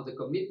on the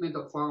commitment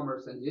of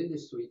farmers and the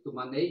industry to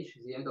manage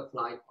the end of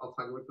life of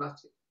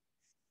agri-plastic.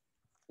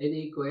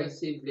 Any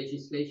coercive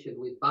legislation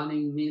with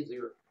banning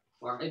measures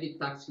or heavy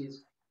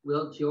taxes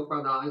will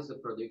jeopardize the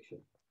production.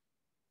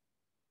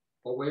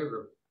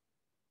 However,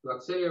 to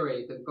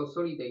accelerate and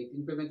consolidate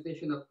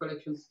implementation of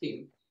collection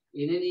scheme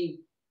in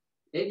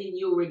any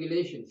new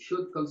regulation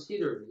should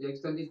consider the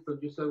extended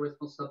producer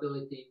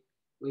responsibility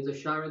with a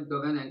shared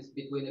governance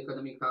between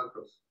economic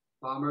actors,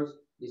 farmers,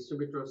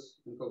 distributors,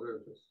 and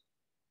converters.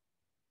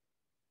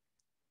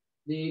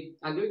 The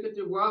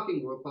Agriculture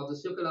Working Group of the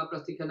Circular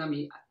Plastic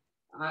Economy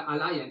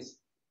Alliance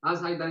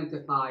has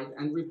identified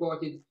and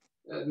reported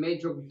a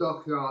major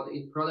dockyard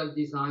in product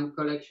design,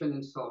 collection,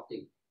 and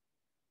sorting,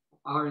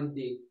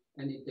 R&D,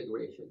 and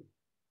integration.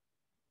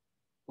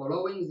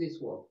 Following this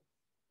work,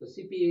 the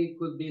CPA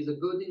could be the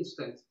good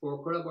instance for a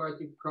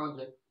collaborative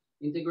project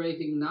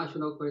integrating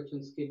national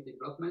collection scheme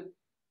development,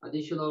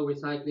 additional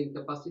recycling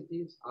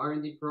capacities,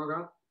 R&D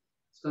program,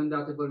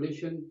 standard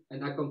evolution,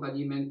 and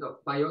accompaniment of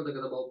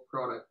biodegradable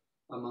products,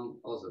 among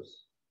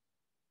others.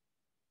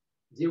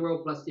 Zero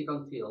plastic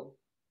on field,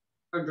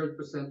 100%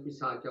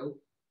 recycled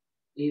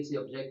is the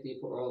objective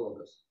for all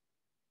of us.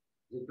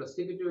 The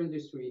plasticulture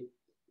industry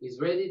is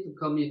ready to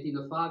commit in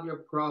a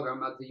 5-year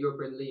program at the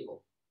European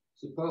level,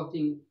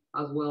 supporting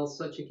as well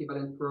such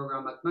equivalent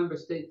program at member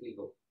state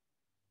level.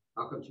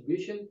 Our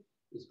contribution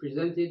is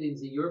presented in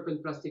the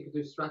European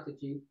Plasticulture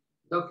Strategy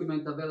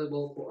document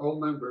available for all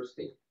member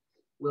states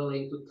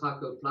willing to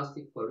tackle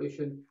plastic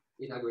pollution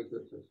in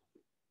agriculture.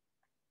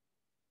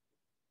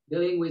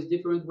 Dealing with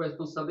different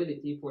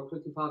responsibility for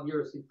 25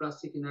 years in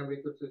plastic in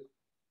agriculture,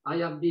 I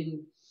have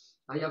seen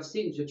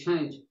the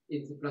change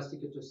in the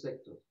plasticulture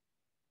sector.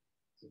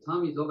 The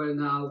time is over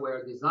now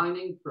where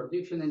designing,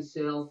 production, and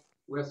sale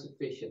were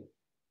sufficient.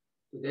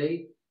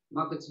 Today,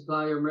 market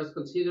supplier must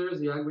consider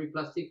the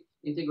agri-plastic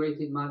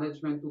integrated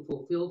management to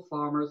fulfill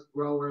farmers,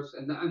 growers,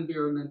 and the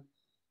environment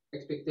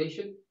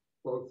expectation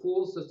for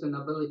full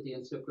sustainability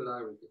and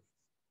circularity.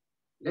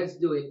 Let's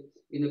do it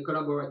in a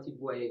collaborative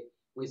way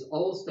with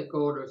all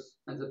stakeholders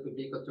and the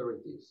public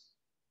authorities.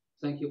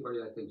 Thank you for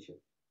your attention.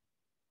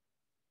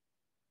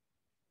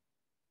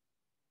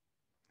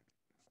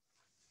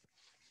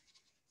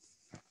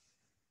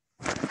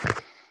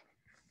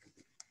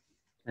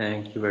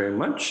 Thank you very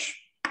much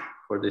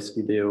for this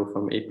video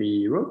from AP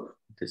Europe.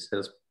 This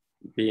has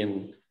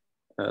been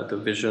the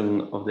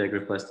vision of the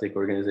Agri-Plastic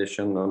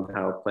Organization on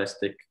how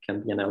plastic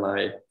can be an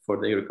ally for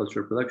the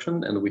agricultural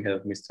production. And we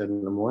have Mr.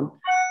 Moine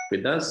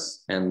with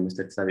us and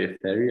Mr. Xavier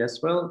Ferry as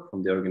well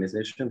from the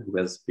organization, who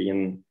has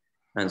been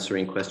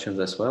answering questions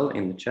as well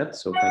in the chat.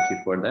 So thank you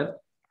for that.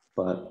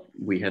 But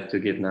we have to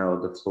give now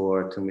the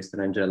floor to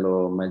Mr.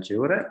 Angelo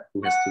Maggiore,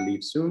 who has to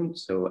leave soon.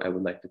 So I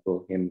would like to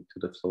call him to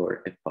the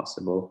floor if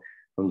possible,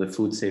 from the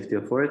Food Safety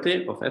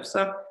Authority of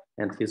EFSA.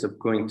 And he's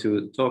going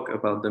to talk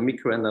about the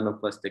micro and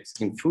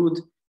nanoplastics in food,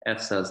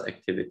 EFSA's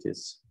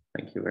activities.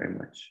 Thank you very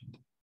much.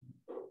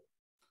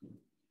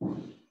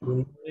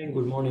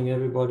 Good morning,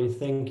 everybody.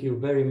 Thank you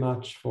very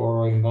much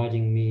for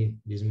inviting me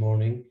this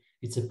morning.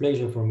 It's a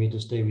pleasure for me to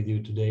stay with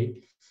you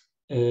today.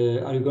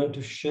 Are you going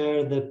to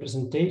share the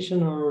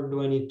presentation or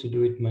do I need to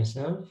do it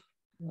myself?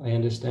 I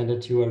understand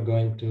that you are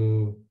going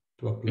to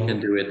upload. We can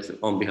do it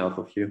on behalf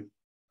of you.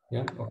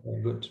 Yeah,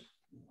 okay, good.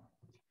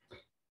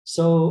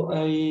 So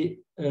I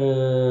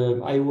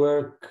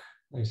work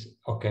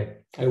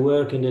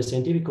in the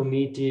Scientific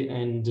Committee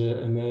and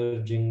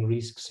Emerging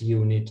Risks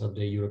Unit of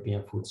the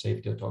European Food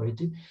Safety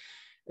Authority.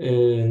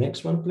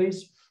 Next one,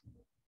 please.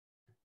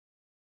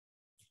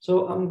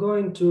 So I'm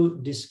going to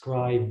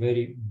describe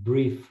very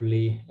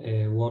briefly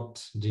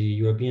what the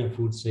European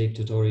Food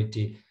Safety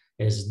Authority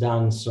has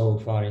done so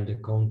far in the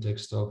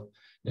context of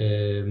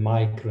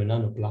micro and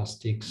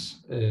nanoplastics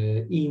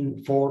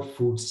for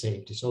food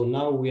safety. So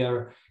now we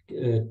are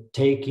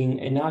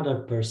taking another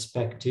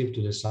perspective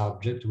to the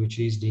subject, which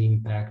is the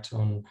impact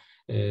on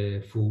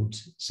food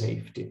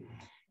safety.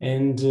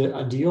 And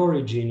at the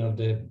origin of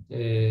the,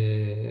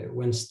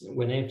 when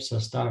EFSA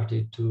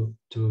started to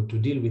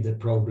deal with the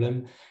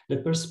problem, the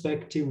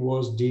perspective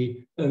was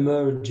the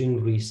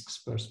emerging risks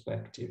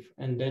perspective.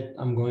 And that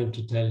I'm going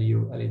to tell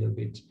you a little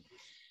bit.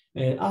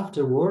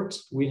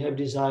 Afterwards, we have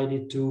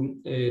decided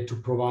to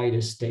provide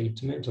a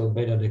statement, or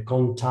better, the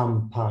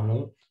CONTAM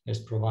panel has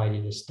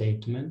provided a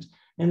statement.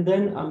 And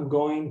then I'm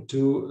going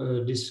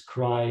to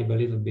describe a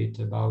little bit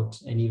about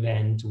an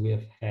event we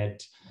have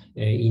had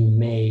in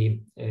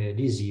May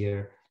this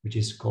year, which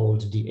is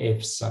called the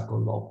EFSA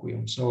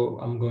colloquium. So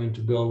I'm going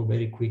to go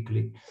very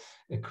quickly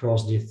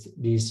across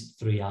these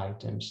three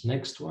items.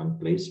 Next one,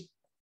 please.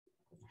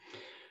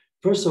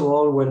 First of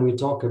all, when we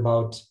talk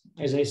about,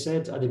 as I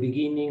said at the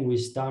beginning, we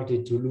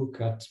started to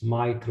look at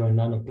micro and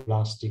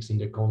nanoplastics in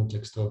the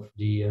context of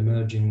the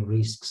emerging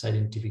risks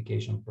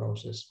identification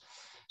process.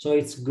 So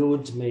it's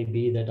good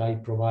maybe that I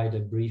provide a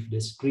brief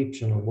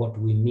description of what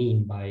we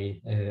mean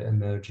by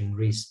emerging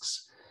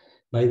risks.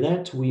 By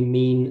that, we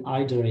mean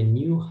either a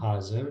new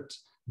hazard,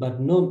 but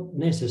not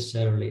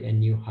necessarily a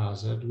new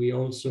hazard. We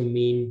also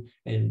mean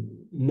a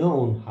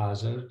known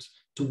hazard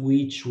to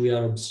which we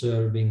are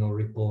observing or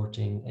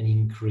reporting an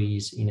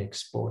increase in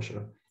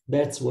exposure.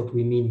 That's what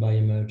we mean by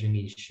emerging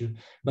issue.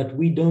 But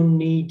we don't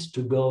need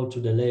to go to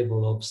the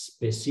level of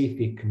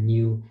specific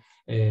new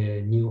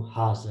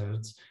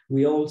hazards.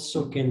 We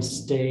also can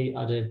stay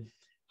at a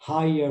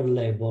higher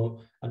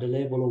level, at the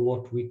level of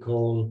what we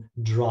call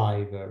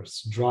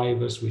drivers,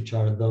 which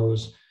are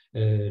those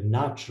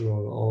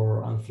natural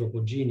or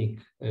anthropogenic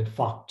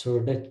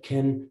factor that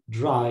can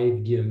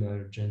drive the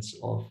emergence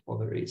of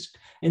a risk.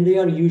 And they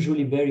are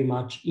usually very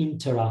much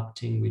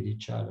interacting with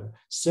each other.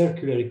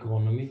 Circular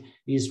economy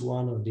is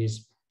one of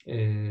these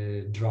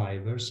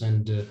drivers,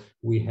 and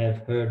we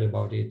have heard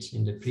about it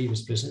in the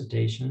previous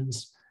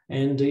presentations.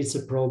 And it's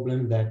a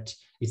problem that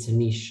it's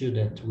an issue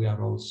that we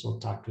are also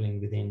tackling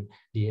within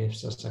the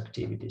EFSA's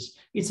activities.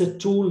 It's a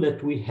tool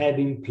that we have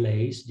in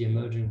place, the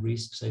emerging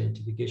risks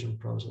identification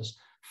process,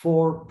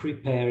 for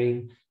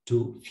preparing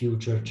to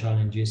future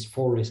challenges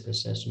for risk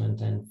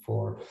assessment and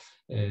for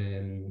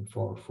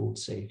food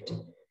safety.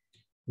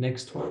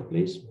 Next one,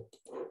 please.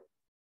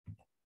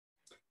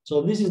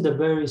 So this is the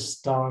very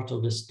start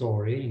of the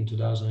story. In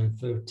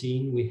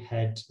 2013,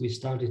 we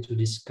started to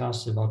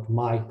discuss about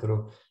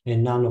micro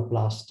and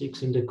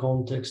nanoplastics in the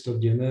context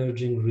of the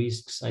emerging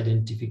risks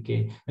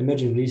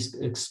emerging risk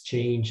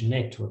exchange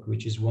network,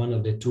 which is one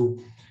of the two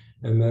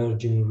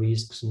emerging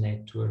risks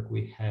network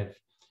we have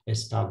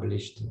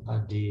established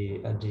at the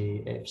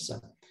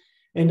EFSA.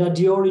 And at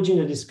the origin,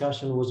 the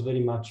discussion was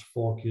very much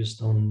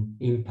focused on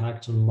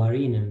impact on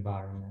marine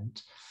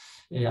environment.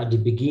 At the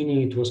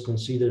beginning, it was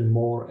considered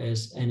more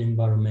as an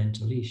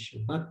environmental issue.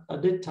 But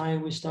at that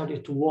time, we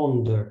started to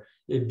wonder,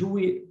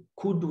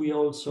 could we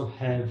also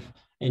have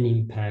an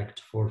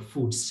impact for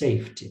food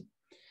safety?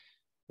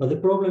 But the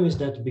problem is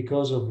that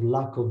because of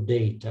lack of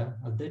data,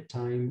 at that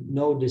time,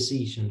 no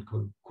decision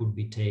could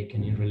be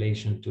taken in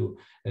relation to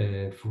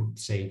food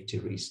safety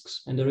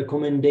risks. And the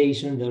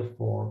recommendation,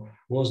 therefore,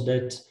 was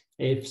that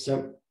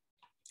EFSA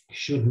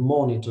should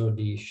monitor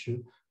the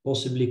issue,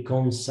 possibly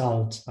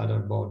consult other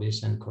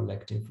bodies and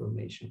collect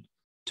information.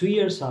 2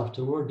 years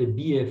afterward, the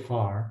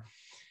BFR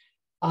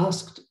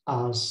asked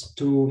us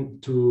to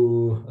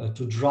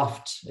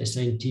draft a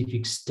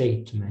scientific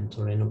statement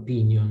or an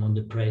opinion on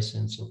the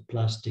presence of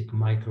plastic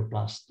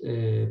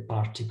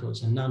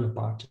microparticles and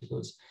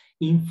nanoparticles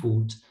in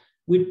food,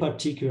 with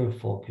particular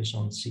focus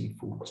on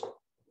seafood.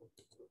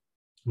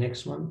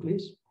 Next one,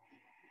 please.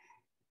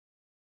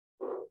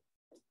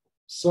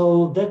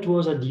 So that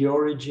was at the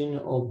origin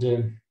of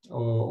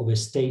a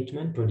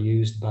statement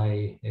produced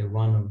by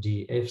one of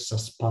the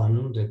EFSA's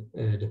panel,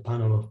 the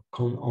panel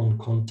on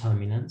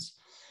contaminants.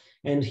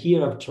 And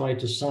here I've tried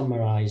to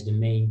summarize the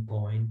main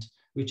point,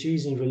 which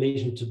is in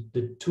relation to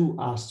the two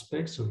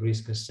aspects of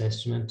risk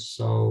assessment,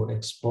 so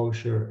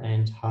exposure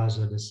and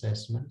hazard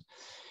assessment.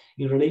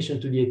 In relation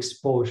to the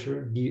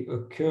exposure, the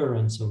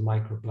occurrence of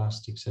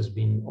microplastics has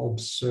been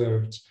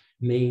observed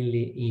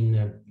mainly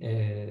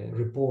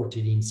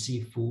reported in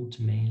seafood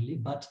mainly,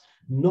 but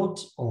not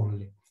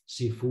only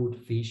seafood,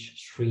 fish,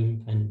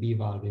 shrimp, and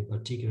bivalve,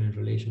 particularly in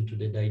relation to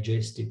the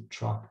digestive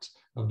tract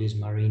of these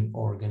marine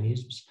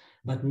organisms,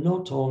 but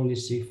not only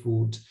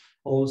seafood,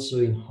 also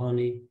in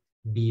honey,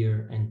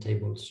 beer, and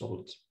table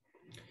salt.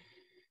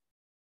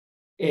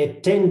 A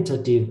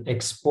tentative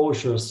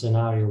exposure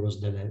scenario was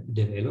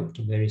developed,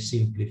 very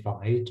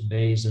simplified,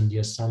 based on the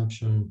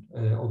assumption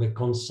of a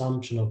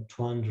consumption of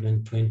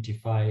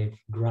 225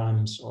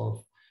 grams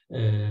of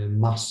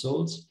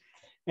mussels.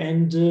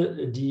 And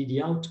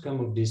the outcome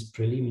of this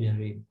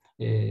preliminary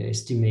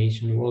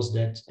estimation was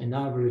that an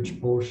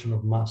average portion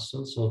of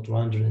mussels, so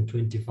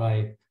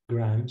 225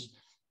 grams,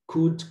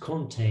 could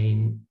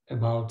contain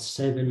about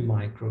 7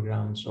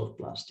 micrograms of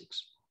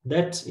plastics.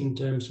 That's in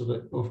terms of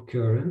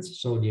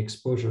occurrence, so the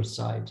exposure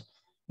side.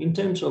 In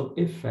terms of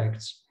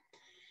effects,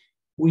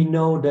 we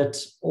know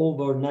that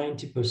over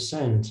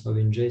 90% of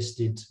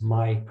ingested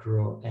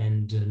micro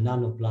and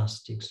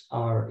nanoplastics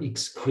are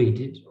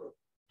excreted.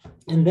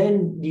 And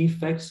then the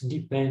effects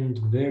depend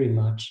very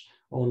much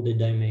on the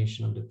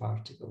dimension of the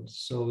particles.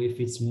 So if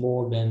it's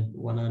more than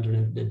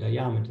 100, the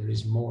diameter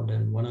is more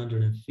than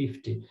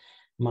 150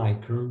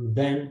 micron,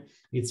 then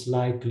it's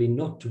likely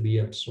not to be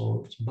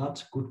absorbed,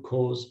 but could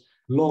cause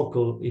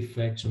local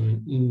effects on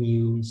an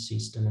immune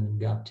system and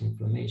gut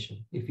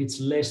inflammation. If it's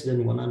less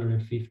than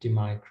 150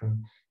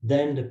 micron,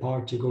 then the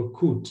particle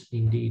could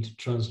indeed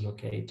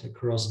translocate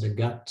across the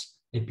gut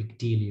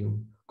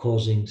epithelium,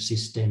 causing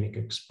systemic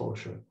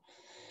exposure.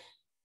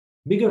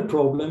 Bigger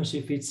problems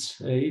if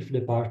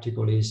the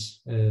particle is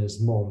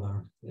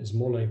smaller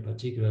in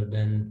particular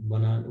than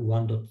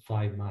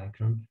 1.5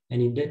 micron,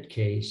 and in that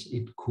case,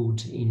 it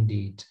could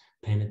indeed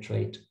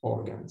penetrate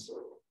organs.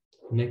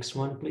 Next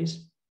one,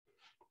 please.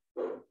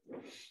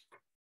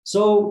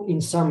 So,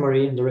 in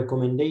summary, the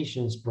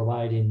recommendations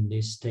provided in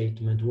this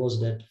statement was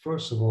that,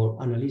 first of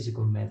all,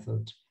 analytical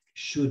method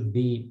should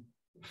be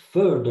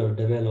further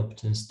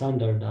developed and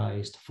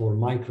standardized for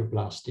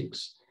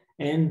microplastics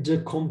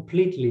and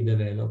completely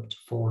developed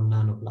for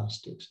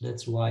nanoplastics.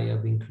 That's why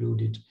I've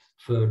included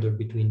further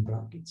between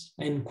brackets.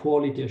 And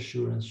quality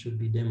assurance should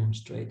be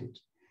demonstrated.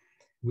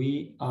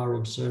 We are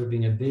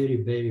observing a very,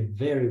 very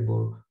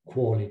variable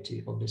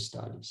quality of the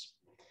studies.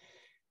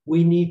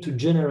 We need to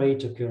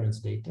generate occurrence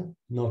data,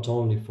 not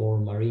only for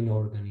marine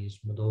organisms,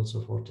 but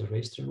also for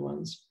terrestrial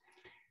ones.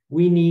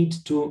 We need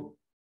to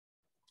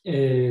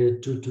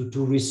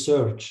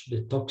research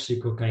the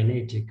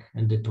toxicokinetic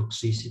and the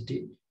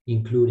toxicity,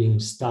 including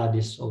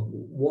studies of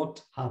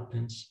what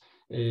happens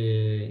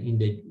in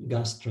the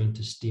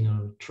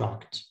gastrointestinal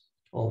tract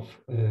of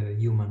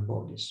human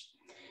bodies.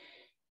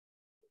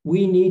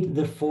 We need,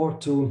 therefore,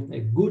 a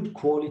good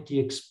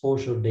quality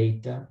exposure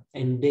data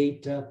and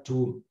data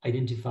to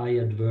identify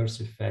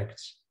adverse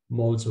effects,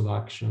 modes of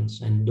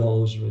actions, and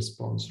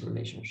dose-response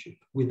relationship.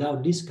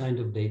 Without this kind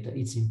of data,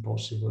 it's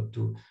impossible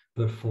to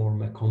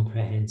perform a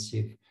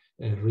comprehensive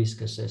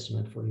risk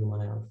assessment for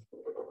human health.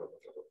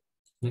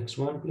 Next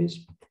one,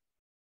 please.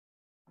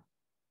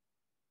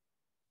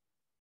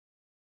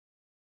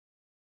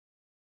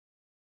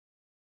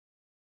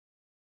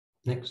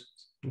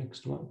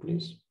 Next one,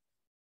 please.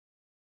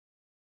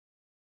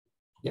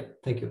 Yeah,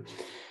 thank you.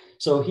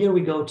 So here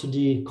we go to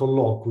the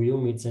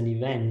colloquium. It's an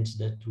event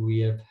that we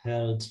have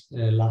held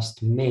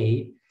last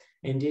May.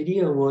 And the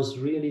idea was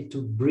really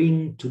to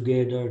bring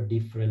together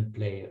different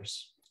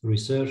players,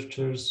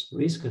 researchers,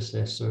 risk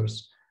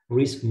assessors,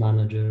 risk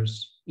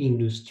managers,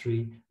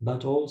 industry,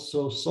 but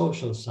also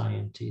social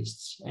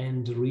scientists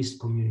and risk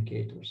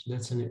communicators.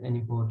 That's an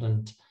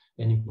important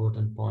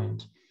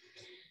point.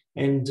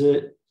 And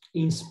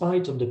in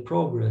spite of the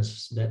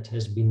progress that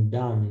has been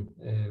done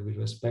with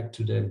respect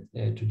to the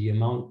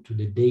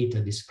data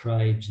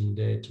described in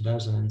the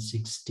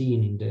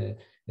 2016 in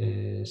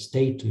the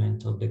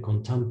statement of the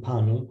Contam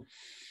panel,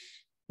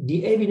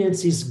 the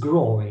evidence is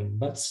growing,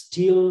 but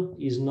still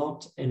is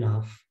not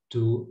enough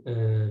to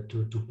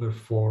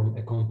perform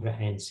a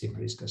comprehensive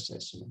risk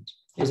assessment.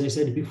 As I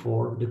said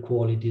before, the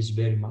quality is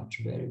very much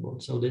variable,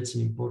 so that's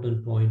an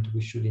important point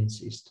we should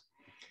insist.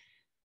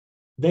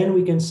 Then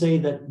we can say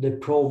that the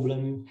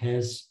problem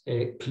has a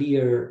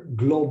clear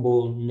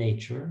global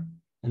nature,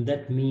 and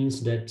that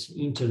means that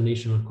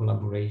international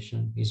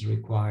collaboration is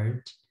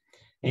required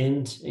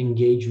and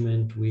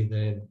engagement with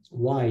a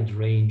wide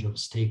range of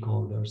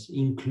stakeholders,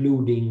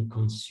 including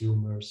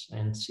consumers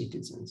and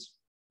citizens.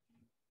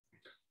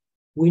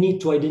 We need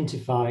to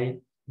identify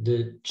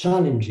the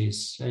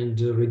challenges and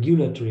the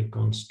regulatory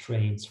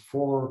constraints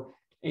for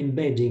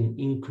embedding,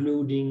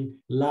 including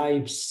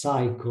life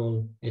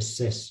cycle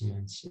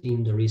assessments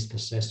in the risk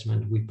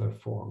assessment we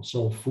perform.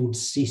 So food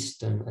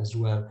system as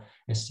well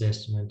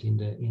assessment in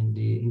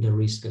the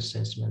risk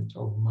assessment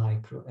of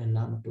micro and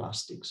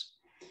nanoplastics.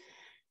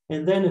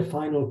 And then a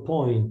final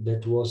point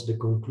that was the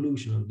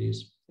conclusion of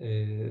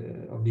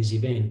this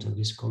event, of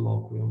this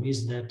colloquium,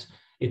 is that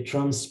a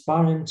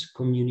transparent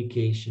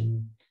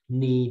communication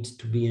needs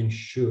to be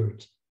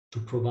ensured to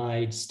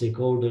provide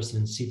stakeholders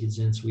and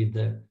citizens with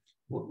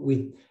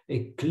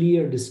a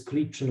clear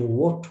description of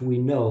what we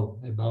know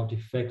about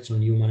effects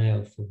on human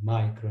health of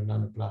micro and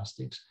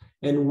nanoplastics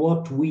and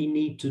what we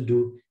need to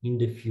do in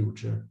the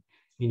future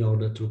in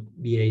order to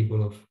be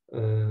able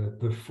to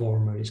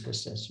perform a risk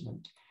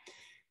assessment.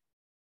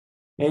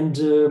 And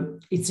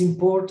it's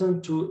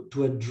important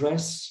to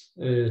address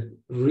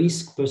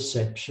risk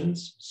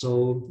perceptions.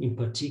 So in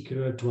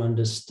particular, to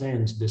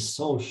understand the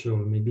social,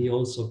 maybe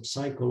also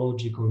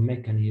psychological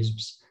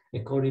mechanisms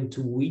according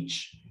to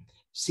which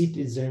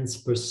citizens'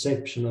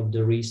 perception of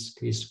the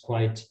risk is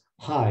quite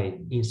high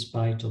in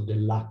spite of the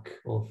lack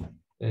of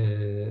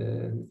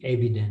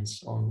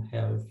evidence on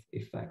health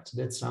effects.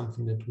 That's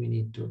something that we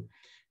need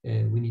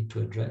to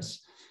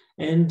address.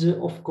 And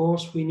of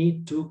course, we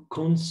need to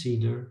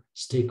consider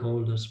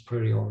stakeholders'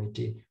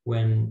 priority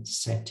when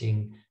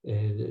setting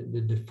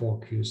the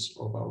focus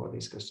of our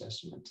risk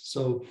assessment.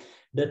 So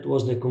that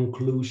was the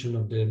conclusion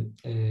of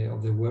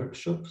the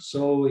workshop.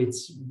 So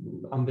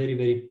I'm very,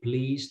 very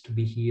pleased to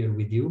be here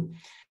with you,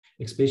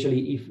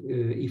 especially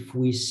if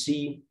we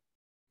see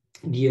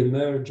the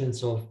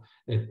emergence of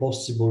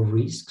possible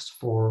risks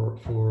for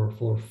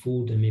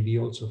food and maybe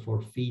also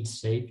for feed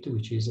safety,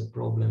 which is a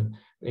problem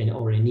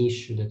or an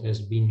issue that has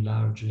been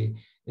largely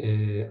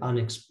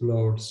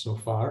unexplored so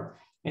far,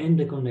 and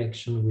the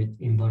connection with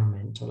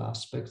environmental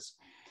aspects.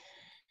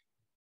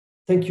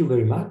 Thank you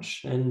very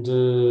much, and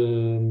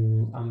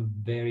I'm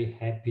very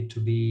happy to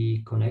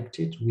be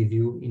connected with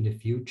you in the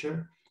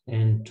future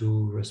and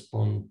to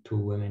respond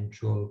to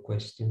eventual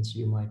questions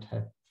you might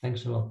have.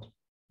 Thanks a lot.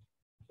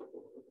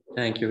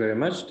 Thank you very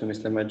much to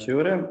Mr.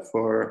 Maggiore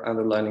for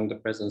underlining the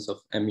presence of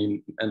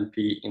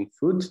MENP in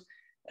food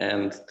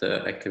and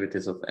the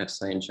activities of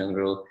EFSA in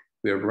general.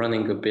 We are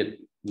running a bit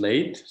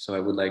late, so I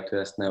would like to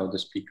ask now the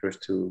speakers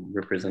to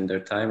represent their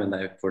time, and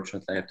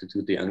unfortunately I have to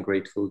do the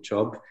ungrateful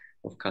job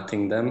of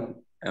cutting them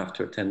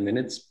after 10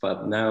 minutes.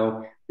 But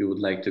now we would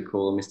like to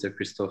call Mr.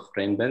 Christoph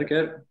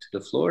Rheinberger to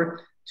the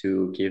floor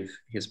to give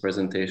his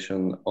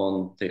presentation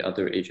on the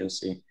other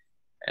agency,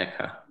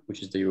 ECHA,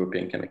 which is the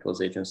European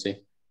Chemicals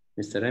Agency.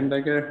 Mr.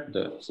 Rheinberger,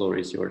 the floor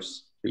is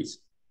yours, please.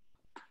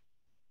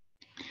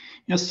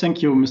 Yes,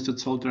 thank you, Mr.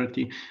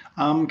 Coldiretti.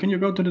 Can you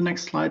go to the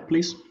next slide,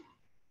 please?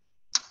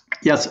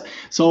 Yes,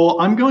 so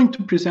I'm going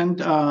to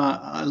present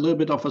a little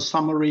bit of a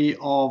summary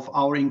of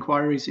our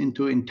inquiries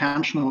into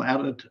intentional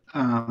added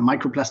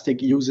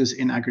microplastic uses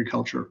in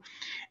agriculture.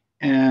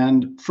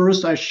 And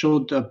first, I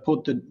should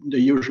put the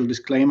usual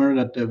disclaimer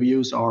that the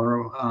views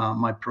are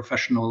my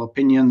professional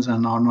opinions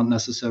and are not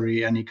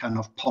necessarily any kind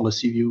of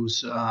policy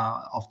views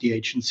of the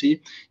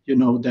agency. You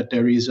know that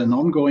there is an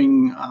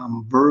ongoing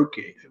work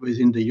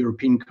within the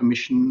European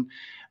Commission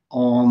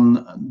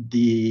on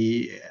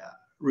the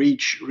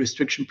REACH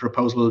restriction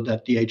proposal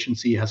that the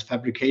agency has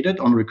fabricated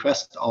on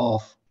request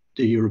of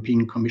the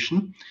European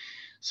Commission.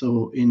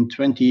 So in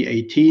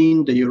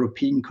 2018, the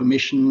European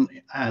Commission,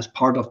 as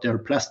part of their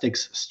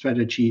plastics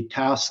strategy,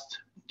 tasked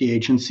the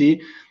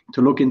agency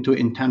to look into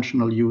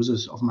intentional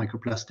uses of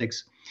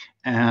microplastics.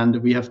 And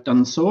we have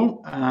done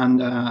so,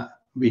 and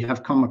we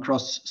have come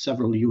across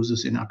several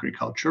uses in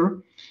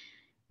agriculture.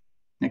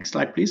 Next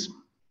slide, please.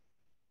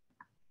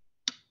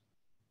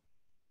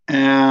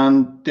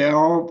 And there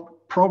are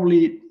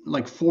probably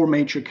like 4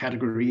 major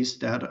categories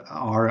that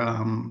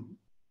are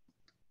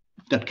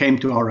that came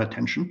to our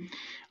attention.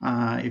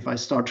 If I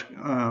start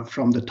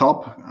from the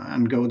top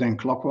and go then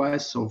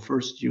clockwise, so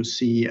first you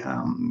see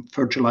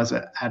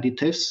fertilizer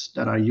additives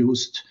that are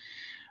used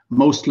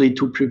mostly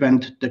to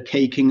prevent the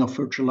caking of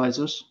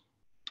fertilizers.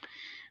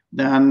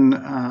 Then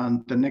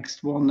the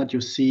next one that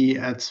you see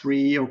at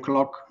 3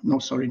 o'clock, no,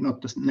 sorry,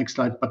 not the next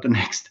slide, but the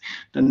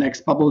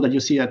next bubble that you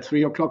see at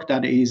 3 o'clock,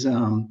 that is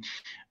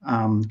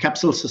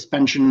capsule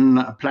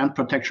suspension plant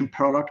protection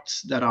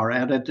products that are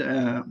added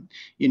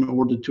in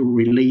order to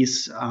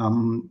release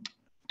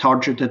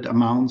targeted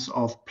amounts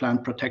of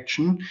plant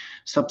protection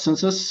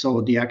substances.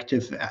 So the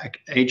active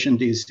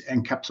agent is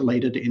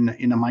encapsulated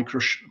in a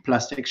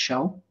microplastic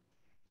shell.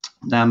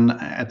 Then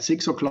at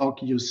 6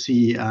 o'clock, you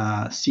see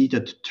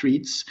seeded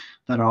treats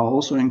that are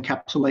also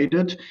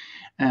encapsulated.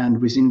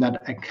 And within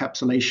that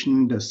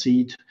encapsulation, the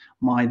seed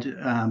might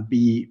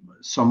be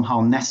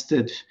somehow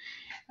nested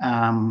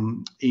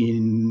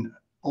in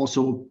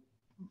also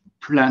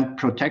plant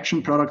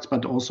protection products,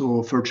 but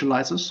also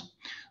fertilizers.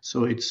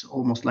 So it's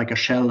almost like a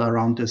shell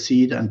around the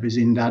seed, and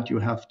within that you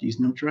have these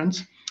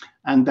nutrients.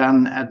 And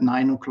then at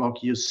 9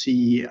 o'clock you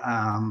see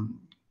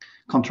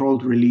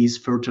controlled release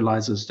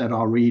fertilizers that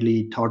are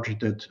really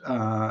targeted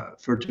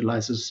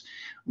fertilizers,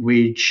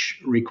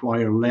 which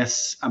require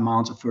less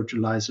amounts of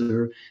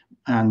fertilizer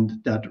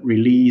and that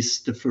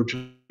release the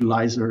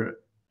fertilizer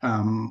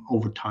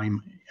over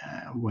time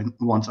when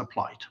once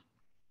applied.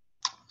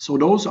 So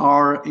those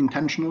are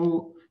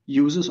intentional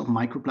uses of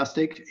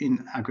microplastic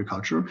in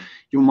agriculture.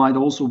 You might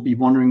also be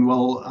wondering,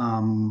 well,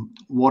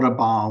 what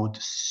about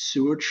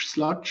sewage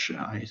sludge?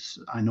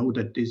 I know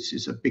that this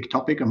is a big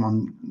topic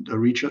among the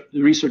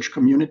research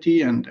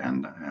community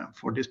and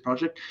for this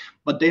project,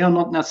 but they are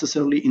not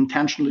necessarily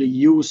intentionally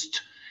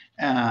used,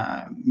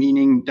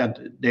 meaning that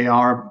they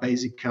are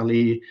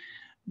basically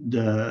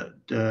the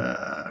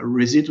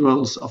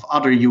residuals of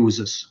other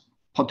uses,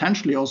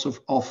 potentially also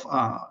of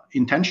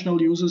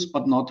intentional uses,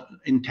 but not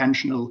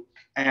intentional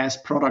as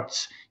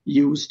products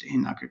used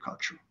in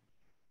agriculture.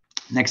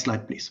 Next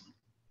slide, please.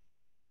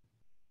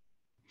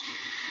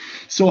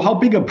 So how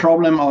big a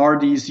problem are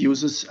these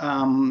uses?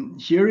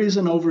 Here is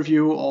an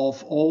overview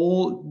of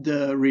all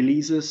the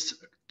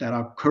releases that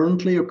are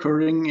currently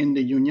occurring in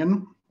the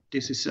Union.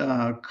 This is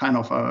a kind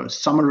of a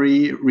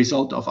summary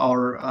result of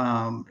our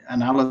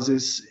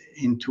analysis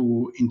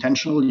into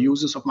intentional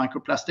uses of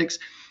microplastics.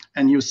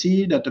 And you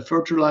see that the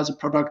fertilizer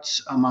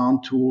products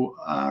amount to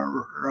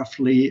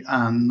roughly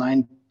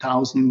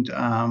 9,000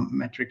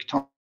 metric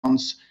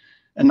tons,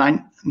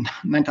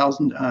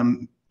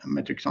 9,000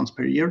 metric tons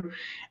per year.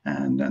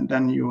 And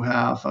then you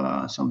have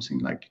something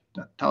like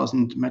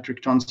 1,000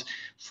 metric tons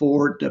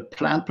for the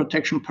plant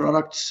protection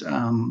products.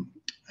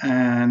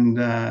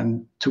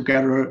 And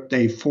together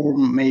they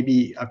form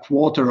maybe a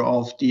quarter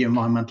of the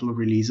environmental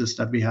releases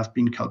that we have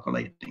been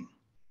calculating.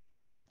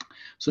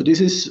 So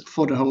this is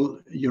for the whole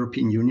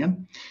European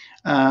Union.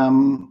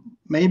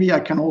 Maybe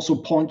I can also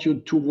point you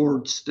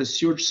towards the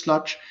sewage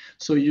sludge.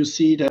 So you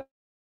see that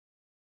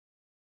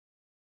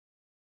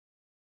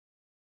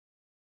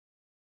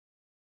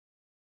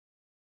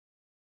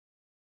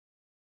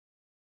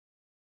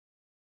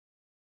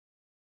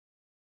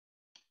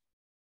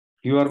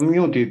you are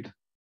muted.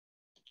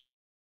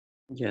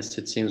 Yes,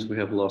 it seems we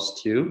have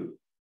lost you.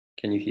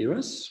 Can you hear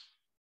us?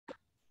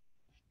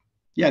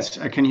 Yes,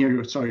 I can hear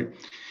you, sorry.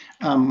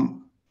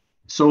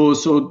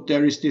 So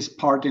there is this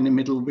part in the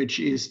middle, which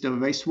is the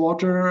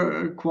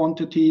wastewater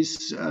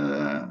quantities,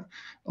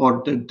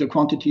 or the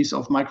quantities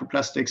of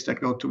microplastics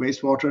that go to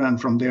wastewater and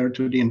from there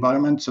to the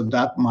environment. So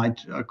that might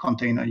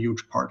contain a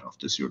huge part of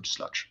the sewage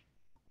sludge.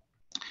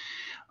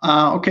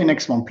 Okay,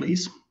 next one,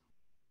 please.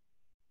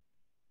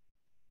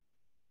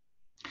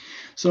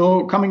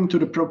 So coming to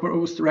the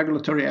proposed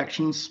regulatory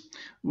actions,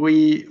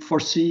 we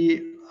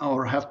foresee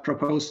or have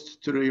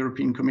proposed to the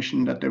European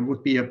Commission that there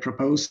would be a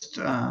proposed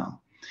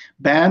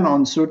ban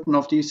on certain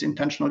of these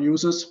intentional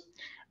uses,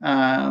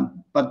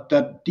 but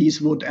that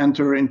these would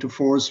enter into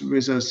force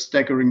with a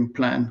staggering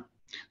plan.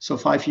 So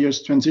 5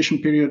 years transition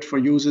period for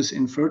uses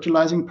in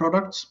fertilizing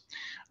products.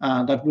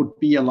 That would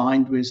be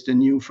aligned with the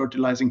new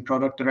fertilizing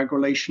product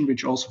regulation,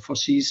 which also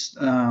foresees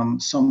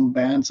some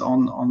bans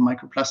on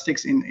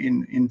microplastics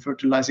in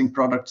fertilizing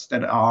products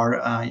that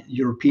are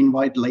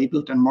European-wide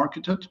labeled and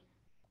marketed.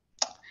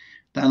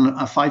 Then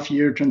a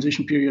 5-year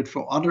transition period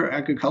for other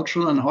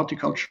agricultural and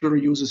horticultural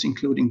uses,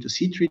 including the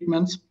seed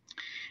treatments,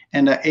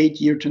 and an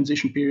 8-year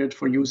transition period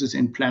for uses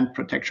in plant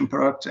protection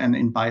products and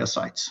in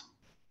biocides.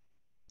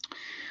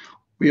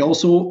 We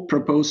also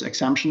propose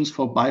exemptions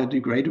for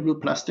biodegradable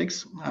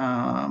plastics,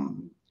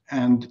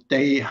 and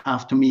they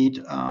have to meet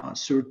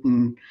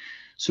certain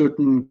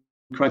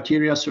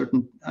criteria,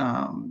 certain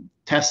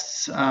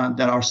tests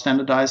that are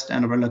standardized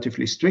and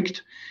relatively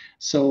strict.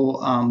 So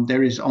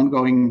there is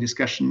ongoing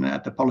discussion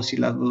at the policy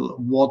level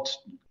what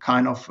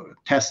kind of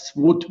tests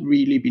would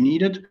really be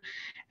needed.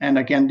 And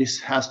again, this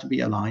has to be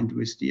aligned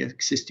with the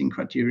existing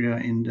criteria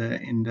in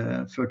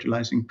the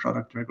fertilizing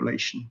product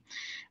regulation.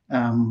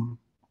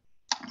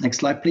 Next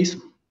slide, please.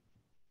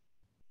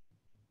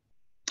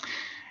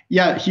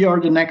 Yeah, here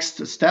are the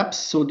next steps.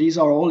 So these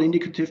are all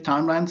indicative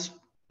timelines,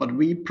 but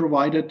we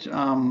provided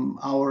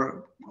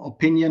our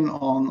opinion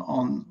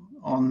on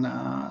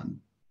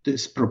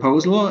this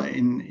proposal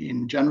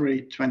in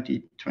January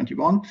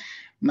 2021.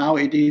 Now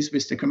it is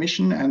with the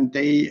Commission, and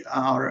they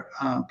are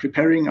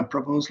preparing a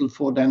proposal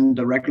for then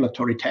the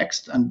regulatory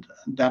text, and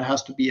that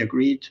has to be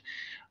agreed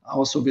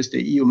also with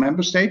the EU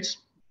member states.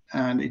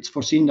 And it's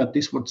foreseen that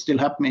this would still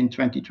happen in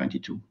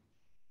 2022.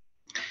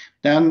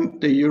 Then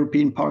the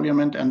European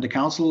Parliament and the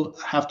Council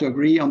have to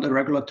agree on the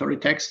regulatory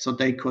text, so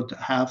they could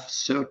have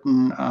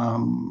certain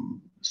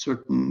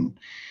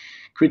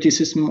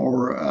criticism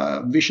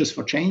or wishes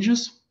for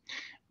changes.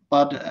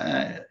 But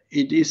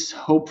it is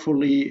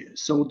hopefully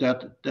so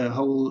that the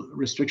whole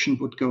restriction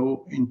would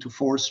go into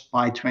force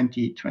by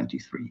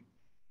 2023.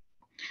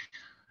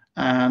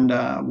 And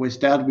with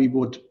that, we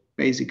would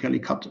basically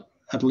cut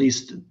at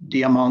least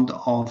the amount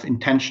of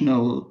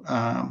intentional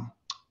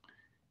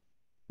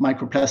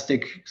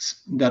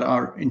microplastics that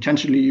are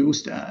intentionally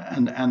used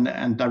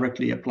and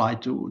directly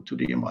applied to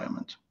the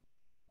environment.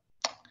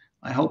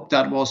 I hope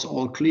that was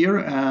all clear,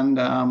 and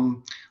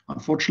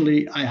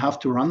unfortunately I have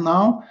to run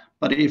now,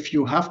 but if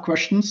you have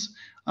questions,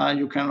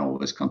 you can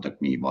always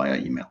contact me via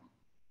email.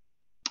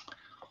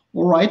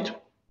 All right,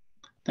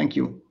 thank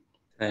you.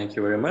 Thank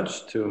you very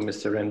much to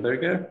Mr.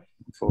 Rheinberger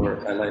for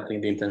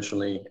highlighting the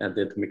intentionally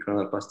added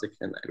microplastic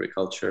in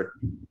agriculture.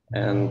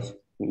 And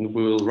we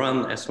will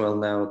run as well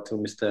now to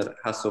Mr.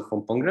 Hasso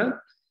from Pogrell.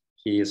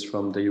 He is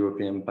from the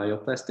European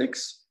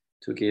Bioplastics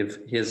to give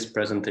his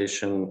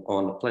presentation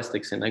on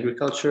plastics in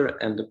agriculture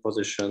and the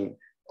position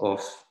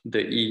of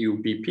the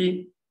EU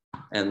BP,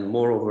 and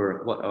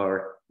moreover, what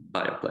are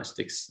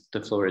bioplastics?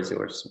 The floor is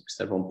yours,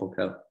 Mr. von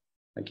Pogrell.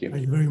 Thank you.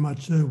 Thank you very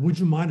much. Would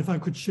you mind if I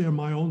could share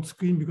my own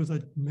screen, because I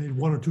made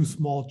 1 or 2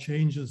 small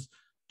changes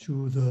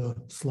to the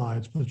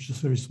slides, but it's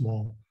just very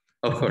small.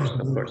 Of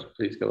course,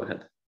 please go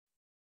ahead.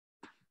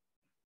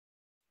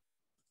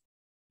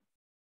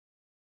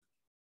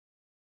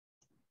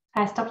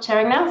 I stopped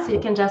sharing now, so you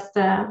can just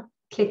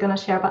click on the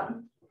share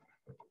button.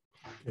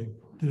 Okay,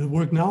 did it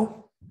work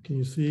now? Can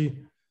you see?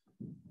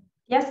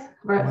 Yes,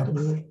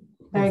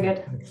 very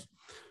good. Thanks.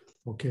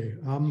 Okay,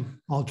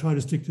 I'll try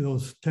to stick to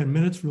those 10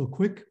 minutes real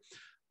quick.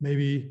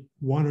 Maybe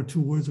 1 or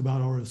 2 words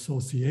about our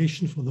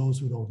association for those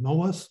who don't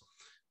know us.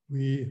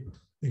 We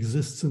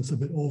exist since a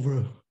bit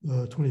over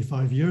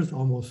 25 years,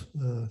 almost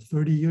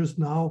 30 years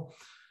now.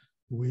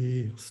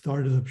 We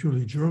started a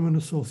purely German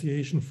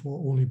association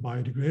for only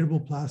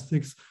biodegradable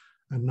plastics,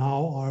 and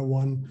now are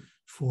one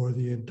for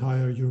the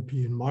entire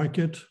European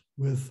market,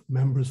 with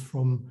members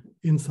from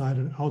inside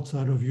and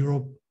outside of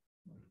Europe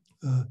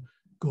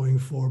going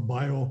for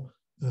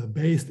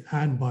bio-based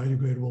and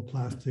biodegradable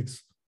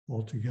plastics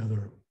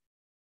altogether.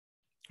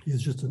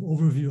 Here's just an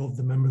overview of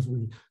the members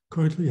we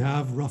currently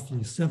have,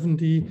 roughly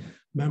 70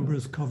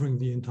 members covering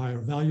the entire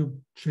value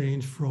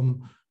chain,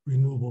 from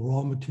renewable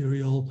raw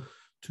material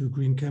to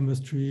green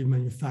chemistry,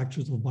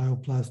 manufacturers of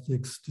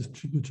bioplastics,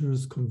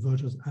 distributors,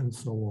 converters, and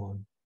so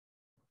on.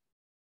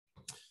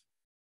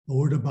 A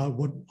word about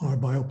what are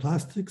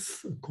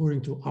bioplastics.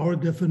 According to our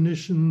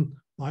definition,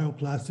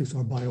 bioplastics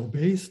are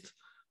bio-based,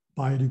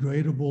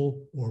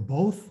 biodegradable, or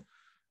both.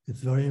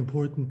 It's very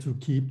important to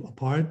keep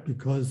apart,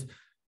 because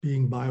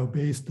being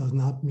bio-based does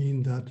not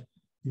mean that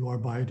you are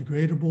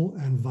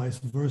biodegradable, and vice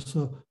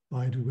versa.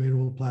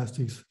 Biodegradable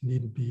plastics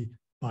needn't be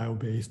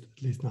bio-based,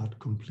 at least not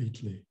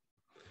completely.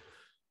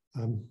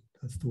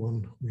 That's the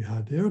one we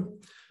had there.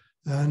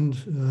 And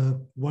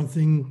one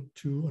thing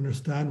to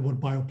understand what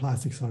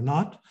bioplastics are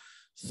not.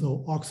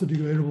 So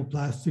oxidogradable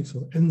plastics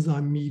or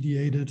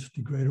enzyme-mediated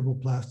degradable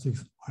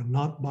plastics are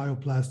not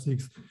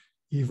bioplastics,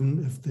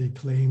 even if they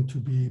claim to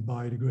be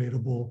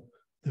biodegradable.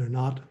 They're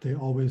not. They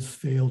always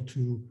fail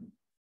to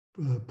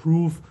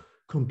prove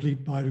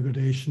complete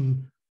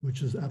biodegradation,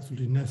 which is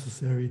absolutely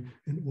necessary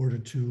in order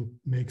to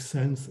make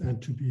sense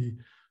and to be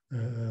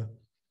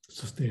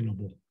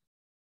sustainable.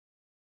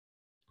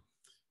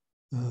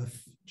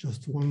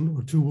 Just 1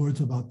 or 2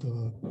 words about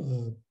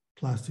the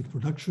plastic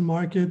production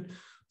market.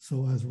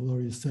 So as was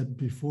already said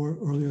before,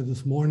 earlier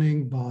this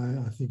morning by,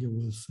 I think it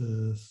was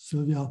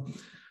Silvia,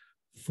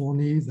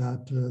 Forni,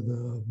 that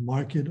the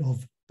market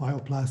of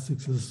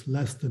bioplastics is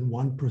less than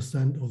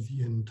 1% of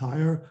the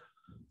entire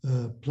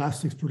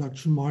plastics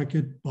production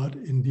market, but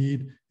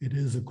indeed it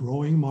is a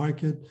growing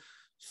market.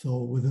 So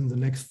within the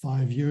next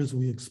 5 years,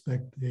 we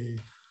expect a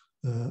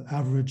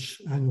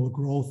average annual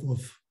growth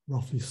of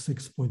roughly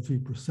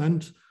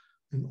 6.3%,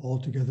 and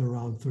altogether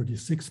around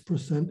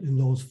 36% in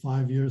those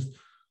 5 years.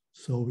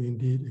 So we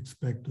indeed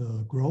expect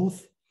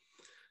growth.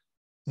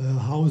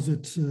 How is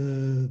it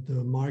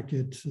the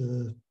market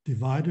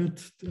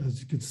divided? As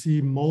you can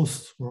see,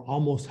 most or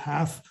almost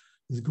half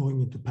is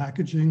going into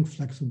packaging,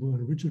 flexible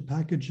and rigid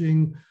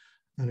packaging,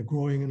 and a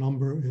growing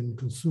number in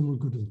consumer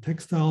goods and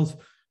textiles,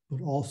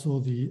 but also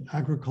the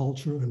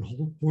agriculture and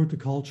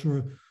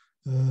horticulture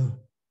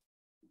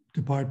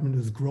department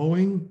is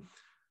growing.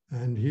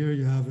 And here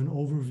you have an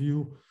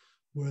overview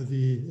where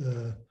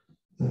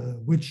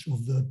which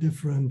of the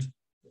different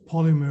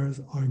polymers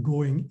are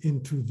going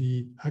into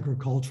the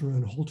agriculture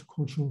and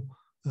horticultural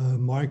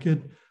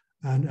market.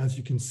 And as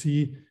you can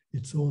see,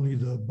 it's only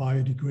the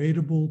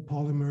biodegradable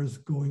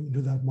polymers going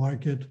into that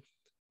market,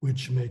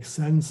 which makes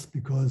sense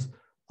because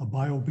a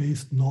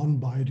bio-based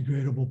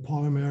non-biodegradable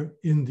polymer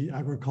in the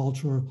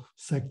agriculture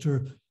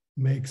sector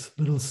makes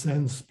little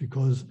sense,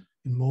 because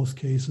in most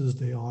cases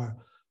they are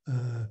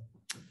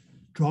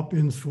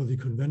drop-ins for the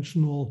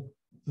conventional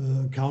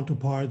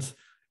counterparts,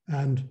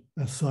 and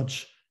as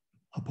such,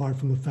 apart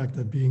from the fact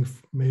that being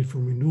made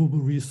from renewable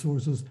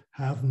resources,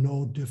 have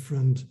no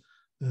different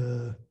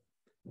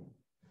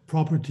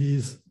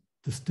properties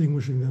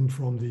distinguishing them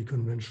from the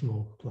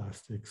conventional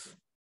plastics.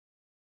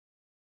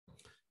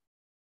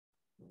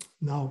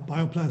 Now,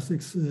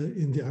 bioplastics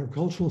in the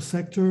agricultural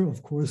sector,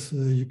 of course,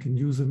 you can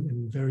use them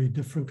in very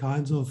different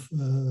kinds of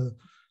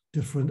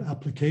different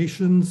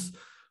applications.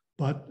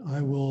 but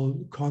I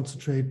will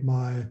concentrate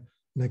my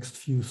next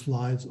few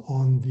slides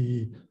on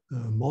the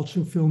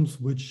mulching films,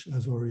 which,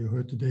 as already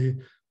heard today,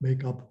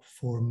 make up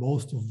for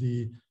most of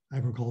the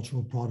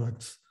agricultural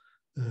products,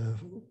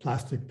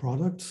 plastic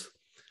products.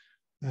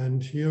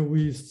 And here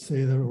we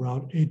say that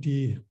around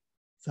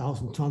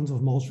 80,000 tons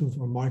of mulch films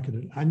are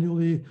marketed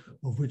annually,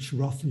 of which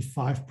roughly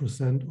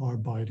 5% are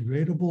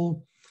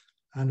biodegradable.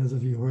 And as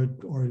you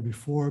heard already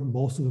before,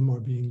 most of them are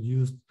being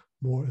used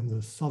more in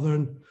the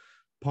southern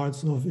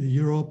parts of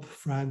Europe,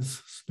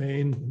 France,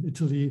 Spain, and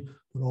Italy,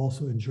 but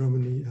also in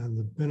Germany and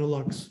the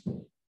Benelux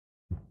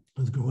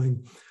is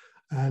growing.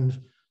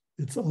 And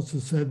it's also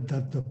said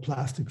that the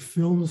plastic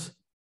films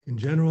in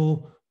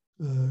general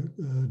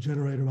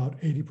generate about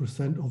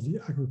 80% of the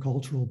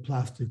agricultural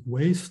plastic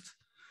waste.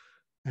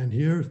 And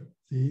here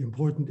the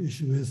important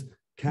issue is,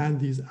 can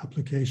these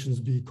applications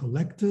be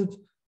collected?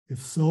 If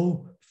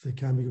so, if they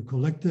can be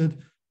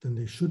collected, then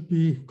they should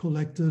be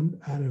collected.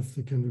 And if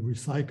they can be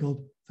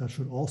recycled, that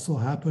should also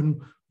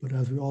happen. But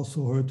as we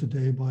also heard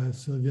today by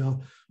Silvia,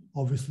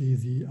 obviously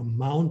the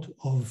amount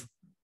of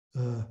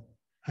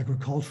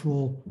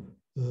agricultural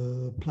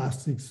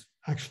plastics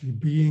actually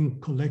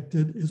being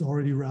collected is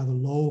already rather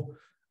low,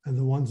 and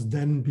the ones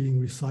then being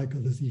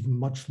recycled is even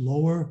much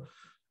lower.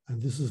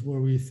 And this is where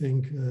we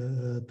think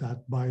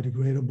that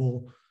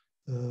biodegradable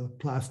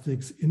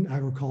plastics in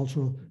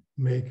agriculture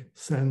make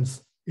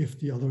sense if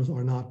the others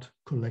are not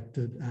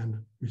collected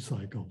and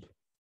recycled.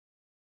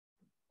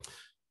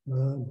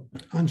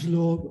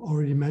 Angelo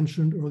already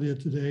mentioned earlier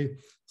today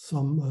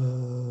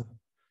some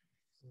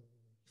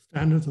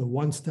standards, or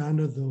one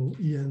standard, the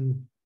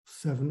EN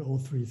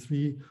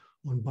 7033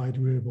 on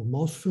biodegradable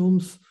mulch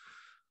films.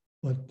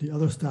 But the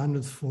other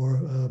standards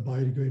for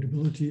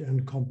biodegradability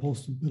and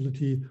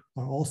compostability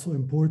are also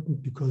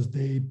important because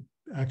they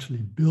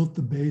actually build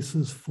the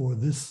basis for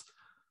this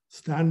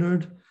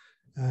standard.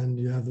 And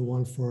you have the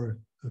one for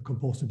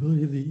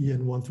compostability, the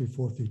EN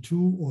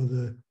 13432, or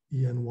the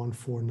EN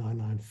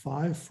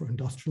 14995 for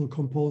industrial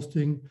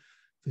composting.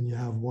 Then you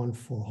have one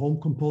for home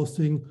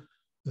composting,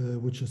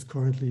 which is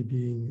currently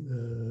being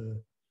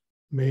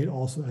made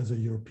also as a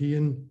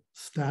European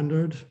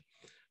standard.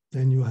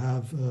 Then you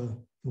have the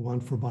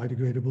one for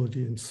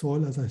biodegradability in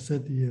soil, as I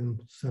said, the EN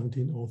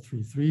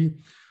 17033.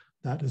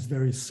 That is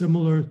very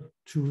similar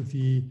to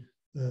the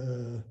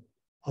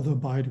other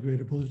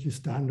biodegradability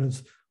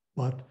standards,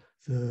 but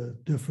the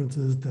difference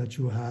is that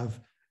you have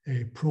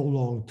a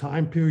prolonged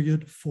time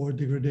period for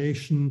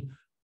degradation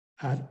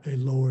at a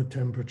lower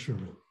temperature.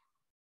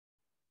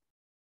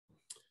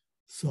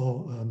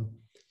 So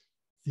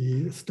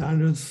the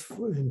standards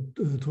in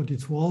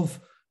 2012,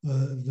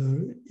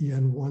 the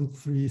EN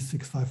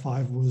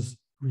 13655 was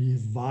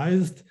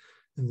revised,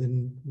 and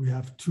then we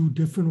have two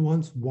different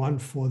ones, one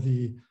for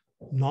the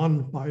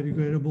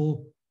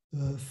non-biodegradable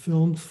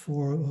films,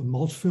 for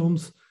mulch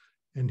films.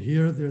 And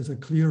here there's a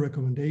clear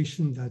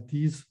recommendation that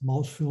these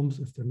mulch films,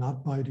 if they're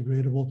not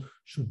biodegradable,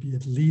 should be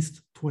at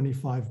least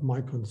 25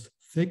 microns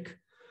thick.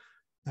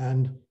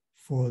 And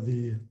for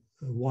the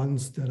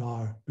ones that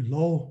are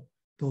below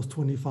those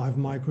 25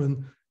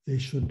 micron, they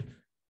should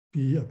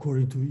be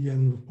according to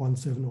EN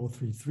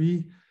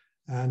 17033.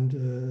 And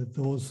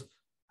those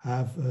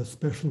have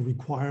special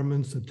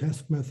requirements and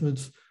test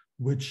methods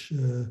which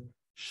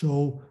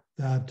show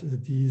that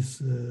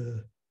these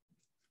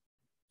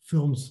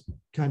films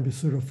can be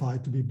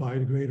certified to be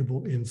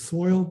biodegradable in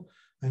soil,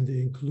 and they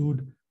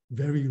include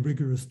very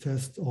rigorous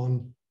tests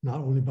on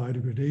not only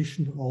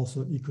biodegradation, but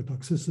also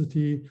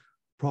ecotoxicity,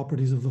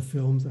 properties of the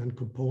films and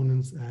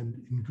components and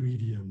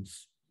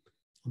ingredients.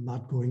 I'm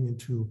not going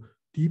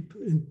deep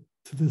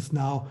into this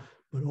now,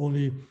 but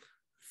only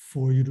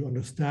for you to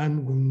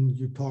understand, when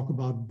you talk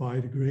about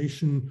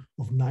biodegradation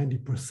of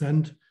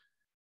 90%,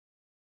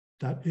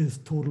 that is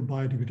total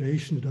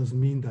biodegradation. It doesn't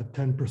mean that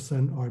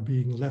 10% are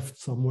being left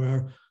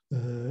somewhere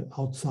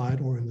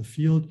outside or in the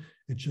field.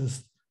 It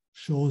just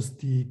shows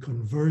the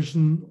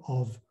conversion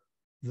of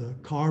the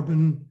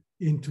carbon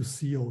into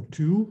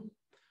CO2.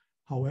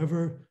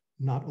 However,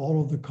 not all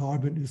of the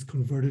carbon is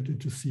converted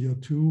into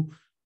CO2.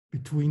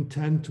 Between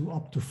 10 to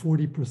up to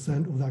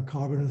 40% of that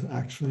carbon is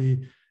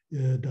actually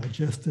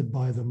digested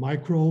by the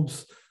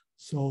microbes.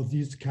 So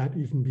these can't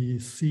even be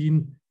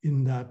seen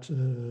in that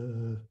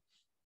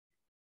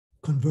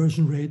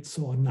conversion rate.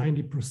 So a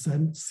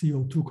 90%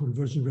 CO2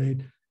 conversion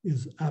rate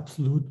is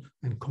absolute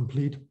and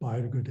complete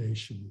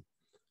biodegradation.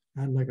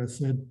 And like I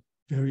said,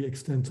 very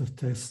extensive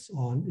tests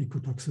on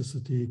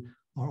ecotoxicity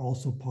are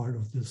also part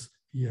of this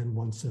EN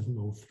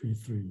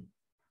 17033.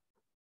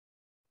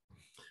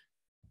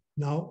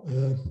 Now,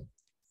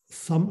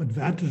 some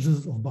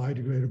advantages of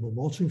biodegradable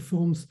mulching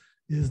films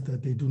is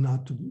that they do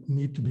not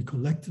need to be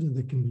collected and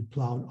they can be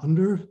plowed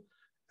under,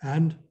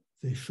 and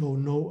they show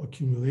no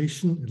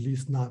accumulation, at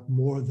least not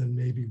more than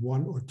maybe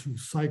 1 or 2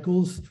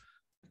 cycles,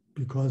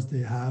 because they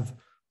have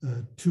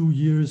 2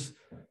 years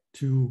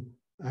to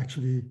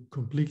actually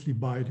completely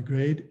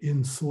biodegrade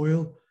in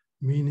soil,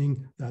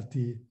 meaning that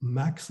the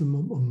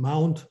maximum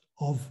amount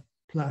of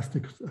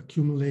plastic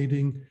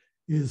accumulating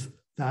is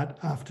that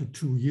after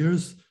 2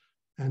 years.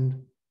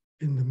 And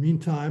in the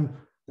meantime,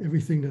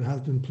 everything that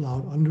has been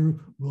plowed under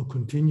will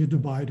continue to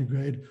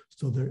biodegrade.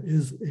 So there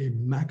is a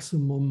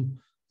maximum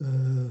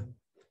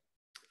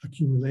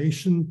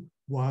accumulation,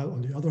 while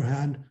on the other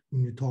hand,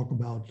 when you talk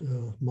about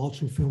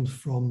mulching films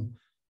from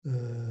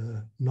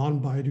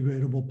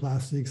non-biodegradable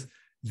plastics,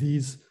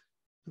 these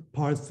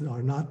parts that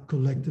are not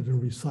collected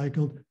and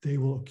recycled, they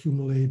will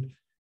accumulate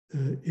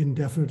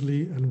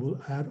indefinitely and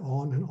will add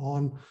on and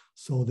on.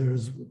 So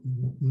there's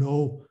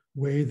no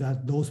way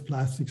that those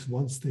plastics,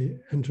 once they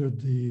enter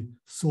the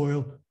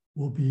soil,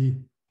 will be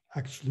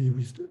actually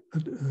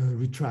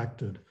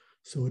retracted.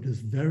 So it is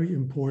very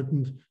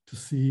important to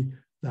see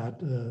that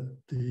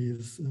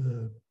these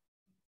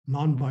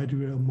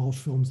non-biodegradable mulch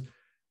films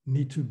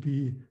need to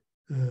be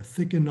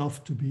thick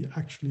enough to be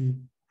actually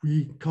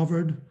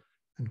recovered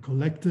and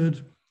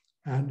collected,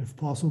 and if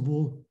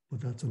possible, but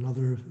that's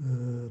another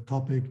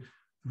topic,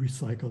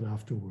 recycled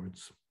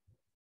afterwards.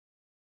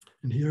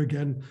 And here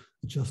again,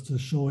 just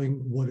showing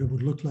what it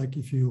would look like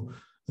if you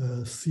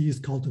cease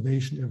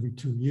cultivation every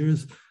 2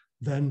 years.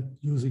 Then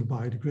using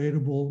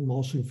biodegradable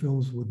mulching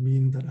films would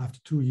mean that after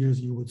 2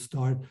 years, you would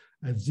start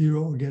at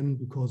zero again,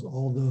 because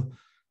all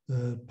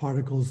the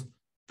particles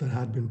that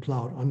had been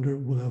plowed under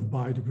will have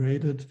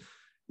biodegraded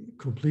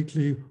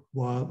completely,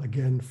 while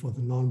again, for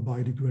the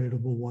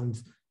non-biodegradable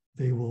ones,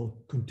 they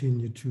will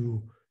continue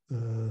to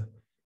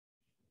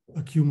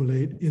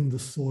accumulate in the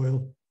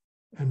soil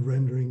and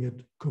rendering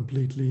it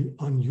completely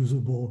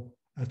unusable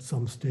at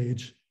some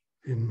stage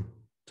in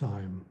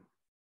time.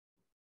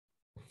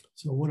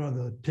 So what are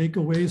the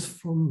takeaways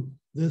from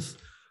this?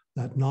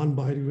 That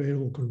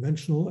non-biodegradable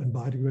conventional and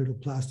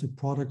biodegradable plastic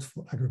products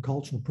for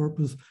agricultural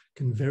purpose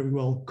can very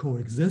well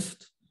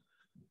coexist.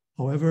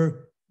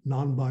 However,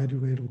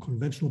 non-biodegradable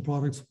conventional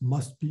products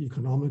must be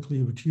economically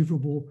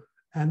retrievable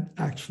and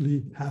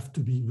actually have to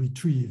be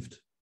retrieved.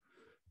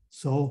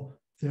 So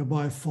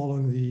thereby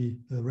following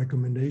the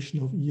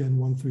recommendation of EN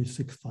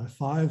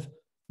 13655,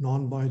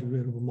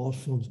 non-biodegradable mulch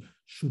films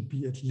should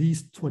be at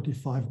least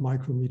 25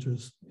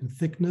 micrometers in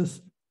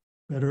thickness.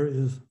 Better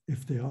is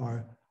if they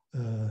are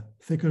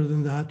thicker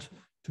than that,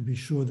 to be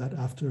sure that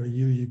after a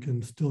year you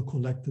can still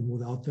collect them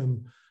without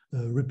them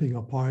ripping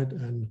apart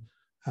and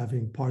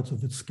having parts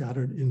of it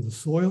scattered in the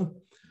soil.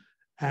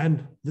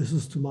 And this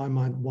is, to my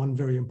mind, one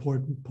very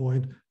important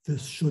point.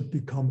 This should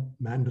become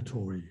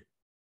mandatory.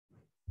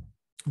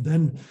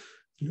 Then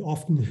you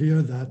often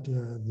hear that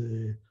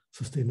the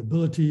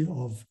sustainability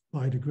of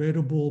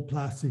biodegradable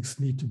plastics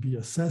need to be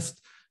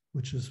assessed,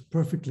 which is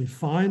perfectly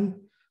fine,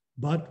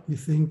 but we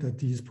think that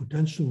these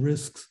potential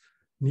risks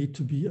need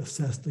to be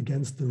assessed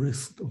against the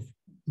risk of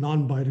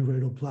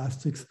non-biodegradable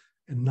plastics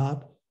and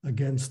not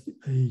against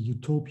a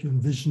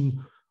utopian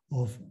vision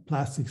of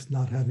plastics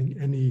not having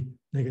any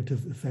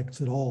negative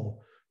effects at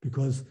all,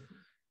 because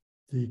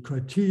the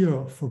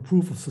criteria for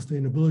proof of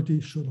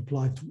sustainability should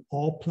apply to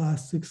all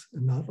plastics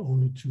and not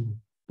only to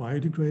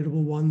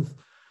biodegradable ones.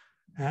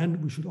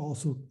 And we should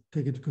also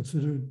take into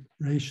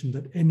consideration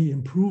that any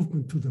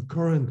improvement to the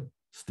current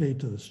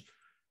status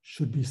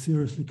should be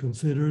seriously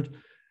considered,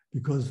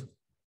 because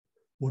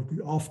what we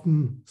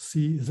often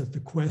see is that the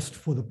quest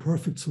for the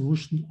perfect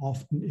solution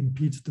often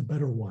impedes the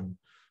better one.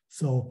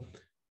 So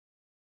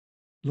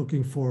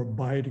looking for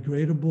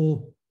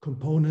biodegradable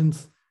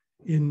components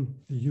in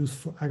the use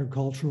for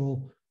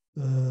agricultural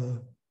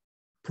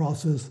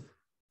process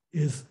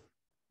is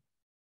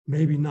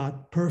maybe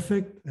not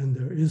perfect, and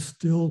there is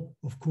still,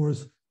 of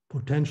course,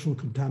 potential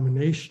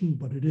contamination,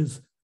 but it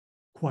is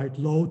quite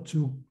low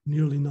to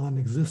nearly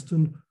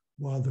non-existent,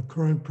 while the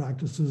current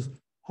practices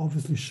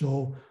obviously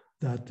show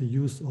that the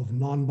use of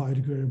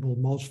non-biodegradable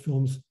mulch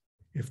films,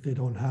 if they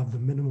don't have the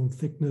minimum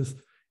thickness,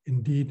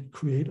 indeed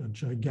create a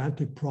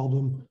gigantic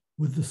problem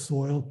with the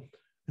soil,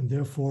 and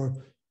therefore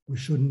we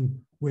shouldn't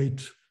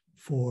wait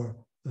for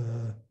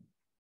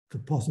the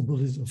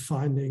possibilities of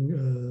finding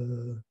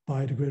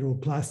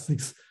biodegradable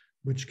plastics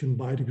which can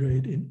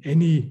biodegrade in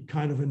any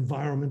kind of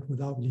environment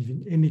without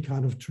leaving any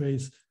kind of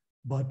trace,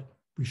 but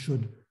we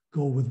should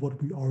go with what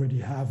we already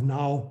have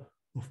now.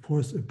 Of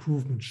course,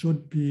 improvement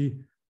should be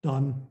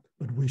done,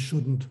 but we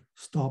shouldn't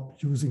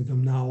stop using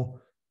them now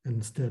and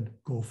instead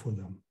go for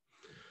them.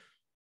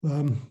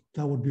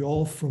 That would be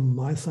all from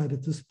my side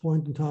at this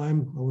point in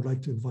time. I would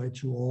like to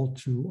invite you all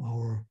to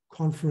our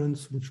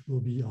conference, which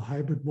will be a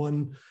hybrid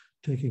one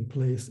taking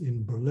place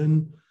in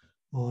Berlin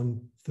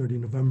on 30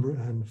 November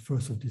and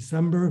 1st of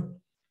December.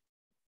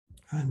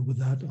 And with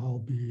that, I'll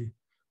be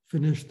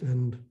finished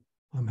and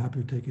I'm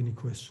happy to take any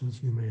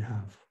questions you may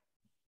have.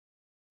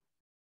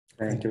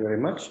 Thank you very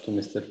much to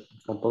Mr.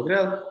 von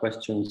Pogrell.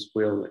 Questions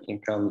will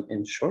come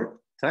in short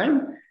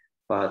time,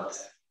 but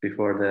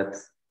before that,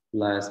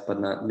 last but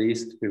not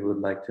least, we would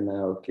like to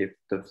now give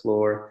the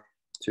floor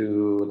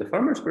to the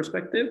farmer's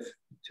perspective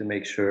to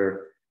make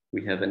sure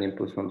we have an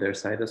input from their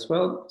side as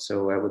well.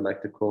 So I would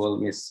like to call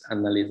Ms.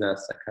 Annalisa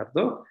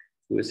Saccardo,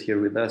 who is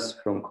here with us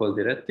from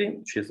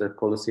Coldiretti. She's a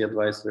policy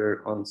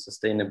advisor on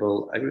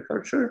sustainable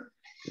agriculture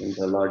in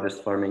the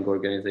largest farming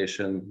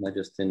organization, not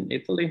just in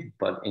Italy,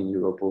 but in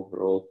Europe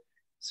overall.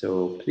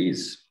 So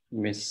please,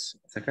 Ms.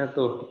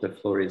 Saccardo, the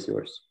floor is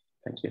yours.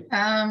 Thank you.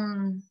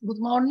 Good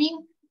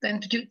morning.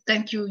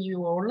 Thank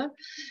you all,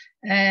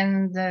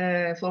 and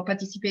for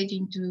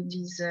participating to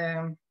this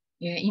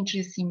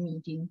interesting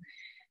meeting.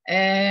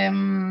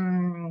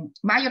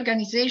 My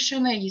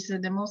organization is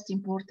the most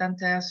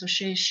important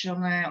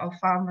association of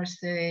farmers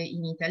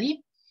in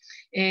Italy.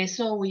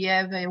 So we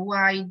have a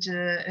wide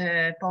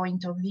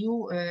point of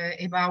view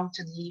about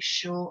the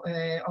issue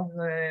of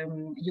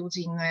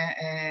using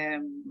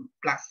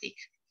plastic.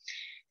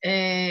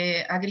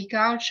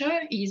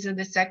 Agriculture is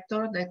the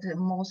sector that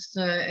most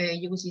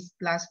uses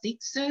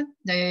plastics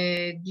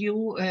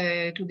due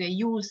to the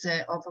use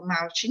of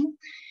mulching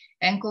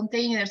and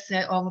containers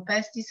of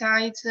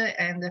pesticides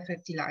and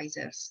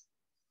fertilizers.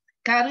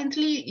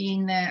 Currently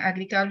in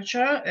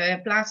agriculture,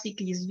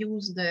 plastic is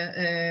used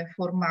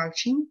for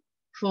mulching,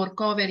 for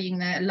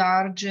covering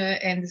large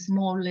and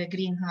small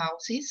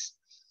greenhouses,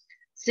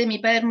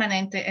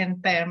 semi-permanent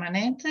and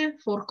permanent,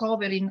 for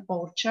covering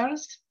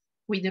orchards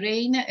with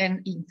rain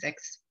and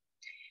insects.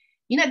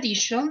 In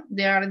addition,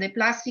 there are the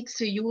plastics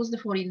used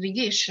for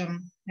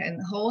irrigation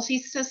and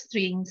hoses,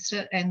 strings,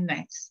 and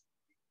nets.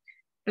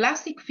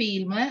 Plastic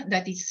film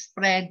that is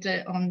spread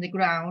on the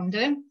ground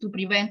to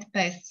prevent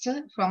pests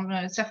from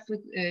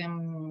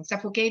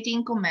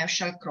suffocating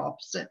commercial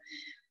crops,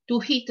 to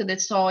heat the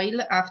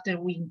soil after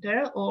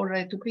winter,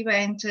 or to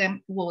prevent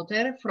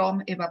water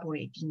from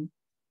evaporating.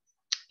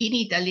 In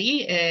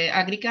Italy,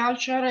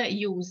 agriculture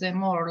uses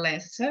more or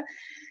less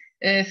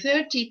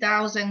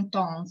 30,000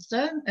 tons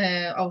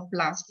of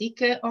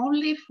plastic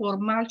only for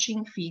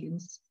mulching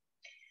films.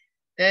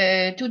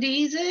 To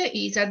this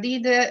is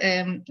added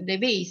the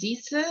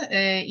basis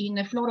in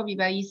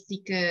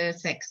florovivaistic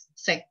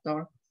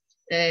sector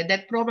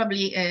that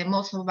probably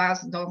most of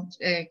us don't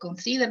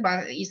consider,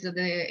 but is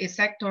a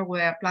sector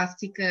where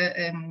plastic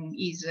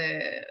is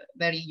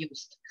very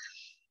used.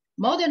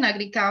 Modern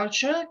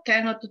agriculture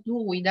cannot do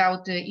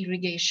without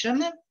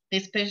irrigation,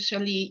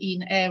 especially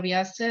in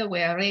areas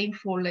where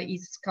rainfall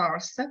is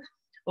scarce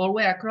or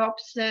where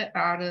crops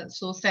are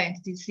so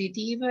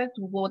sensitive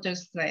to water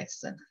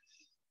stress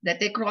that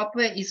the crop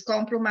is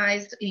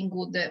compromised in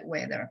good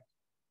weather.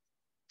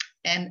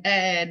 And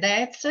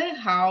that's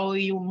how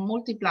you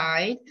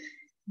multiply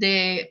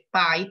the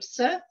pipes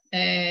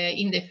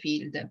in the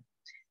field.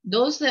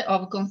 Those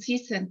of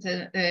consistent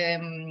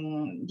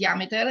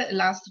diameter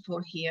last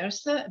for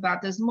years,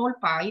 but the small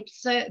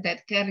pipes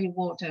that carry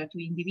water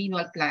to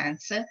individual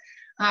plants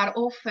are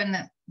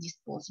often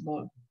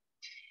disposable.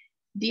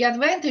 The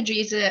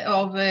advantages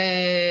of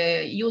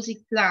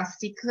using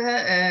plastic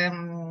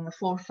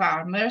for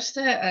farmers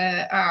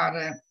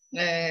are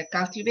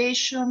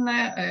cultivation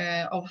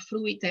of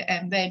fruit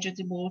and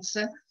vegetables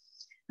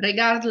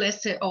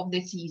regardless of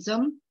the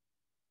season,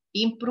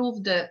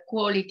 improved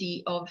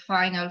quality of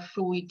final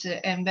fruit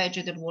and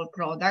vegetable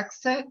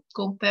products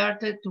compared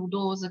to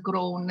those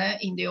grown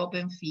in the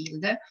open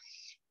field,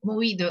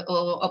 with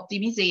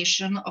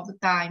optimization of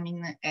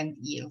timing and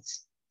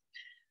yields.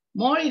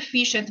 More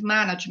efficient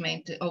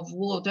management of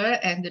water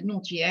and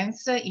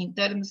nutrients in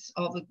terms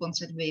of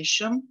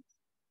conservation,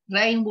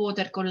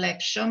 rainwater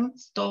collection,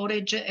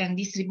 storage and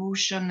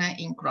distribution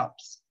in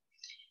crops.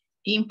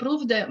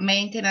 Improved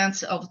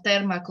maintenance of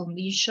thermal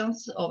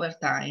conditions over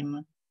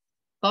time.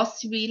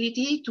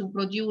 Possibility to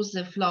produce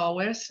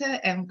flowers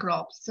and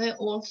crops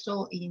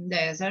also in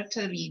desert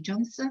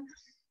regions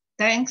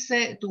thanks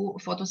to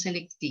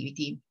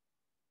photoselectivity.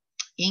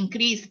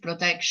 Increased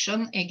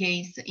protection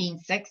against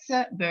insects,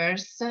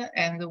 birds,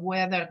 and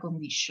weather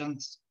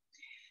conditions.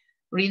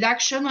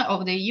 Reduction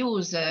of the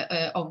use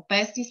of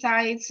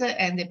pesticides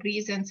and the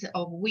presence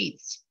of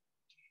weeds.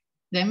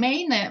 The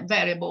main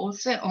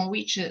variables on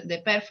which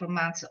the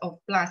performance of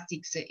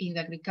plastics in the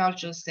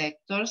agricultural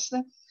sectors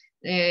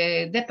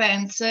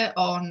depends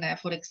on,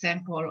 for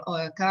example,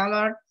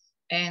 color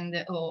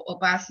and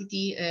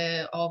opacity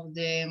of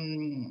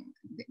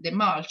the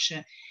mulch,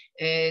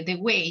 the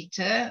weight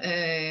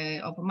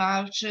of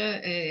mulch,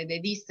 the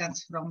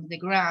distance from the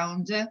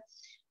ground.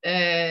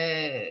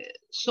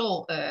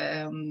 So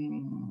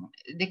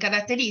the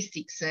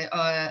characteristics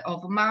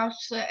of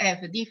mulch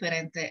have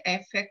different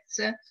effects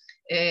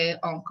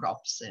on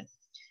crops.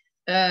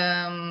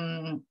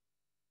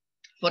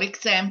 For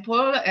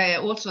example,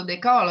 also the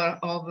color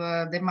of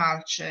the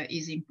mulch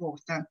is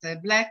important.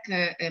 Black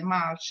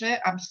mulch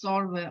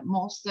absorbs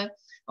most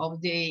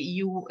of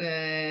the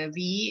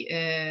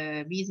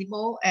UV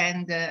visible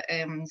and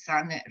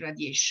sun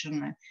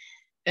radiation.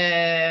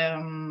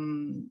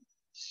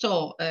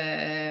 So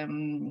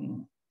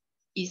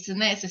it's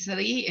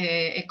necessary,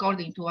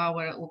 according to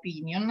our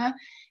opinion,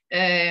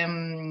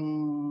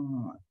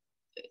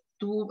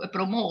 to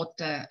promote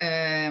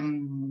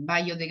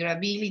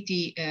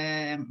biodegradability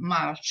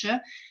mulch,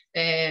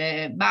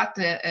 but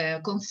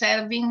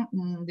conserving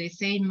the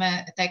same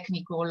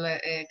technical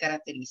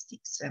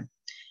characteristics.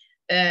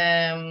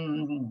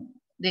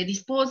 The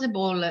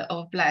disposable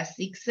of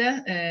plastics,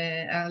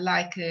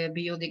 like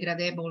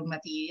biodegradable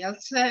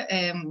materials,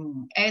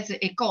 has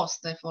a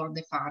cost for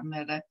the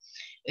farmer.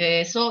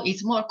 So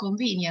it's more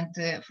convenient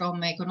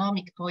from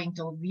economic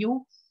point of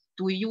view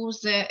to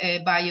use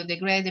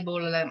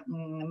biodegradable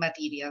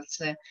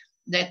materials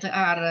that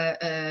are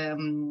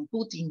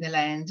put in the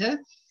land.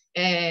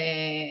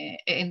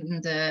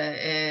 And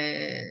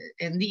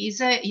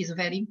this is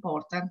very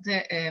important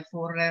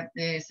for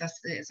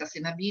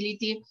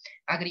sustainability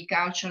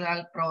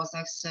agricultural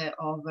process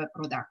of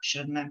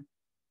production.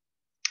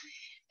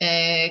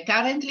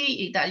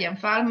 Currently, Italian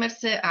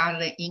farmers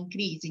are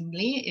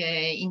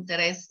increasingly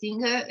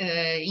interested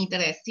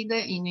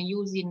in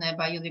using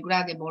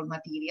biodegradable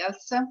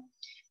materials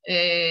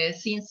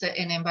since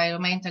an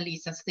environmentally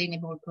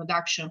sustainable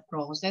production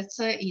process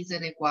is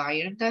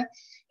required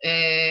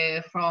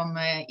from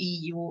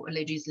EU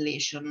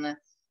legislation.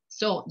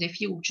 So the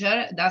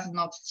future does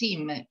not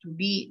seem to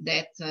be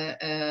that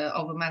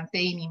of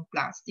maintaining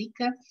plastic,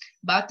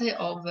 but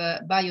of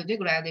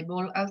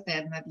biodegradable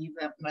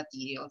alternative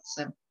materials.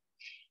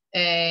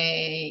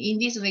 In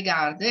this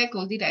regard,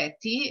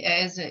 Coldiretti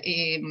has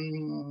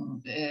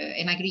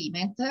an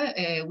agreement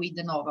with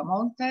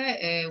Novamont,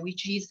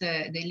 which is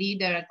the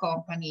leader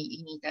company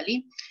in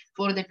Italy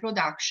for the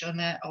production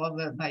of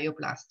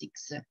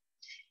bioplastics.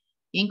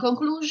 In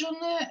conclusion,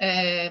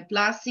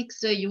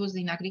 plastics used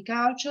in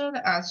agriculture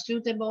are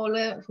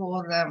suitable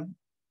for a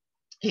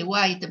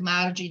wide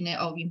margin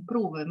of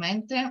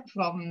improvement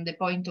from the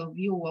point of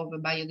view of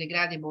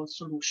biodegradable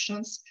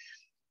solutions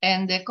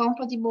and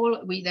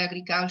compatible with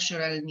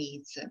agricultural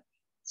needs,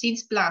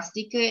 since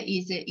plastic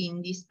is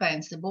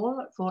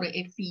indispensable for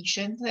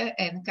efficient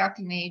and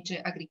cutting-edge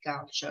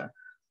agriculture.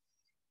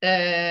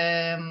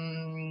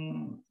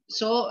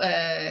 So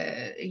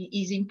it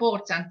is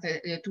important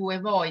to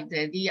avoid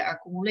the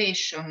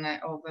accumulation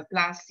of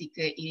plastic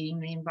in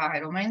the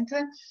environment,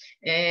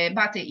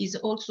 but it is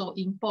also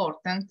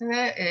important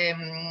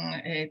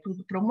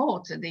to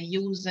promote the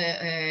use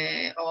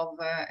of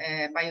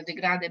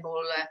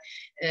biodegradable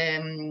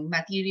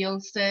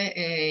materials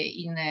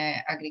in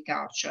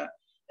agriculture.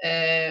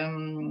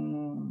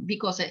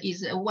 Because it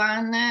is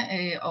one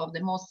of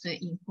the most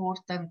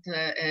important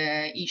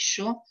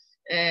issues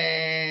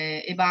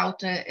about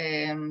the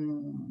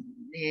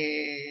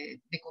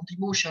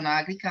contribution of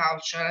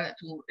agriculture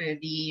to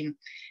the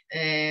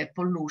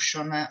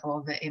pollution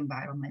of the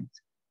environment.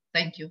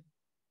 Thank you.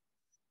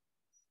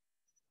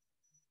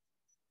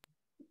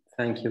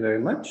 Thank you very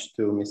much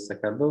to Ms.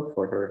 Saccardo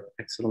for her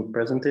excellent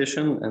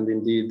presentation and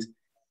indeed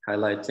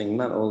highlighting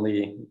not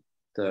only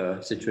the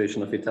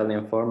situation of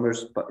Italian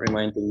farmers, but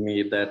reminding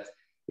me that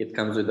it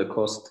comes with a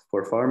cost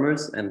for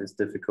farmers and it's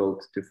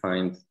difficult to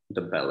find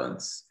the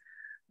balance.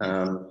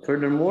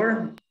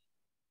 Furthermore,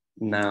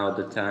 now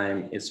the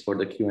time is for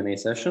the Q&A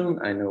session.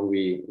 I know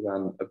we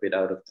run a bit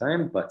out of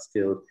time, but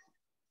still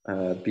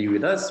be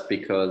with us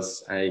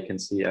because I can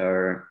see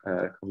our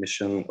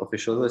commission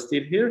officials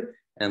listed here.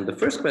 And the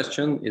first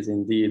question is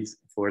indeed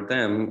for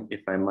them,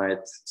 if I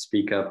might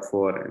speak up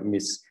for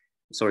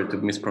sorry to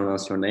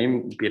mispronounce your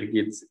name,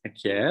 Birgit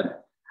Kjær.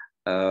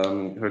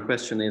 Her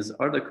question is,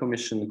 are the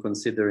Commission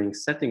considering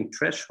setting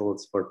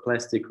thresholds for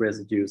plastic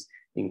residues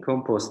in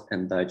compost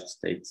and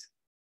digestate?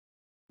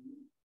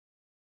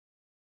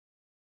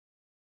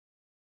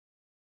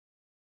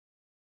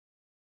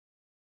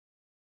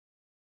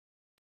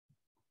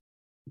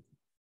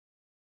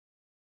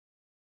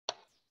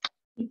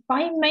 If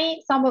I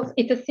may,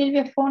 it is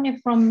Silvia Forni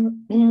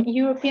from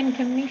European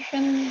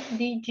Commission,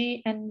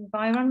 DG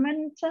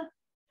Environment.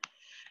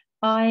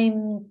 I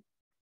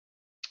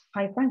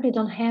frankly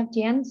don't have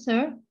the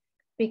answer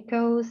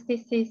because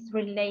this is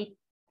related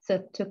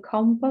to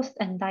compost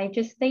and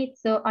digestate.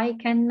 So I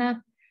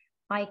can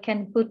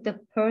put the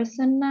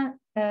person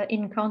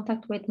in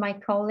contact with my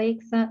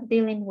colleagues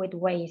dealing with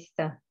waste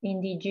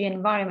in DG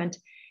Environment.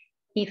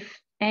 If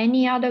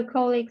any other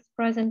colleagues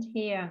present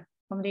here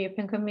from the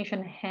European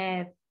Commission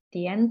have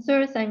the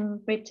answers,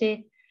 I'm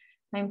pretty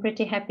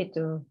happy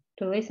to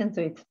listen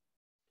to it.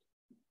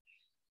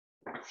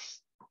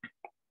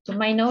 To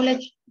my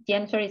knowledge, the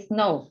answer is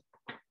no.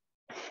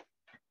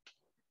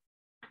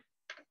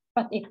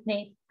 But it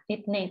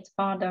needs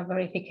further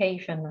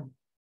verification.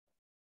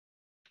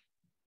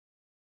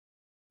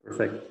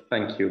 Perfect,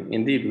 thank you.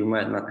 Indeed, we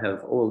might not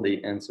have all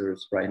the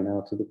answers right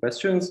now to the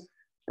questions,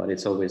 but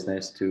it's always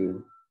nice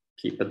to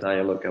keep a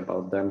dialogue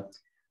about them.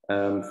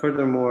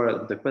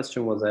 Furthermore, the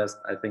question was asked,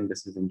 I think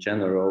this is in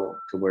general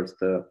towards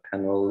the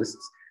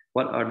panelists,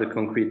 what are the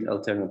concrete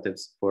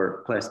alternatives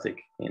for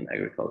plastic in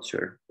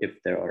agriculture,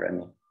 if there are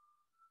any?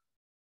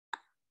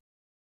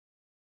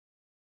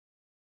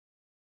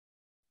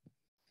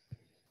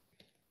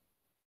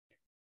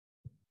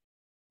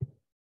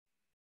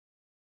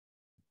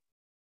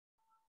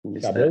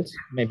 Bubbles.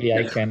 Maybe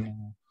yes.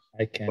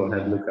 I can. Go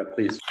ahead, Luca,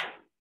 please.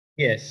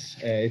 Yes,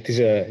 it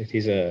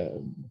is a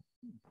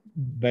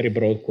very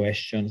broad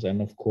questions,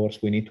 and of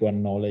course we need to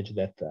acknowledge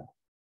that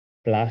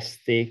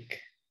plastic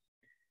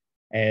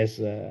has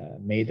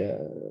made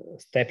a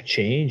step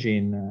change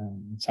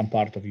in some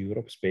part of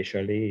Europe,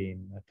 especially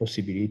in the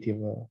possibility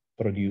of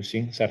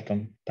producing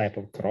certain type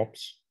of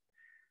crops.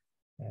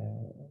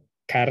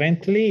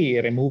 Currently,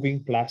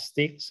 removing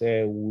plastics,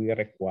 we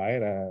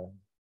require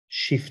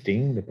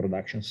shifting the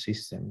production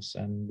systems,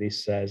 and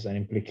this has an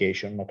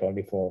implication not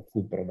only for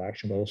food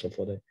production, but also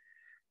for the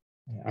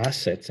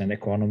assets and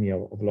economy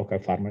of local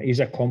farmers. It's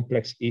a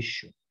complex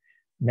issue.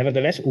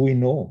 Nevertheless, we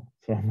know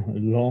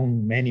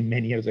from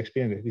many years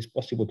experience that it's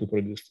possible to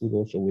produce food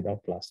also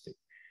without plastic.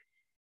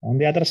 On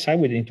the other side,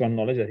 we need to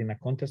acknowledge that in a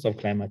context of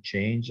climate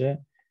change,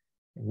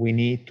 we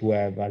need to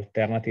have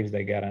alternatives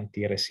that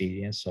guarantee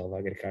resilience of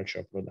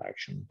agricultural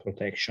production,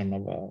 protection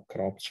of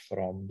crops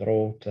from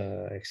drought,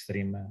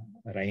 extreme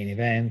rain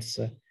events.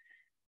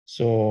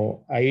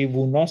 So I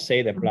would not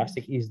say that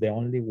plastic is the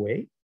only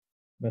way,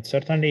 but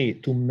certainly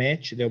to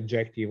match the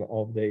objective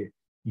of the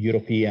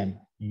European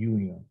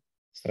Union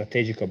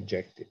strategic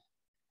objective,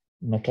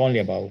 not only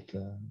about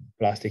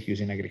plastic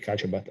use in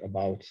agriculture, but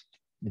about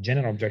the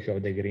general objective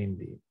of the Green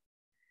Deal.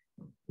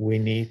 We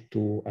need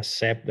to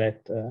accept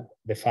that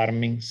the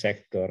farming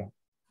sector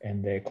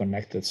and the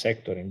connected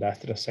sector,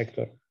 industrial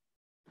sector,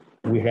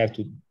 we have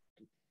to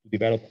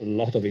develop a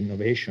lot of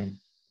innovation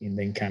in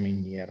the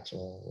incoming year.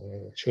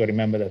 So should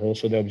remember that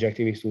also the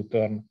objective is to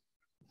turn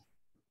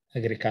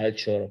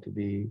agriculture to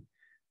be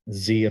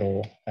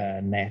zero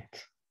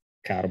net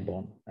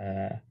carbon.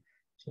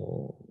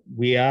 So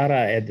we are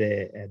at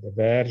the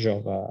verge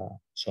of a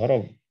sort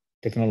of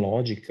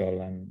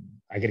technological and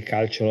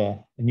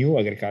new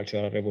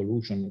agricultural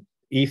revolution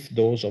if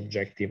those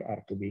objectives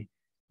are to be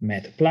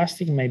met.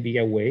 Plastic may be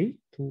a way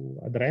to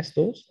address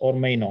those or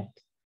may not.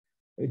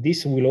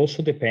 This will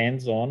also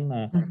depend on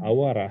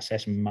our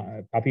assessment,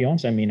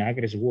 PAPILLONS and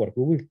MINAGRIS work.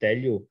 We will tell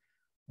you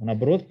on a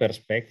broad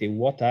perspective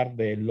what are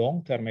the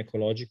long-term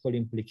ecological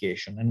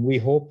implications, and we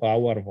hope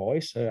our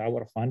voice,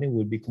 our funding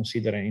will be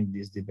considered in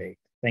this debate.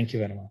 Thank you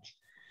very much.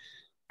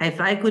 If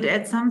I could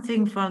add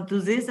something to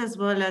this as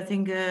well, I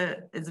think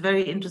it's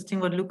very interesting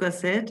what Luca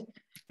said,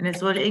 and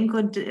as well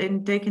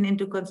taken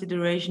into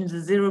consideration the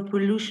zero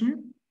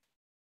pollution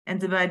and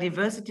the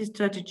biodiversity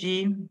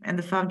strategy and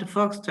the farm to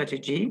fork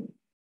strategy.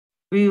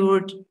 We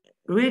would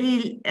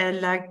really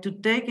like to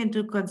take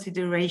into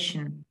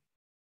consideration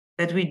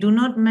that we do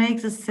not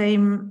make the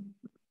same,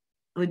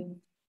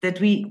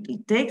 that we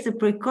take the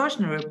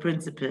precautionary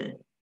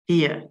principle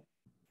here.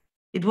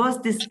 It was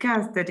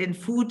discussed that in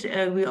food,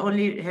 we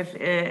only have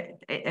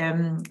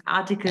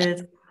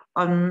articles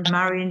on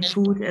marine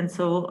food and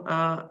so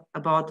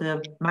about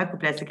the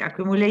microplastic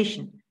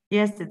accumulation.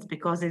 Yes, it's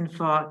because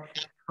for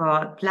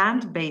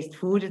plant-based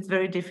food, it's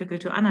very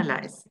difficult to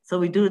analyze. So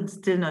we do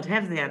still not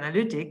have the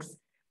analytics,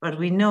 but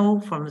we know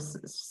from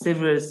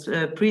several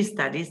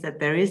pre-studies that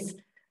there is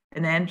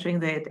an entering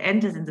that it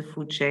enters in the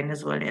food chain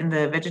as well, in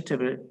the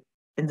vegetable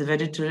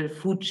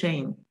food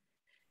chain.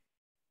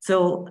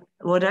 So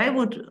what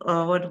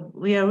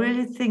we are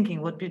really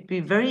thinking, what would be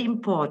very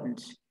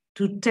important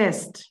to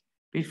test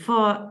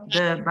before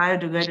the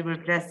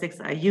biodegradable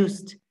plastics are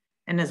used,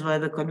 and as well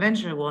the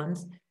conventional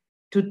ones,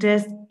 to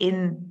test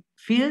in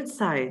field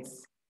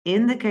sites,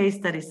 in the case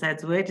study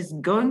sites where it is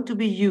going to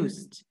be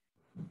used,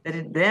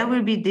 that there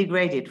will be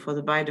degraded for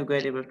the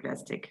biodegradable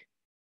plastic.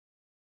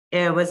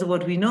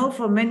 What we know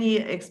from many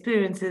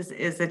experiences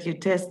is that you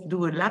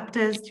do a lab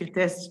test, you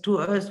test 2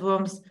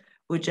 earthworms,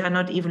 which are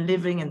not even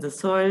living in the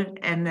soil,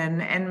 and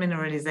then end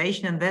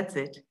mineralization, and that's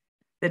it.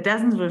 That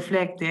doesn't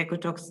reflect the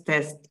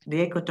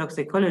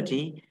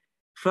ecotoxicology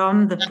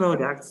from the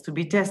products to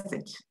be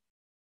tested.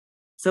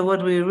 So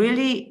what we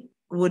really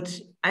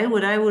I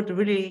would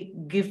really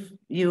give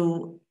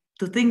you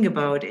to think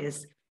about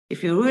is,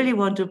 if you really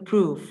want to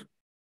prove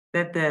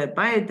that the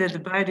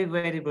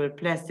biodegradable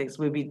plastics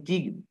will be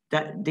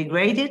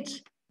degraded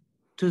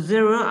to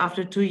zero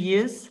after 2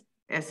 years,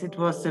 as it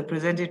was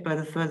presented by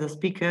the further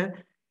speaker,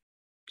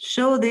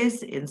 show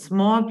this in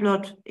small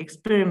plot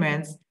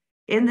experiments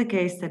in the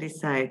case study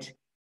site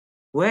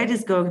where it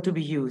is going to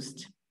be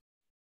used.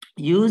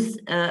 Use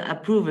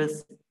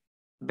approvals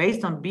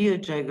based on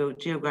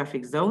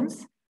biogeographic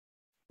zones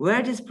where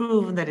it is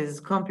proven that it is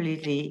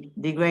completely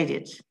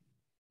degraded.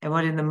 And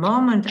what in the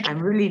moment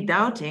I'm really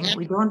doubting,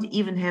 we don't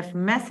even have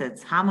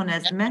methods,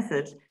 harmonized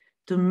methods,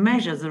 to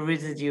measure the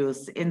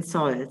residues in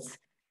soils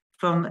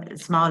from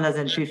smaller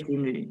than 50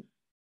 mil.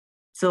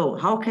 So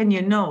how can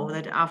you know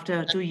that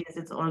after 2 years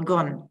it's all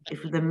gone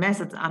if the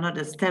methods are not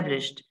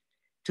established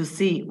to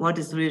see what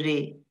is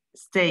really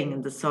staying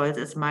in the soils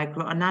as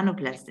micro or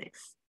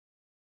nanoplastics?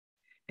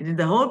 And in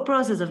the whole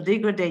process of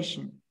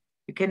degradation,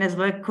 you can as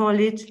well call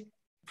it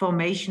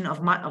formation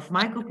of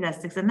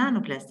microplastics and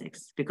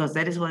nanoplastics, because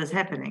that is what is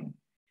happening.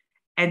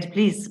 And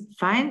please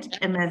find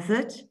a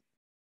method,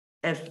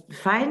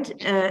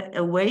 find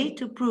a way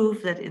to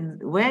prove that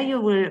where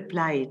you will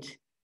apply it,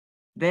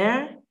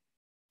 there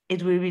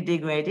it will be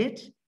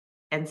degraded,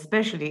 and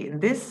especially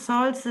in this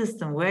soil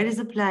system where it is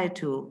applied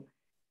to,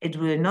 it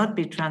will not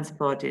be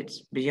transported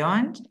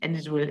beyond, and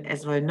it will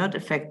as well not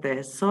affect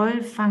the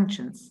soil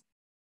functions.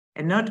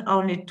 and not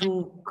only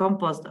to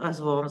compost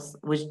earthworms,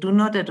 which do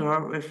not at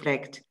all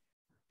reflect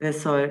the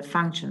soil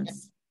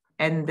functions.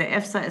 And the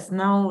EFSA is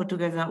now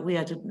together, we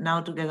are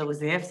now together with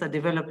the EFSA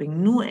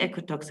developing new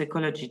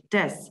ecotoxicology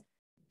tests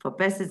for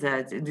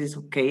pesticides in this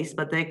case,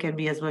 but they can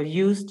be as well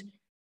used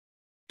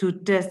to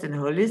test in a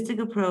holistic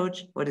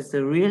approach what is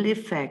the real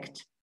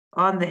effect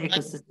on the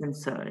ecosystem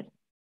soil.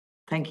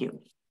 Thank you.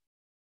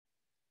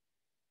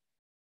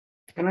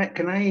 Can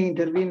I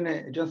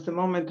intervene just a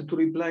moment to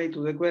reply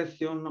to the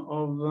question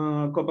of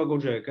Copa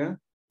Cogeca?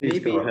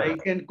 Maybe I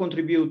can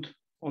contribute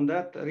on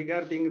that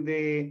regarding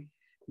the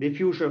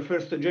future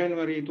 1st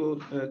January to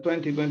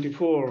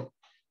 2024.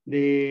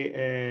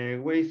 The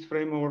Waste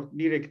Framework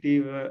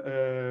Directive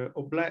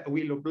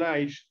will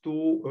oblige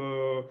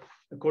to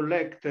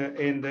collect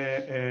and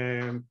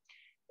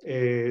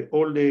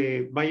all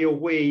the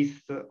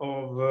bio-waste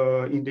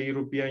of in the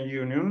European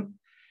Union.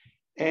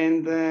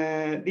 And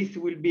this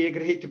will be a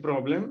great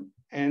problem.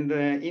 And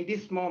in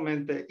this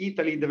moment,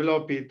 Italy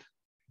developed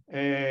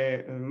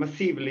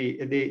massively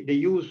the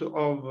use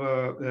of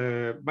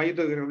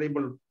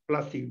biodegradable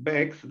plastic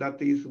bags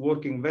that is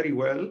working very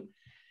well.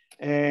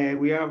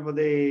 We have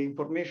the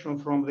information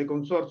from the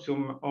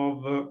consortium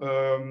of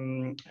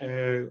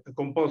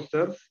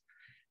composters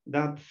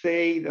that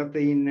say that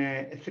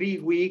in 3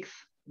 weeks,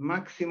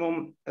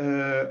 maximum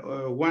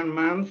 1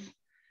 month,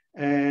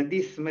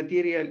 this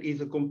material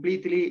is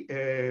completely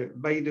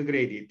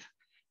biodegraded.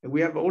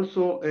 We have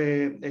also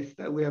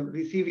we have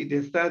received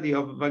a study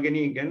of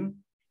Wageningen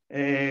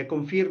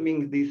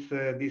confirming these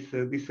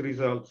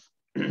results.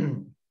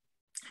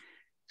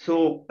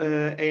 So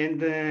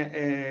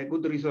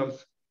good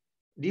results.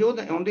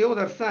 On the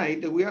other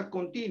side, we are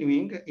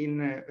continuing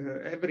in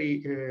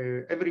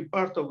every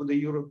part of the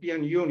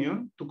European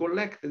Union to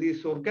collect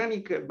this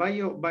organic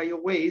bio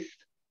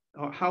waste,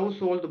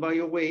 household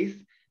bio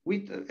waste,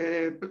 with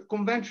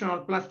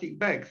conventional plastic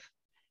bags.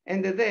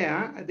 And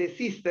there, the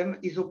system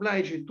is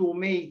obliged to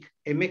make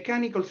a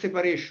mechanical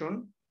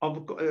separation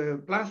of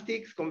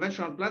plastics,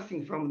 conventional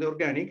plastic from the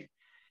organic.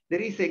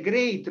 There is a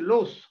great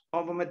loss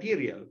of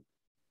material.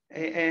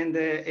 And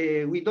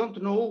we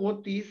don't know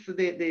what is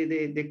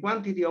the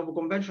quantity of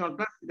conventional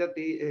plastic that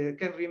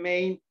can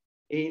remain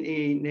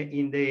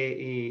in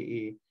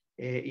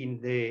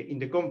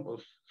the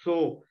compost.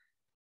 So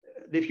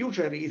the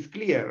future is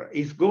clear.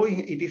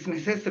 It is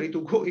necessary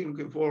to go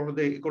in for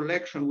the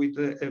collection with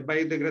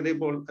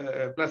biodegradable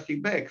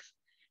plastic bags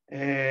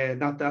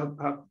that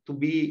have to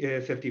be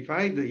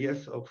certified.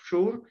 Yes, of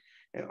sure,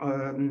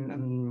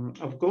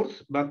 of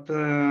course, but.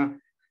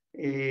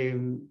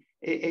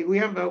 We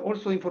have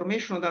also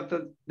information that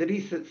there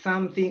is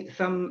some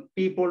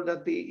people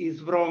that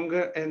is wrong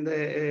and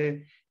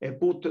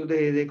put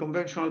the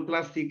conventional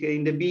plastic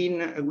in the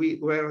bin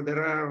where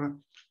there are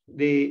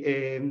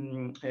the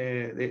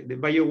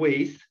bio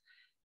waste,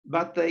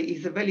 but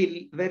it's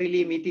very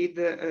limited.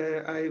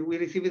 We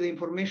received the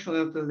information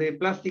that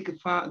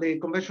the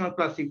conventional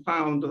plastic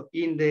found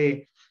in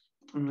the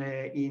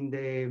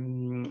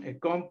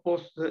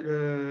compost,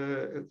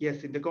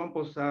 yes, in the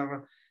compost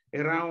are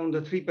around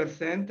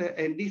 3%.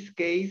 In this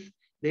case,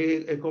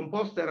 the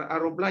composters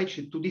are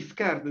obliged to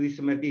discard this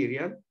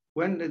material.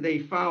 When they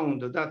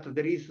found that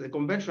there is a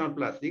conventional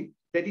plastic,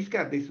 they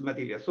discard this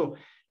material. So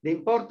the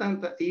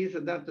important is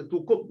that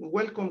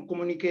to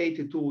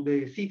communicate to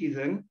the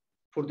citizen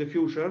for the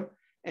future,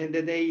 and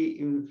they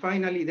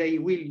finally they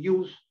will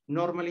use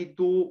normally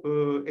to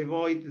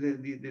avoid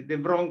the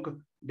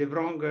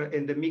wrong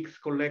and the mixed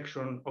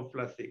collection of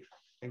plastics.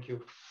 Thank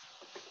you.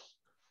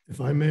 If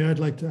I may, I'd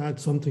like to add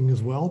something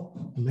as well,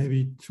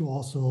 maybe to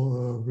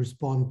also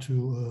respond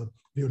to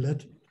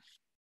Violette,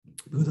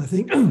 because I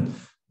think I'm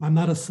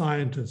not a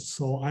scientist.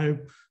 So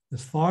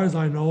as far as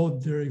I know,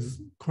 there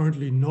is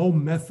currently no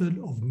method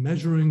of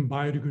measuring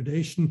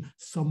biodegradation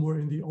somewhere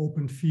in the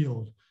open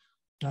field.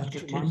 That,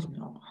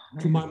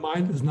 to my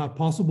mind, is not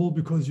possible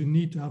because you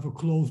need to have a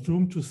closed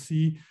room to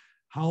see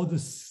how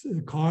this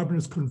carbon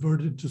is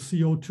converted to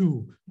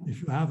CO2.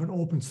 If you have an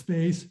open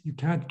space, you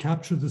can't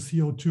capture the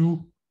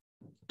CO2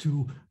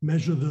 to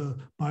measure the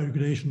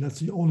biodegradation. That's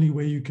the only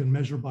way you can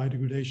measure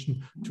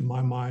biodegradation, to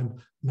my mind,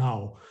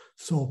 now.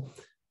 So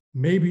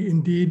maybe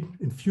indeed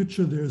in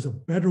future there's a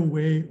better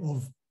way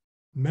of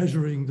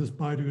measuring this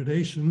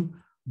biodegradation,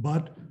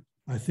 but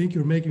I think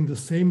you're making the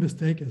same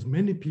mistake as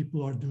many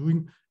people are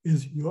doing,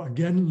 is you're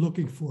again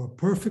looking for a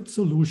perfect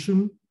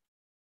solution,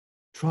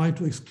 trying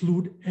to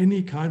exclude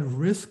any kind of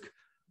risk,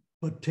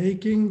 but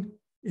taking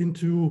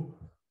into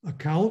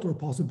account or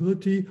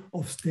possibility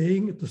of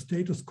staying at the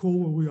status quo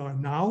where we are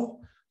now,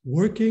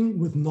 working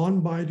with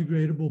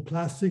non-biodegradable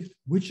plastics,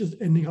 which is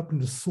ending up in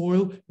the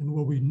soil and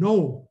where we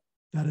know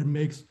that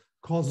it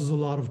causes a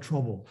lot of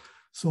trouble.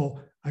 So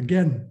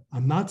again,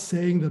 I'm not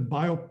saying that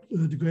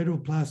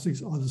biodegradable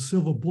plastics are the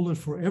silver bullet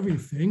for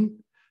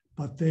everything,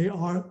 but they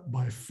are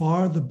by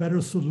far the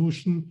better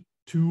solution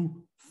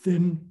to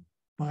thin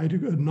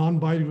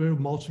non-biodegradable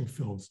mulching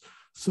films.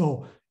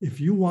 So if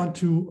you want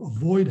to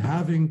avoid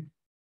having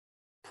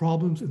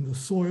problems in the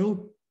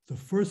soil, the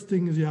first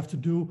thing is you have to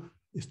do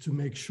is to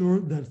make sure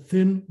that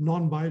thin,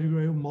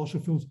 non-biodegradable emulsion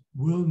films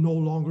will no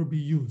longer be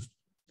used.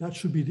 That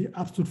should be the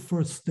absolute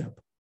first step.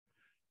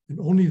 And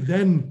only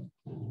then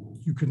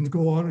you can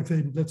go on and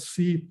say, let's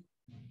see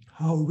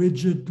how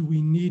rigid do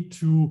we need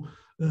to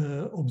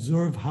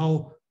observe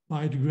how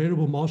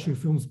biodegradable emulsion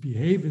films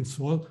behave in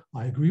soil.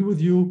 I agree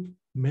with you,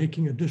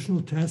 making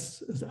additional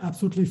tests is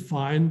absolutely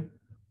fine,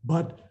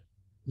 but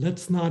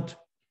let's not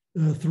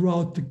throw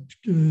out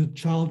the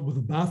child with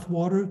the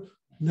bathwater.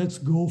 Let's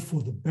go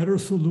for the better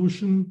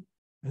solution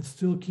and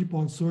still keep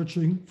on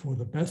searching for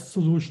the best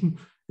solution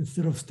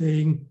instead of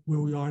staying where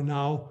we are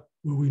now,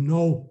 where we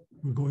know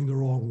we're going the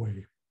wrong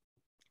way.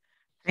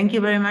 Thank you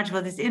very much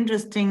for this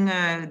interesting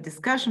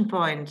discussion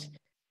point.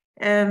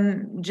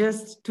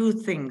 Just two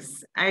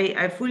things.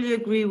 I fully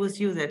agree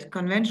with you that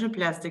conventional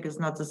plastic is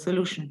not the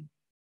solution.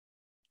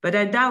 But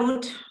I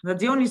doubt that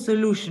the only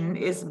solution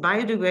is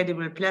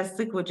biodegradable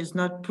plastic, which is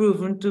not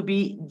proven to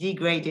be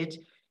degraded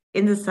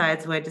in the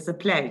sites where it is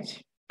applied.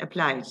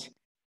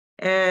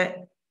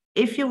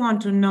 If you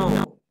want to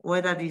know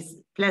whether this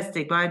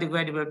plastic,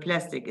 biodegradable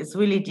plastic, is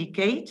really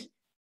decayed,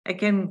 I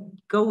can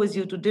go with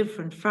you to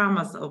different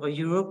farmers over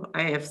Europe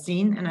I have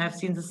seen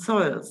the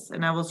soils,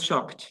 and I was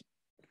shocked,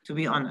 to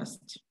be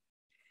honest.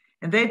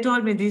 And they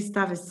told me this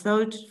stuff is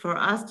sold for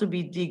us to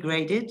be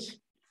degraded,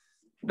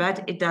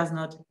 but it does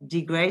not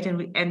degrade.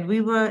 And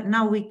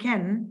now we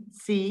can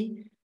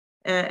see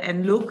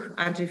and look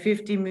until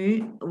 50 mu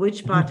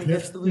which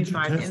particles do we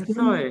find in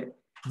soil.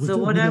 So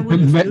what I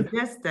would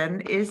suggest then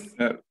is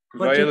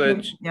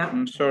Violette,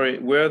 I'm sorry,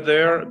 were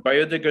there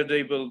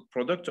biodegradable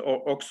product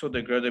or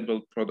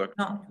oxo-degradable product?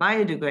 No,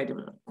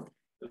 biodegradable.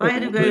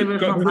 Biodegradable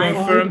from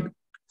confirmed,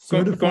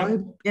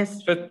 certified?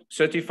 Yes.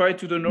 Certified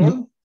to the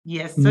norm?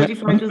 Yes,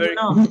 certified to the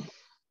norm.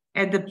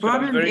 And the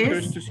problem I'm very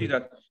curious to see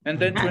that. And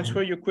then to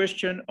answer your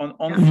question on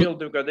on-field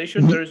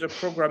degradation, there is a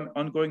program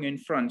ongoing in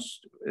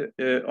France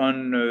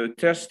on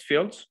test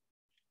fields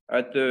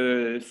at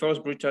the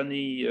South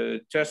Brittany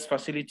test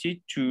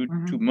facility to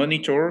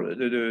monitor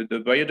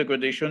the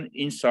biodegradation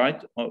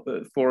inside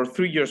for a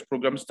 3 years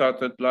program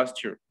started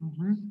last year.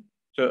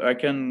 So I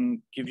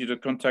can give you the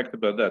contact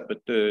about that,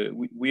 but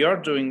we are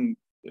doing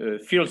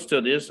field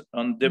studies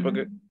on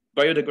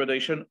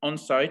biodegradation on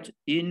site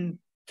in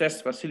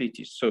test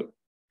facilities. So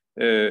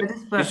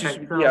this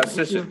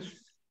is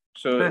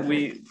so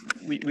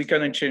we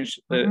can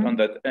change on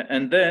that.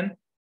 And then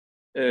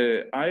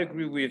I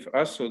agree with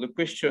Hasso. The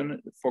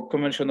question for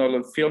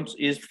conventional films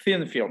is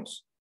thin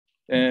films.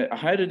 I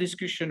had a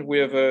discussion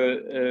with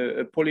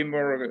a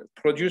polymer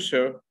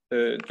producer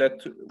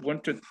that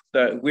wanted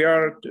that we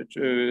are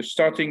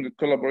starting a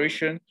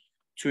collaboration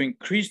to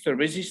increase the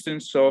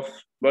resistance of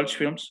mulch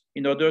films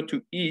in order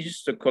to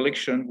ease the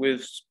collection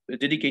with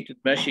dedicated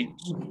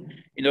machines,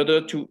 in order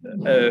to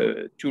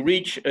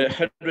reach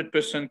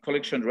 100%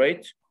 collection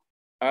rate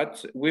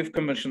with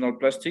conventional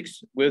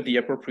plastics with the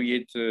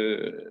appropriate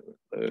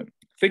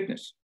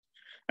thickness.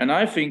 And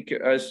I think,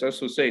 as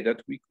also say,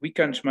 that we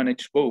can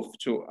manage both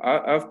to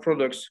have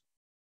products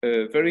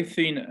very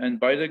thin and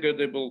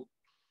biodegradable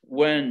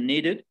when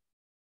needed.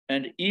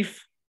 And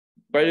if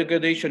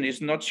biodegradation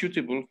is not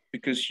suitable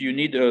because you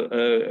need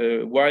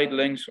a wide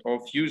length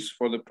of use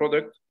for the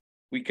product,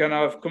 we can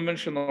have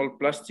conventional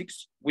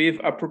plastics with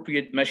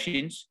appropriate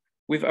machines,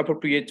 with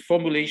appropriate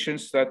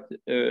formulations that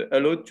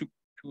allow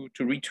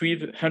to retrieve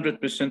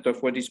 100%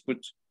 of what is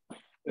put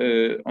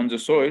on the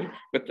soil.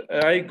 But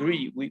I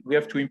agree, we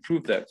have to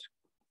improve that.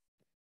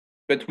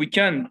 But we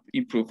can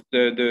improve.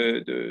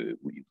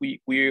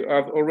 We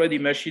have already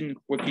machine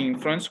working in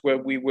France where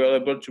we were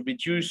able to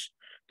reduce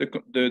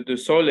the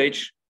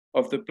soilage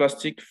of the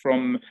plastic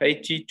from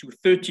 80 to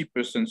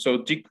 30%,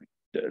 so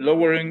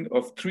lowering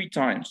of 3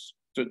 times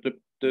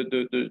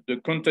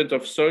the content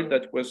of soil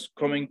that was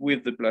coming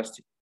with the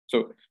plastic.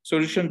 So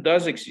solution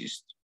does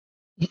exist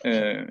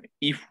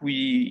if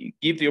we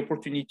give the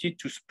opportunity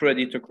to spread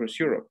it across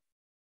Europe.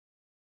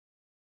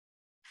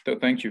 So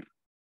thank you.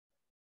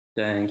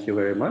 Thank you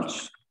very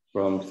much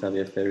from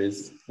Silvia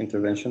Ferry's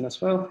intervention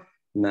as well.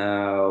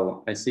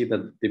 Now I see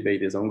that the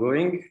debate is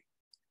ongoing,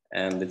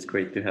 and it's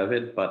great to have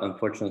it, but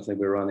unfortunately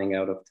we're running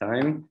out of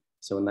time.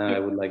 So now I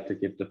would like to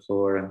give the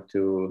floor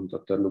to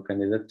Dr. Luca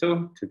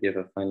Nizzetto to give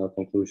a final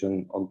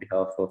conclusion on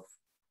behalf of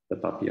the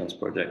PAPILLONS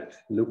project.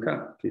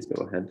 Luca, please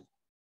go ahead.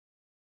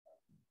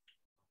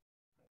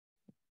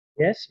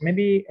 Yes,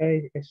 maybe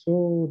I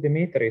saw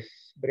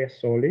Dimitris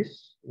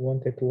Briasolis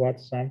wanted to add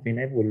something.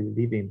 I will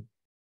give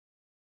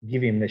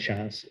him the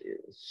chance.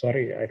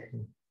 Sorry, I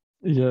think.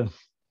 Yeah.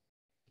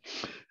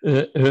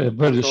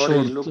 Very sorry,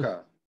 short.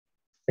 Luca.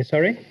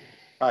 Sorry?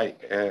 Hi,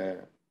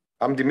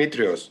 I'm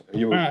Dimitrios.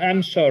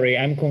 I'm sorry,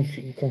 I'm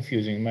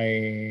confusing.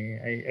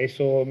 I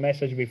saw a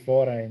message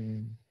before,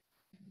 and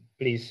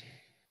please.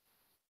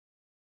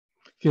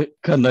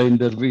 Can I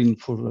intervene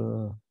for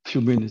a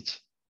few minutes?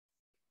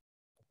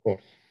 Of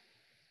course.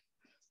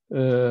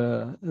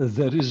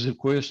 There is a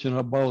question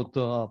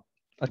about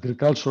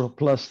agricultural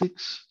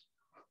plastics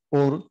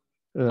or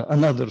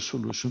another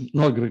solution,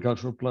 no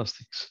agricultural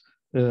plastics.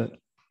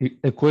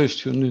 A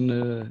question in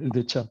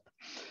the chat.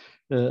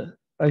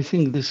 I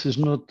think this is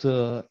not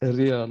a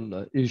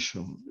real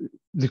issue.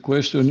 The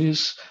question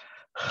is,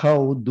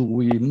 how do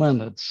we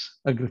manage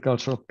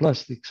agricultural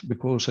plastics?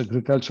 Because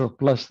agricultural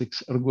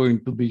plastics are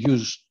going to be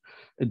used,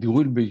 it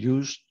will be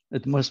used,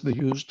 it must be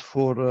used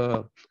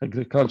for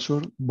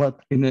agriculture, but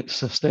in a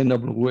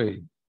sustainable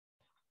way.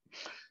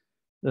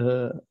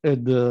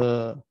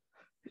 The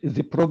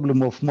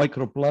problem of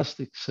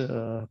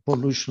microplastics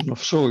pollution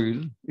of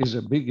soil is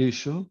a big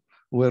issue.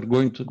 We're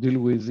going to deal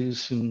with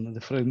this in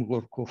the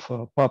framework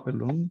of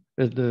PAPILLON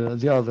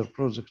and the other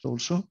project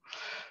also.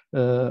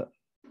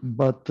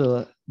 But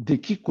the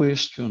key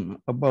question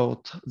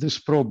about this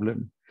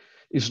problem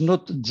is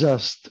not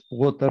just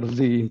what are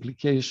the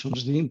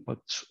implications, the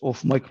impacts of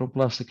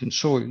microplastic in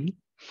soil,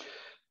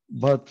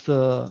 but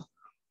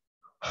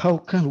how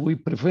can we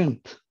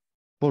prevent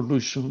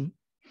pollution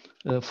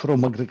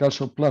from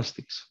agricultural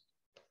plastics?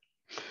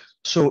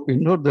 So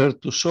in order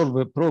to solve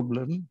a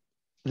problem,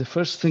 the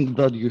first thing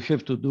that you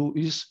have to do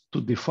is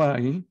to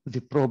define the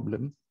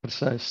problem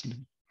precisely.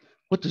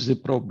 What is the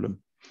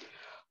problem?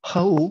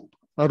 How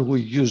are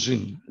we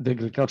using the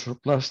agricultural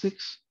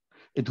plastics?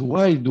 And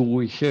why do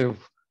we have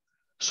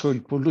soil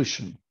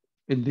pollution?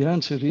 And the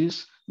answer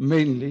is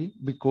mainly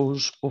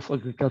because of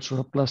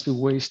agricultural plastic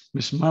waste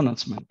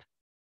mismanagement.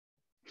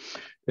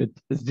 And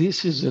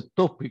this is a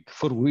topic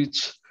for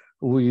which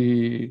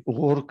we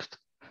worked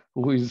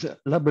with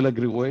Label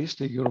Agri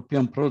Waste, a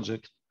European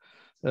project,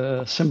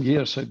 some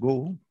years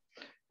ago.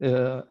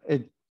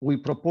 And we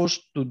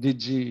proposed to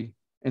DG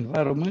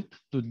Environment,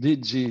 to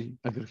DG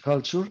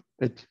Agriculture,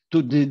 and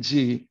to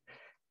DG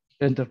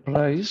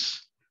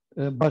Enterprise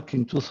back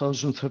in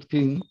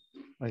 2013,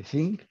 I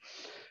think,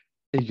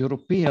 a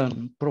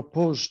European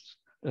proposed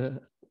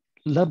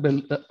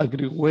label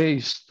agri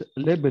waste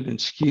labeling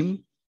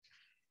scheme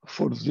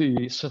for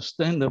the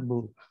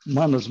sustainable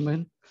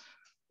management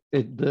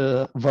and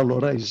the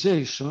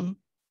valorization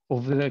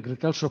of the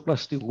agricultural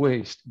plastic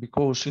waste,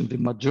 because in the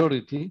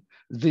majority,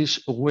 this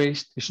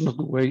waste is not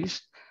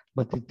waste,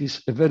 but it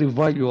is a very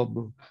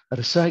valuable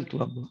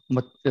recyclable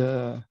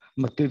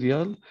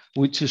material,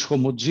 which is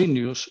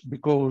homogeneous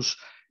because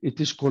it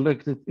is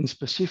collected in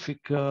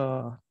specific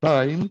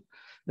time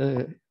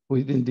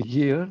within the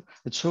year.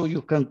 And so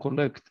you can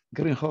collect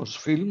greenhouse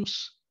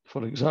films,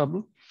 for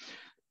example,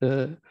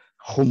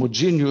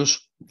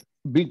 homogeneous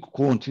big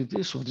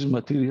quantities of this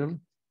material,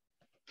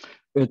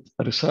 and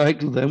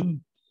recycle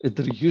them, and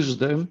reuse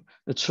them.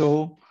 And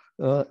so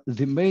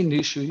the main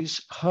issue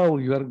is how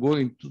you are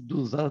going to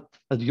do that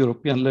at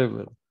European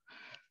level.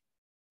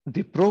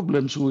 The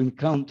problems we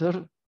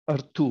encounter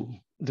are two.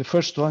 The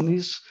first one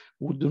is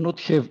we do not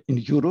have in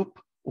Europe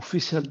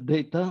official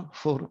data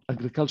for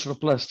agricultural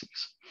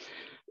plastics.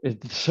 And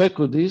the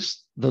second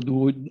is that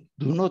we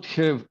do not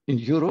have in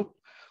Europe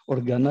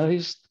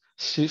organized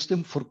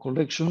system for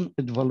collection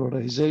and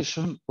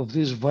valorization of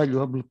these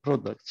valuable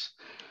products.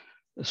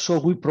 So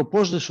we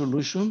proposed a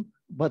solution,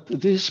 but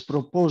this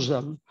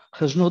proposal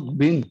has not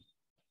been,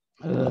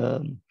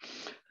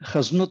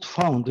 has not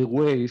found a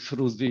way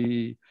through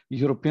the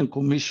European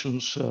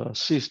Commission's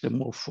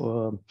system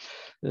of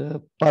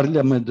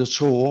parliament and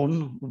so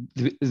on,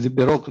 the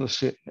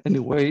bureaucracy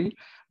anyway,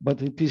 but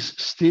it is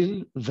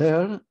still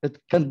there. It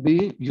can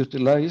be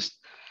utilized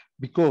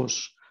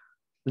because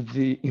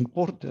the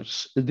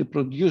importers, the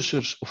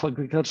producers of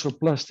agricultural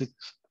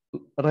plastics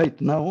right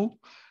now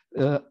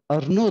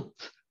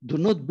do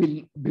not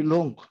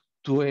belong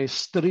to a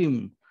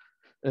stream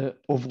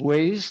of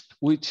waste,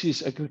 which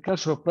is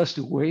agricultural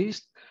plastic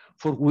waste,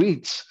 for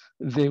which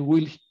they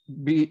will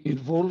be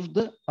involved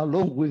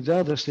along with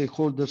other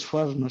stakeholders,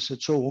 farmers,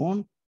 and so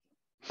on,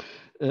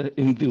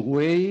 in the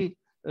way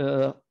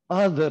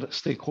other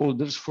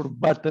stakeholders for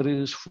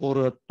batteries,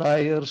 for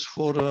tires,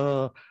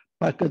 for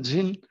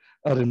packaging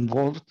are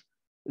involved.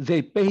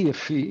 They pay a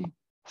fee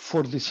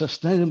for the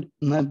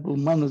sustainable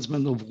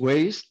management of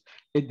waste,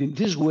 and in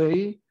this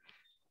way,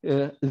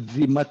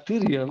 the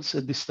materials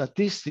and the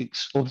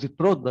statistics of the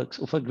products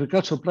of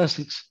agricultural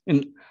plastics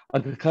in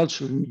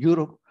agriculture in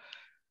Europe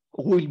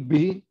will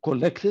be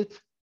collected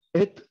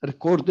and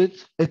recorded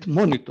and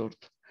monitored.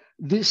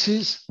 This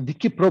is the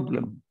key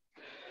problem.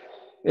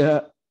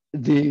 The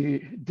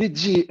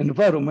DG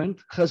Environment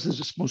has the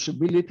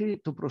responsibility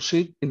to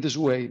proceed in this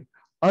way.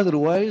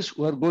 Otherwise,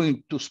 we are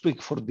going to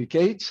speak for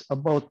decades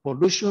about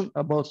pollution,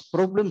 about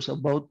problems,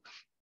 about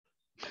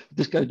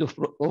this kind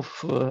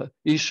of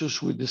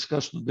issues we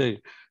discussed today.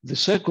 The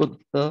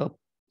second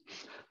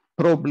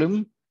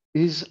problem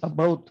is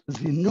about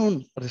the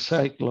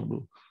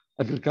non-recyclable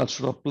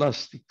agricultural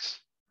plastics.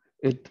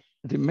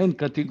 The main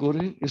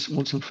category is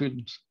emulsion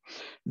films.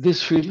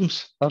 These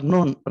films are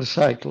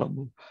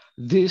non-recyclable.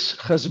 This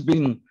has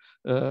been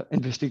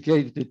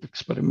investigated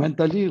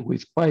experimentally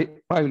with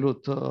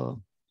pilot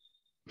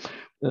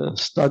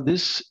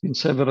studies in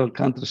several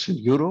countries in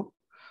Europe,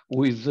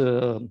 with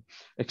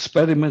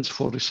experiments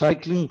for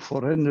recycling,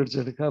 for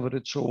energy recovery,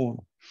 and so on.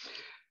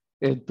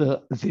 And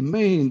the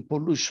main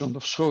pollution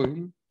of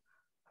soil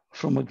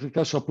from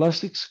agricultural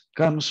plastics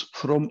comes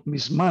from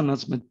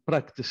mismanagement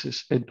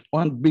practices. And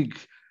one big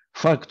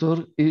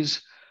factor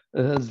is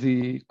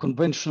the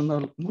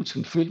conventional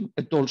mulching film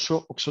and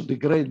also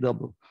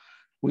oxo-degradable,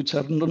 which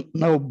are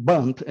now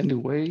banned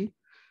anyway,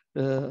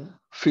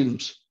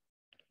 films.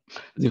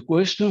 The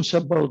questions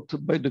about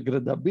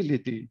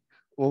biodegradability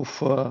of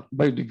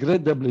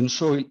biodegradable in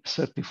soil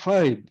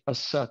certified as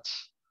such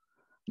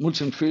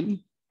mulching film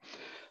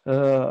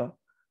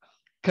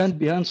can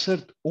be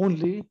answered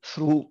only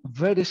through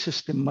very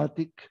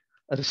systematic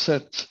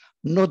research,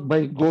 not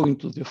by going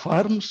to the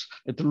farms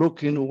and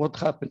looking at what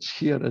happens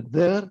here and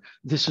there.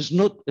 This is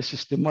not a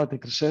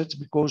systematic research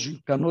because you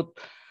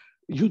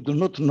do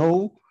not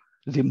know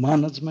the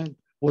management,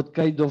 what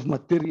kind of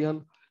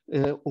material,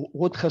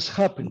 what has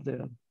happened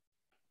there.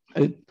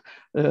 And,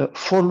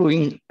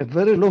 following a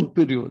very long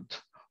period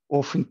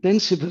of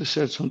intensive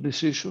research on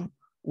this issue,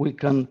 we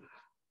can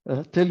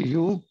tell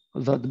you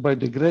that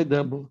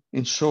biodegradable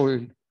in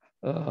soil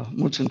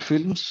mulching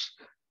films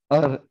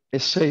are a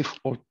safe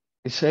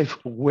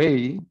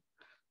way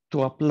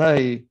to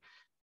apply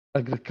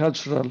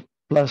agricultural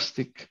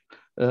plastic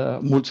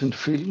mulching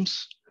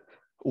films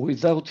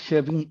without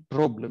having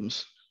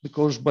problems,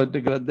 because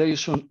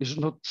biodegradation is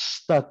not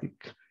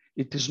static.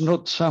 It is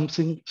not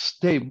something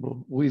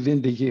stable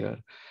within the year.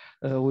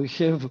 We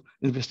have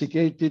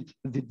investigated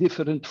the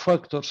different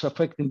factors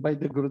affecting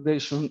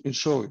biodegradation in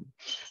soil.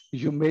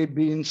 You may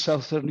be in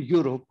Southern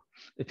Europe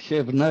and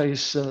have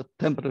nice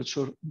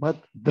temperature, but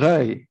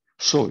dry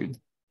soil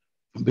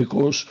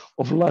because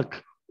of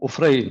lack of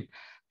rain.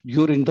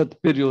 During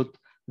that period,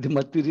 the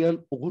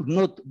material will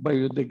not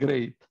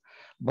biodegrade.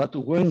 But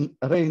when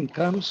rain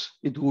comes,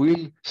 it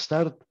will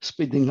start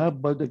speeding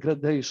up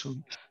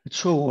biodegradation and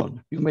so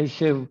on. You may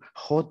have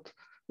hot,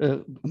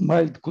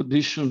 mild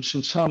conditions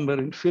in summer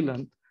in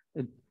Finland,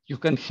 and you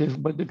can have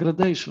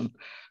biodegradation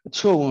and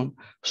so on.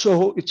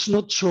 So it's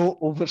not so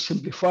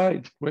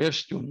oversimplified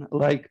question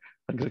like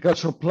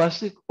agricultural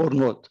plastic or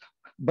not,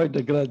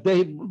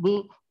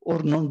 biodegradable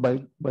or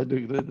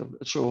non-biodegradable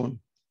and so on.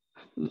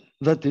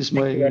 That is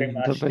my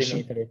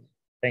intervention.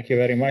 Thank you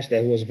very much.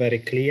 That was very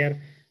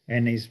clear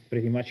and is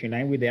pretty much in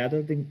line with the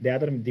other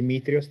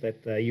Dimitrios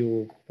that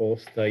you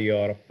post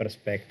your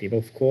perspective.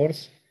 Of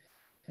course,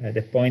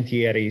 the point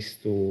here is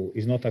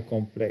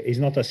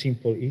not a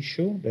simple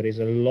issue. There is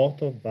a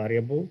lot of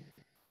variable.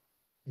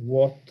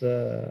 What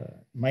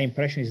my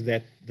impression is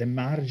that the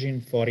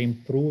margin for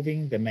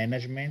improving the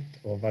management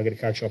of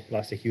agricultural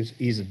plastic use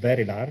is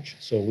very large.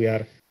 So we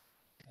are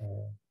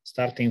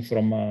starting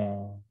from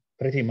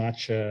pretty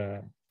much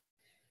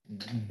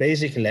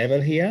basic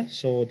level here.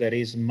 So there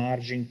is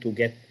margin to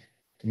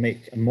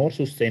make a more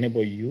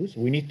sustainable use.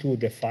 We need to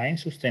define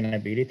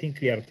sustainability in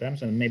clear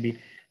terms, and maybe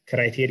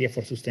criteria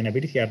for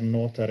sustainability are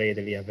not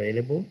readily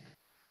available.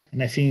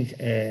 And I think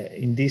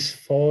in this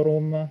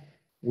forum,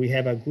 we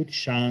have a good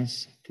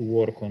chance to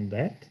work on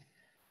that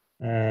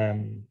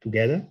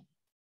together.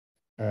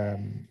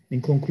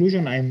 In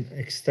conclusion, I'm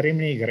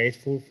extremely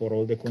grateful for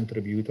all the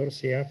contributors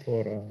here.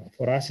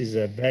 For us, it's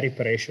very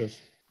precious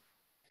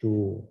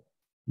to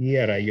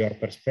hear your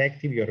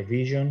perspective, your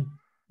vision.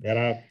 There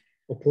are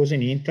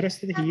opposing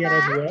interests here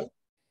as well.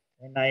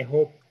 And I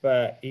hope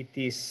it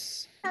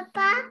is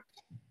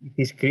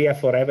clear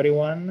for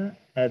everyone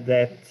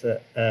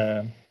that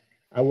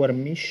our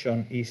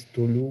mission is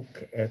to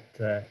look at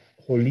a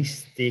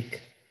holistic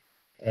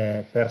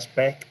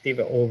perspective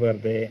over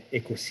the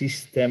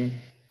ecosystem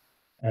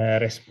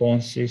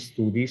responses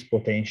to this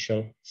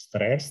potential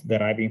stress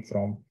deriving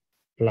from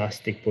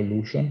plastic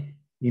pollution.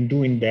 In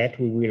doing that,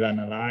 we will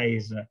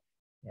analyze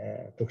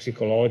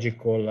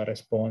toxicological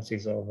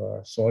responses of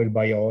soil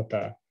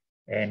biota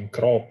and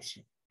crops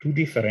to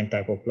different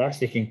types of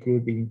plastic,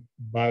 including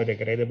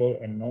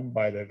biodegradable and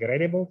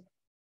non-biodegradable,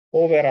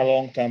 over a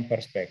long-term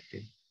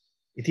perspective.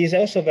 It is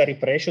also very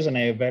precious, and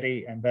I'm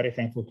very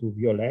thankful to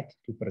Violette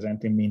to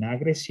present in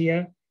MINAGRIS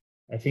here.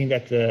 I think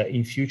that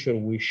in future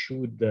we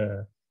should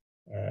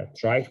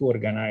try to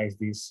organize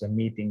these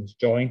meetings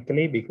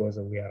jointly, because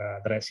we are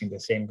addressing the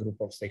same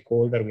group of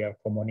stakeholders. We have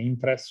common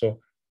interests.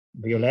 So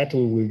Violette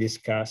will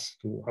discuss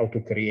how to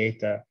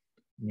create a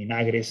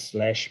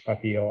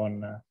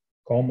MINAGRIS/Papillon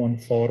common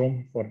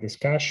forum for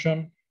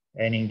discussion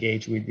and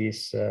engage with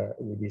this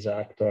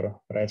actor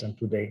present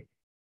today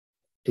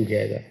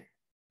together.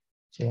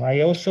 So I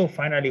also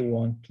finally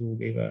want to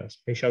give a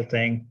special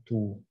thanks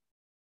to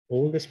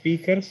all the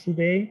speakers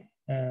today.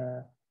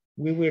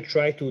 We will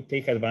try to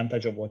take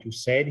advantage of what you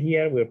said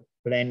here. We're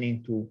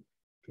planning to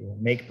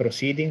make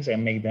proceedings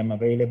and make them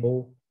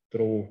available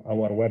through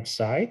our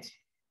website.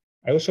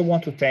 I also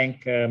want to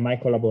thank my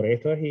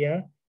collaborator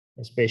here,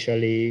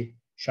 especially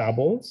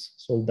Shabols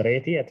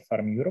Coldiretti at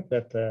Farm Europe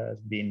that has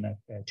been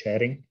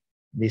chairing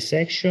this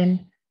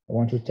section. I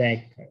want to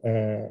thank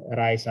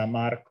Raisa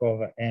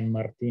Markov and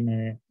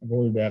Martine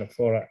Mulder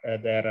for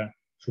their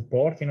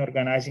support in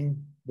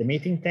organizing the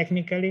meeting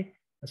technically.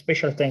 A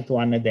special thank to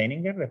Anne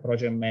Denninger, the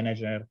project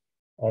manager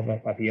of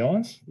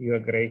Papillons. You are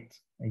great.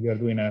 You are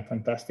doing a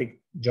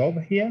fantastic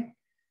job here.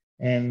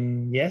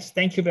 And yes,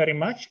 thank you very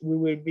much. We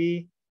will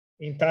be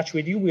in touch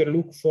with you. We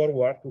look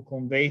forward to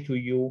convey to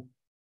you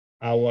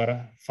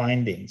our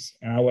findings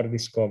and our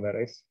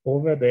discoveries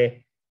over the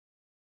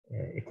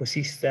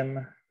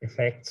ecosystem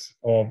effects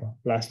of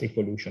plastic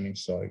pollution in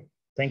soil.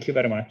 Thank you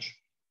very much.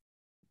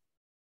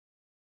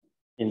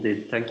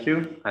 Indeed, thank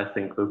you. I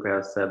think Luca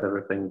has said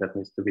everything that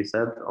needs to be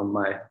said on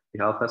my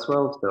behalf as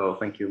well. So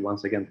thank you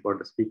once again for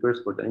the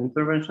speakers, for the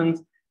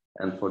interventions,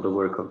 and for the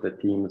work of the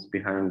teams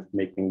behind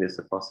making this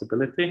a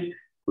possibility.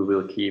 We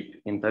will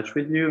keep in touch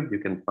with you. You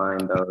can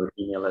find our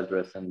email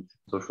address and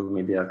social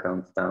media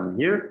accounts down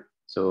here.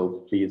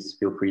 So please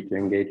feel free to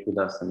engage with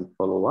us and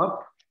follow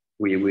up.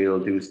 We will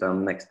do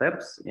some next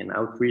steps in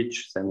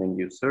outreach, sending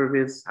you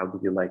surveys. How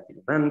did you like the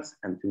event?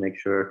 And to make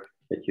sure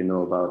that you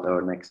know about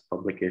our next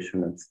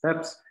publication and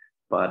steps.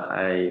 But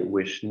I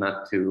wish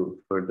not to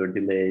further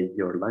delay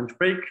your lunch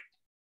break.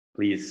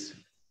 Please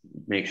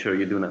make sure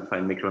you do not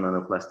find micro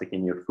nanoplastic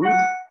in your food.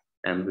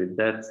 And with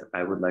that,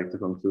 I would like to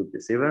conclude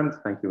this event.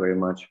 Thank you very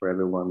much for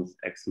everyone's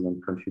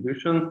excellent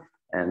contribution,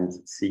 and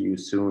see you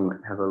soon.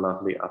 Have a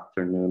lovely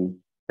afternoon.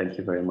 Thank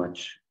you very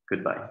much.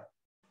 Goodbye.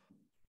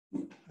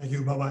 Thank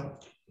you.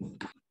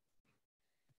 Bye-bye.